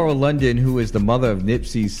 Laurel London, who is the mother of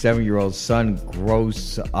Nipsey's 7-year-old son,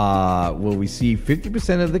 Gross, will receive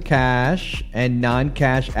 50% of the cash and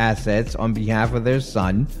non-cash assets on behalf of their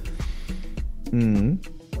son.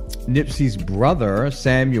 Nipsey's brother,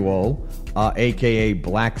 Samuel, a.k.a.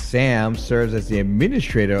 Black Sam, serves as the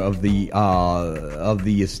administrator of the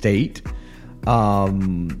estate of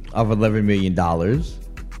 $11 million.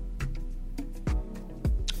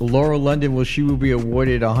 Laurel London will be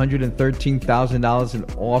awarded $113,000 in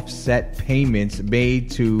offset payments made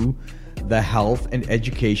to the health and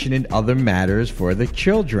education and other matters for the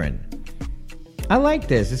children. I like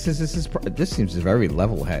this. This seems very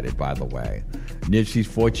level-headed, by the way. Nipsey's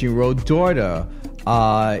 14-year-old daughter,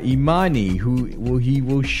 Imani, who he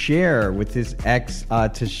will share with his ex,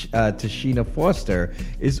 Tashina Foster,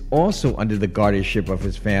 is also under the guardianship of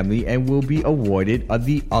his family and will be awarded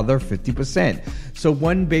the other 50%. So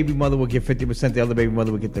one baby mother will get 50%, the other baby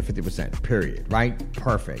mother will get the 50%, period, right?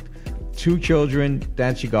 Perfect. 2 children,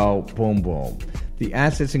 that you go, boom, boom. The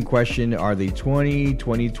assets in question are the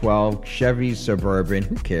 2012 Chevy Suburban,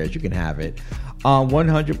 who cares, you can have it,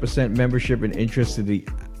 100% membership and interest to the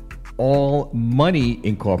All Money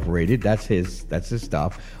Incorporated, that's his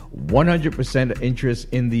stuff. 100% interest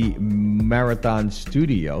in the Marathon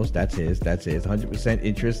Studios, that's his. 100%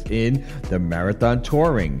 interest in the Marathon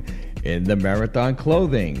Touring, in the Marathon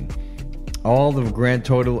Clothing. All the grand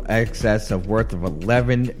total excess of worth of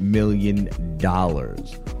 $11 million,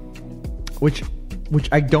 which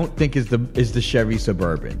I don't think is the Chevy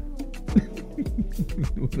Suburban.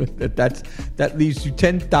 That leaves you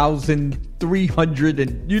 10,300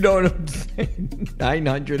 and you know what I'm saying,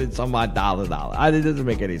 900 and some odd dollars. It doesn't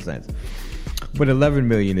make any sense. But 11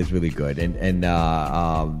 million is really good, and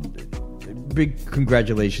big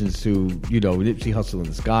congratulations to Nipsey Hussle in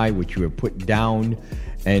the Sky, which you have put down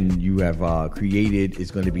and you have created,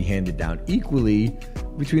 is going to be handed down equally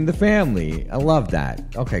between the family. I love that.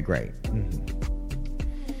 Okay, great.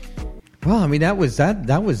 Well, I mean, that was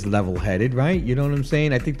level-headed, right? You know what I'm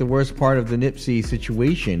saying? I think the worst part of the Nipsey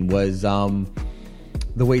situation was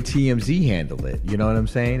the way TMZ handled it. You know what I'm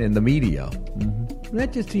saying? And the media.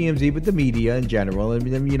 Not just TMZ, but the media in general. I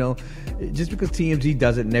mean, just because TMZ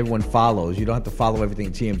does it and everyone follows, you don't have to follow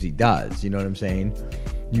everything TMZ does. You know what I'm saying?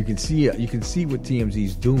 You can see what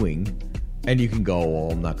TMZ's doing, and you can go,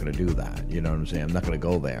 well, I'm not going to do that. You know what I'm saying? I'm not going to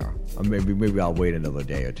go there. Or maybe I'll wait another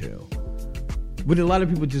day or two. But a lot of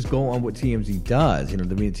people just go on what TMZ does. The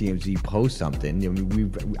minute TMZ posts something,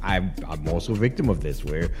 I'm also a victim of this,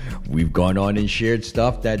 where we've gone on and shared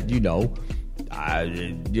stuff that TMZ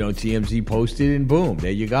posted, and boom,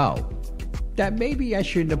 there you go. That maybe I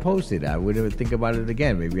shouldn't have posted. I would have think about it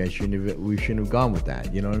again. Maybe we shouldn't have gone with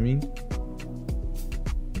that. You know what I mean?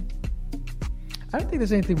 I don't think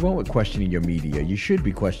there's anything wrong with questioning your media. You should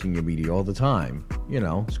be questioning your media all the time.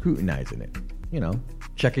 Scrutinizing it.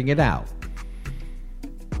 Checking it out.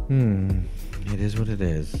 It is what it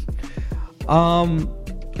is. Is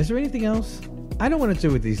there anything else? I don't want to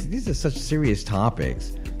do with these. These are such serious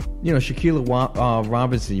topics. you know, Shaquilla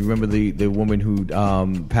Robinson, you remember the woman who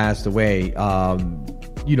passed away,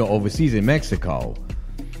 you know, overseas in Mexico.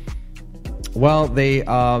 Well, they,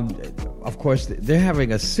 of course, they're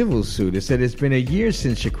having a civil suit. It said it's been a year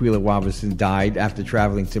since Shaquilla Robinson died after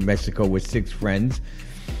traveling to Mexico with 6 friends,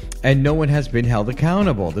 and no one has been held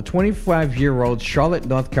accountable. The 25-year-old Charlotte,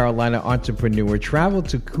 North Carolina entrepreneur traveled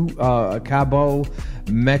to Cabo,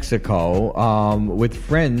 Mexico with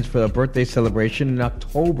friends for a birthday celebration on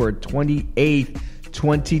October 28th,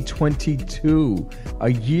 2022.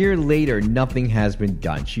 A year later, nothing has been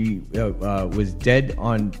done. She was dead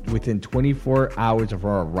within 24 hours of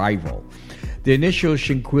her arrival. The initial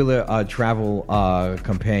Shaquilla travel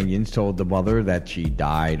companions told the mother that she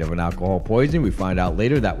died of an alcohol poisoning. We find out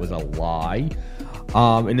later that was a lie.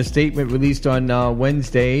 In a statement released on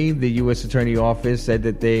Wednesday, the U.S. Attorney Office said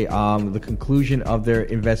that the conclusion of their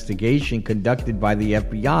investigation conducted by the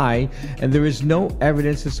FBI, and there is no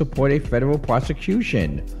evidence to support a federal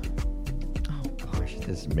prosecution. Oh gosh, it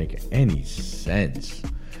doesn't make any sense.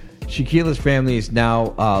 Shaquilla's family is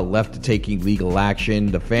now left to taking legal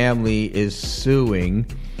action. The family is suing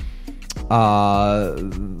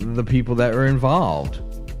the people that are involved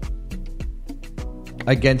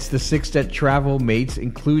against the 6 that travel mates,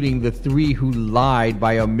 including the 3 who lied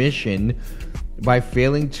by omission by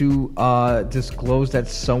failing to disclose that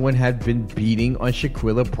someone had been beating on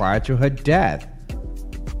Shaquilla prior to her death.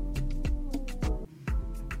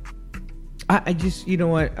 I just, you know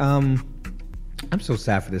what, I'm so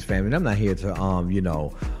sad for this family, and I'm not here to, you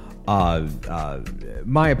know,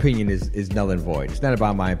 my opinion is null and void. It's not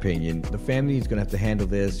about my opinion. The family is going to have to handle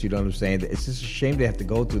this. You know what I'm saying? It's just a shame they have to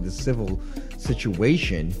go through the civil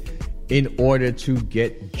situation in order to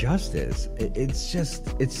get justice. It's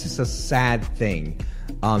just a sad thing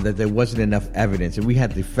that there wasn't enough evidence, and we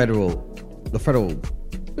had the federal,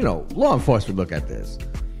 you know, law enforcement look at this.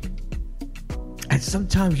 And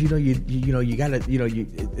sometimes, you know, you gotta, you know,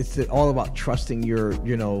 it's all about trusting your,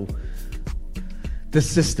 you know, the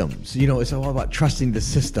systems. You know, it's all about trusting the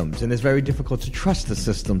systems, and it's very difficult to trust the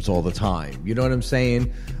systems all the time. You know what I'm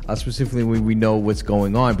saying? Specifically when we know what's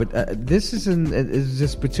going on. But this is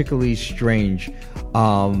just particularly strange.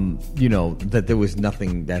 You know, that there was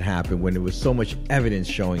nothing that happened when there was so much evidence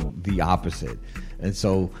showing the opposite. And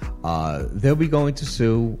so they'll be going to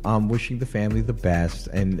sue. I'm wishing the family the best,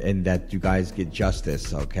 and that you guys get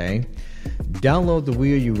justice, okay? Download the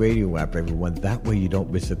We Are You Radio app, everyone. That way you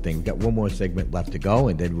don't miss a thing. We've got one more segment left to go,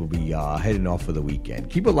 and then we'll be heading off for the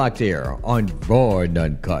weekend. Keep it locked here on Raw and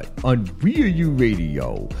Uncut on We Are You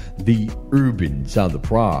Radio, the urban sound of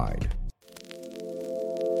pride.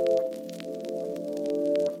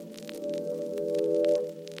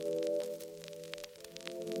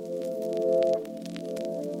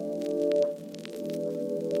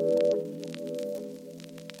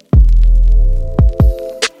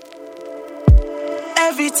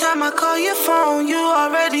 Every time I call your phone, you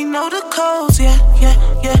already know the codes, yeah.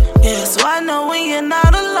 So I know when you're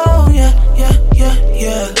not alone, yeah.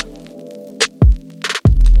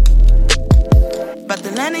 About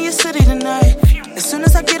to land in your city tonight. As soon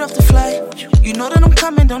as I get off the flight, you know that I'm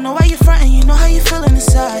coming, don't know why you frontin', you know how you feeling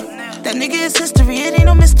inside. That nigga is history, it ain't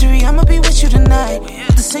no mystery, I'ma be with you tonight.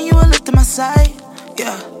 To send you a lift to my side,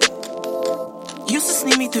 yeah. Used to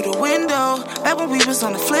sneak me through the window, back when we was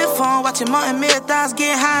on the flip phone, watching Martin Mid-Thighs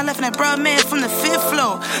getting high, left that bruh man from the 5th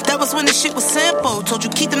floor. That was when the shit was simple, told you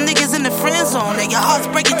keep them niggas in the friend zone, and your heart's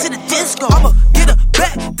breaking to the disco. I'ma get her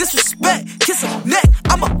back, disrespect, kiss her neck,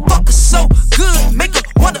 I'ma fuck her so good, make her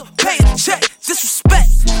wanna pay a check,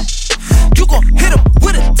 disrespect. You gon' hit him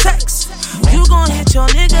with a text, you gon' hit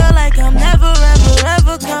your nigga like I'm never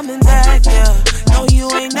ever coming back, yeah. No,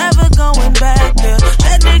 you ain't never going back there.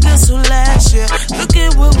 That nigga so last year. Look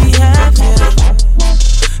at what we have here.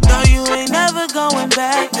 No, you ain't never going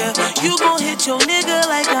back there. You gon' hit your nigga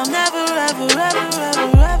like I'm never ever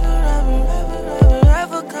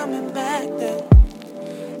coming back there.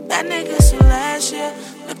 That nigga so last year.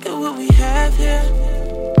 Look at what we have here.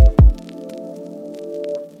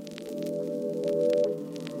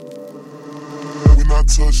 When I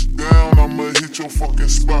touch down, I'ma hit your fucking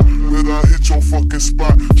spot. Bet I hit your fucking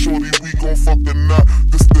spot. Shorty, we gon' fuck or not.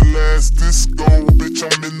 This the last disco, bitch,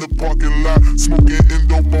 I'm in the parking lot. Smoking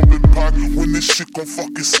endo, bumping pot. When this shit gon'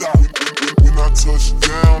 fucking stop. When I touch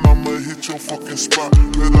down, I'ma hit your fucking spot.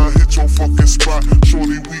 Bet I hit your fucking spot.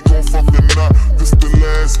 Shorty, we gon' fuck or not. This the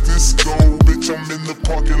last disco, bitch, I'm in the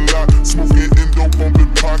parking lot. Smoking endo,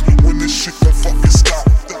 bumping pot. When this shit gon' fucking stop.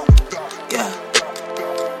 Yeah.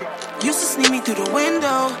 Used to sneak me through the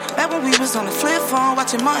window. Back when we was on the flip phone,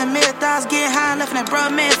 watching Martin marathons, getting high, left that bruh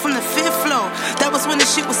man from the fifth floor. That was when the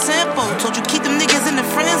shit was simple. Told you keep them niggas in the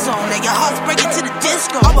friend zone. Now your heart's breaking to the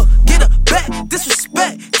disco. I'ma get her back,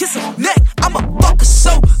 disrespect, kiss her neck. I'ma fuck her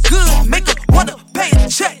so good, make her wanna pay a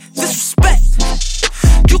check. Disrespect,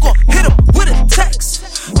 you gon' hit him with a text.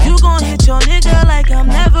 You gon' hit your nigga like I'm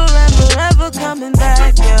never, ever, ever coming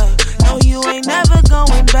back, yeah. No, you ain't never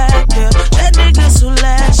going back, yeah. That nigga's who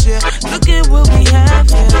last year. Look at what we have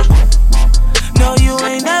here. No, you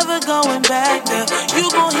ain't never going back there. You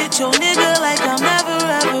gon' hit your nigga like I'm never,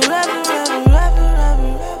 ever, ever, ever, ever,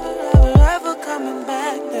 ever, ever, ever, ever coming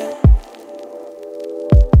back there.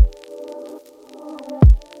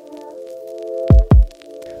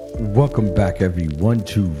 Welcome back, everyone,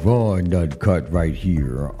 to Raw and Uncut right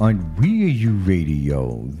here on We Are You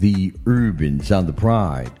Radio, the Urban Sound of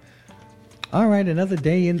Pride. All right, another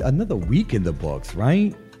day and another week in the books,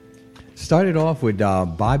 right? Started off with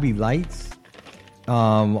Bobby Lights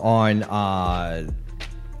on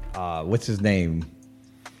what's his name?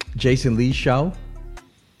 Jason Lee's show.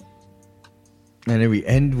 And then we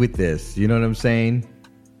end with this, you know what I'm saying?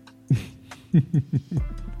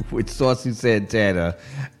 With Saucy Santana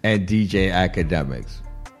and DJ Academics.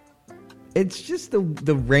 It's just the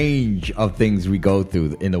range of things we go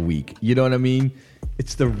through in a week. You know what I mean?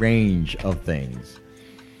 It's the range of things.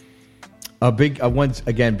 Once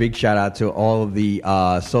again, big shout out to all of the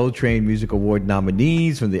Soul Train Music Award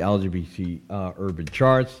nominees from the LGBT Urban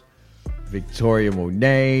Charts. Victoria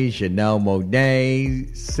Monet, Janelle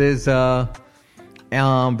Monáe, SZA,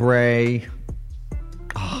 Ombre.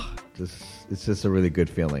 It's just a really good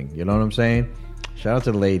feeling. You know what I'm saying? Shout out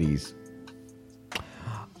to the ladies.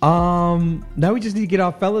 Now we just need to get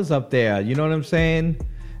our fellas up there. You know what I'm saying?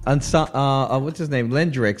 What's his name?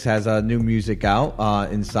 Lendrix has new music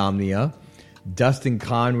out, Insomnia. Dustin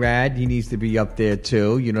Conrad, he needs to be up there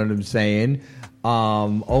too. You know what I'm saying?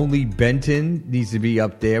 Only Benton needs to be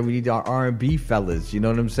up there. We need our R&B fellas. You know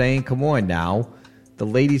what I'm saying? Come on now. The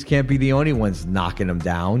ladies can't be the only ones knocking them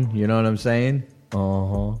down. You know what I'm saying?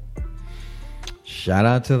 Uh-huh. Shout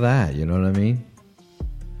out to that. You know what I mean?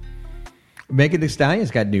 Megan Thee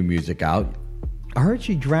Stallion's got new music out. I heard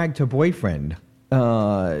she dragged her boyfriend,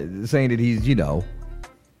 saying that he's, you know,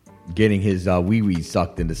 getting his wee-wee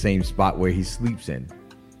sucked in the same spot where he sleeps in.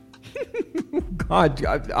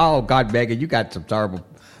 God, Megan, you got some terrible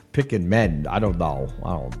picking men. I don't know.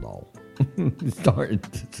 Starting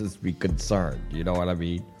to just be concerned. You know what I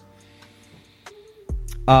mean?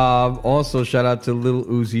 Also, shout out to Lil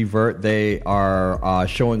Uzi Vert. They are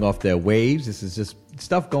showing off their waves. This is just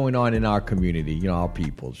stuff going on in our community, you know, our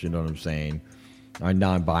peoples, you know what I'm saying? Our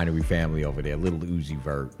non-binary family over there, Lil Uzi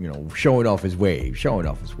Vert, you know, showing off their waves. All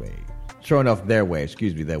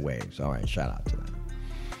right, shout out to them.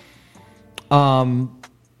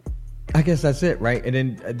 I guess that's it, right? And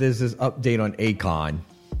then there's this update on Akon.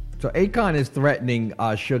 So Akon is threatening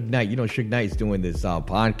Suge Knight. You know, Suge Knight's doing this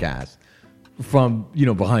podcast from, you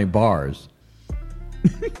know, behind bars.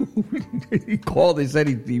 They said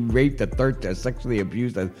he raped sexually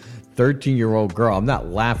abused a 13-year-old girl. I'm not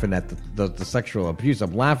laughing at the sexual abuse.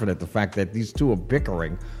 I'm laughing at the fact that these two are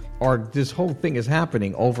bickering, or this whole thing is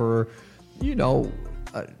happening over, you know,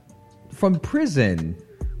 from prison.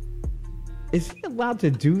 Is he allowed to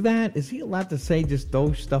do that? Is he allowed to say just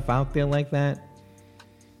throw stuff out there like that?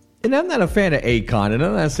 And I'm not a fan of Akon, and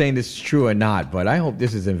I'm not saying this is true or not, but I hope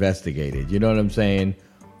this is investigated. You know what I'm saying?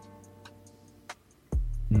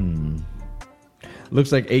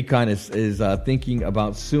 Looks like Akon is thinking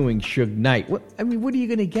about suing Suge Knight. What are you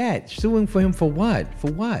going to get? Suing for him for what? For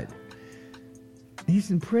what? He's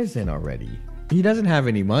in prison already. He doesn't have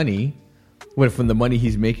any money. What, from the money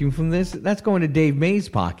he's making from this? That's going to Dave Mays'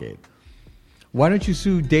 pocket. Why don't you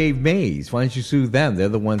sue Dave Mays? Why don't you sue them? They're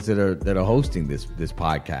the ones that are hosting this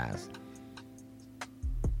podcast.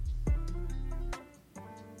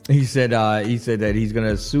 He said that he's going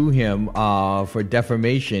to sue him for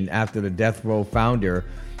defamation after the Death Row founder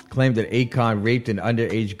claimed that Akon raped an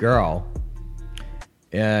underage girl.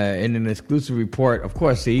 In an exclusive report, of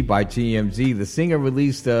course, by TMZ, the singer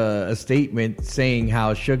released a statement saying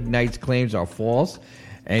how Suge Knight's claims are false,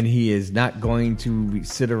 and he is not going to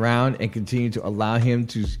sit around and continue to allow him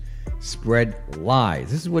to spread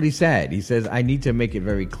lies. This is what he said. He says, I need to make it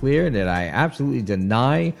very clear that I absolutely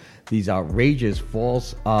deny these outrageous,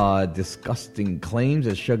 false, disgusting claims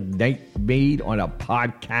that Suge Knight made on a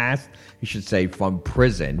podcast, he should say, from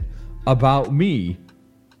prison, about me.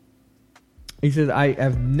 He says, I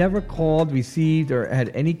have never called, received, or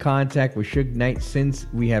had any contact with Suge Knight since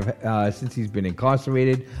he's been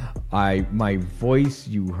incarcerated. My voice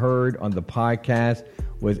you heard on the podcast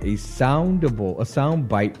was a sound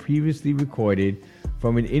bite previously recorded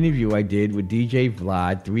from an interview I did with DJ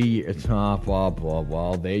Vlad 3 years.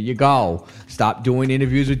 Well, there you go. Stop doing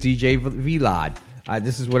interviews with DJ Vlad.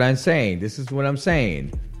 This is what I'm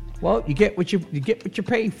saying. Well, you get what you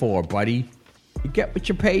pay for, buddy. You get what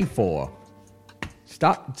you pay for.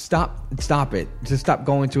 Stop it. Just stop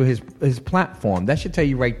going to his platform. That should tell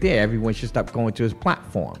you right there. Everyone should stop going to his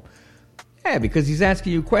platform. Yeah, because he's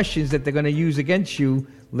asking you questions that they're going to use against you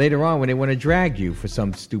later on when they want to drag you for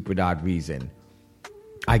some stupid, odd reason.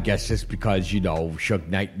 I guess just because, Suge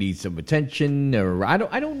Knight needs some attention, or I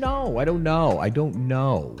don't know.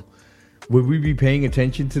 Would we be paying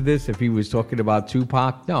attention to this if he was talking about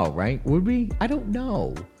Tupac? No, right? Would we? I don't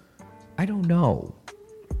know.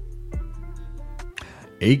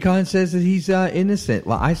 Akon says that he's innocent.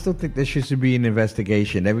 Well, I still think there should be an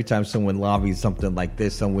investigation. Every time someone lobbies something like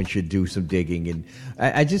this, someone should do some digging. And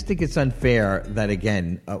I just think it's unfair that,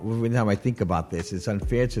 again, every time I think about this, it's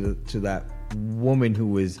unfair to that woman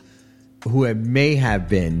who may have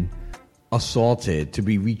been assaulted to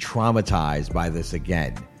be re-traumatized by this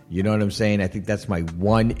again. You know what I'm saying? I think that's my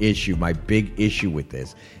one issue, my big issue with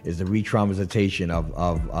this, is the re-traumatization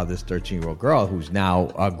of this 13-year-old girl who's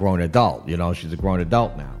now a grown adult. She's a grown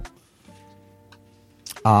adult now.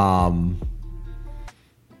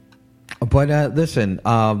 But listen,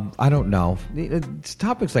 I don't know.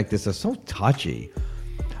 Topics like this are so touchy.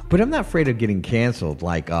 But I'm not afraid of getting canceled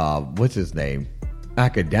like, what's his name?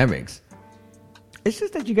 Academics. It's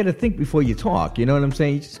just that you got to think before you talk. You know what I'm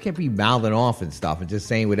saying? You just can't be mouthing off and stuff and just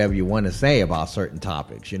saying whatever you want to say about certain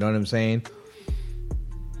topics. You know what I'm saying?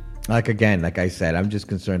 Like I said, I'm just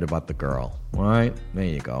concerned about the girl. All right? There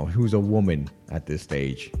you go. Who's a woman at this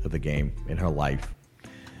stage of the game in her life.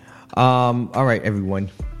 All right,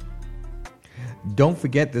 everyone. Don't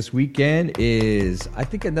forget, this weekend is, I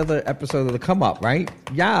think, another episode of The Come Up, right?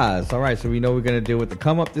 Yes. All right, so we know we're going to deal with The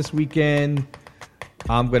Come Up this weekend.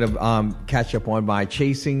 I'm going to catch up on my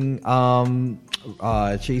chasing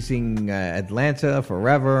Atlanta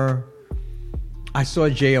Forever. I saw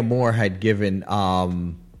Jay Moore had given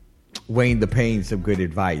Wayne the Pain some good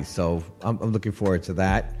advice, so I'm looking forward to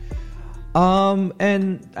that.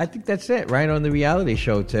 And I think that's it, right, on the reality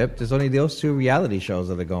show tip. There's only those two reality shows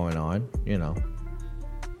that are going on,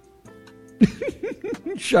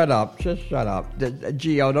 Shut up. Just shut up.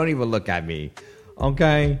 Gio, don't even look at me,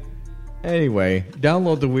 okay? Anyway,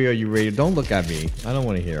 download the We Are You Radio. Don't look at me. I don't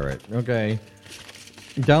want to hear it. Okay.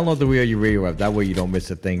 Download the We Are You Radio app. That way you don't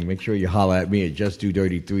miss a thing. Make sure you holler at me at Just Do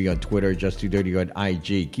Dirty 3 on Twitter, Just Do Dirty on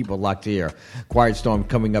IG. Keep it locked here. Quiet Storm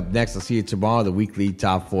coming up next. I'll see you tomorrow. The weekly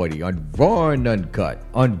Top 40 on Raw and Uncut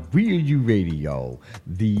on We Are You Radio.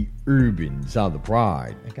 The Urban Sound of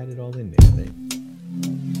Pride. I got it all in there.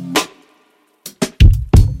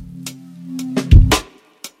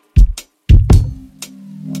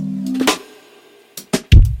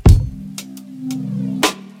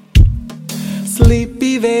 Sleep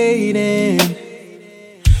evading,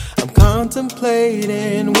 I'm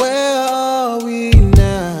contemplating, where are we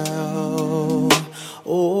now?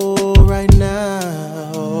 Oh, right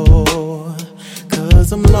now,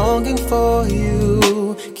 'cause I'm longing for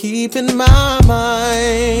you, keeping my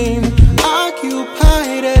mind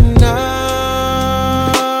occupied at night.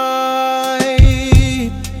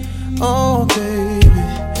 Oh, baby,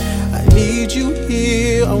 I need you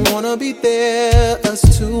here, I wanna be there, us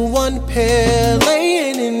two, one pair,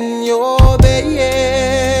 laying in your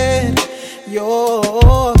bed,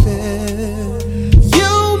 your bed.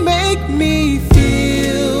 You make me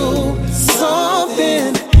feel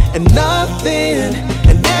something and nothing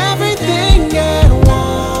and everything at once.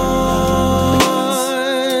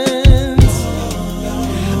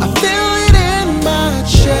 I feel it in my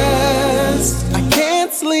chest, I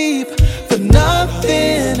can't sleep for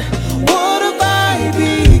nothing. What have I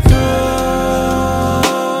become?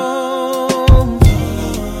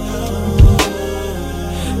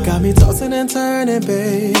 Got me tossing and turning,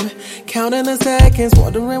 babe, counting the seconds,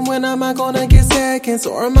 wondering when am I gonna get seconds,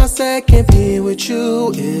 or my second being with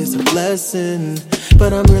you is a blessing,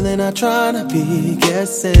 but I'm really not trying to be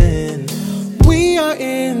guessing. We are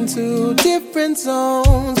in two different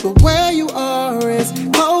zones, but where you are is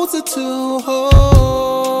closer to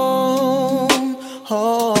home.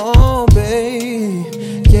 Oh, babe,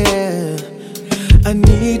 yeah. I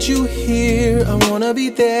need you here, I wanna be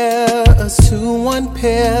there, us two, one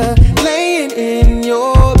pair, laying in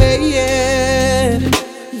your bed,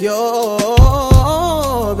 your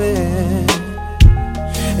bed.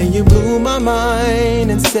 And you blew my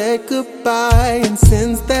mind and said goodbye, and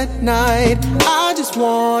since that night, I just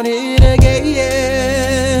wanted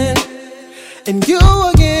again. And you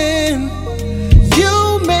again,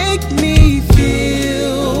 you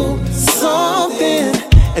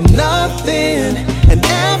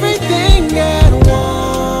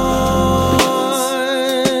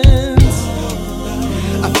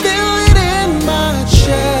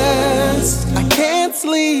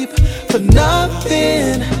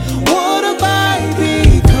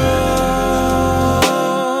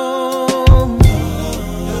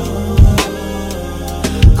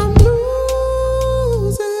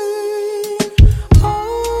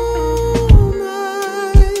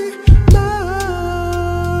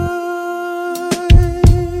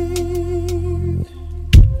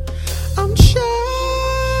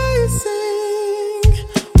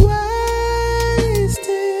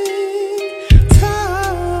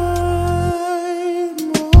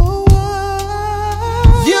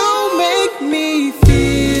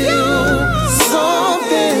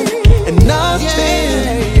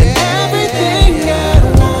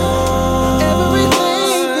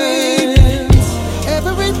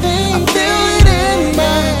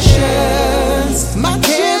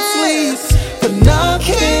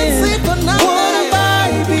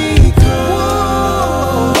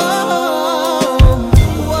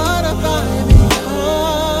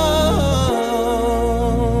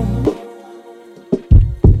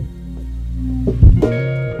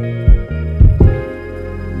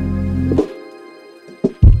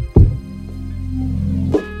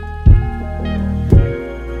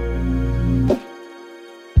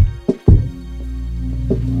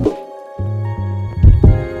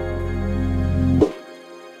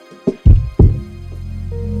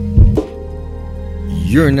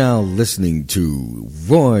You're now listening to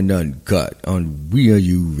Raw and Uncut on We Are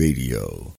You Radio.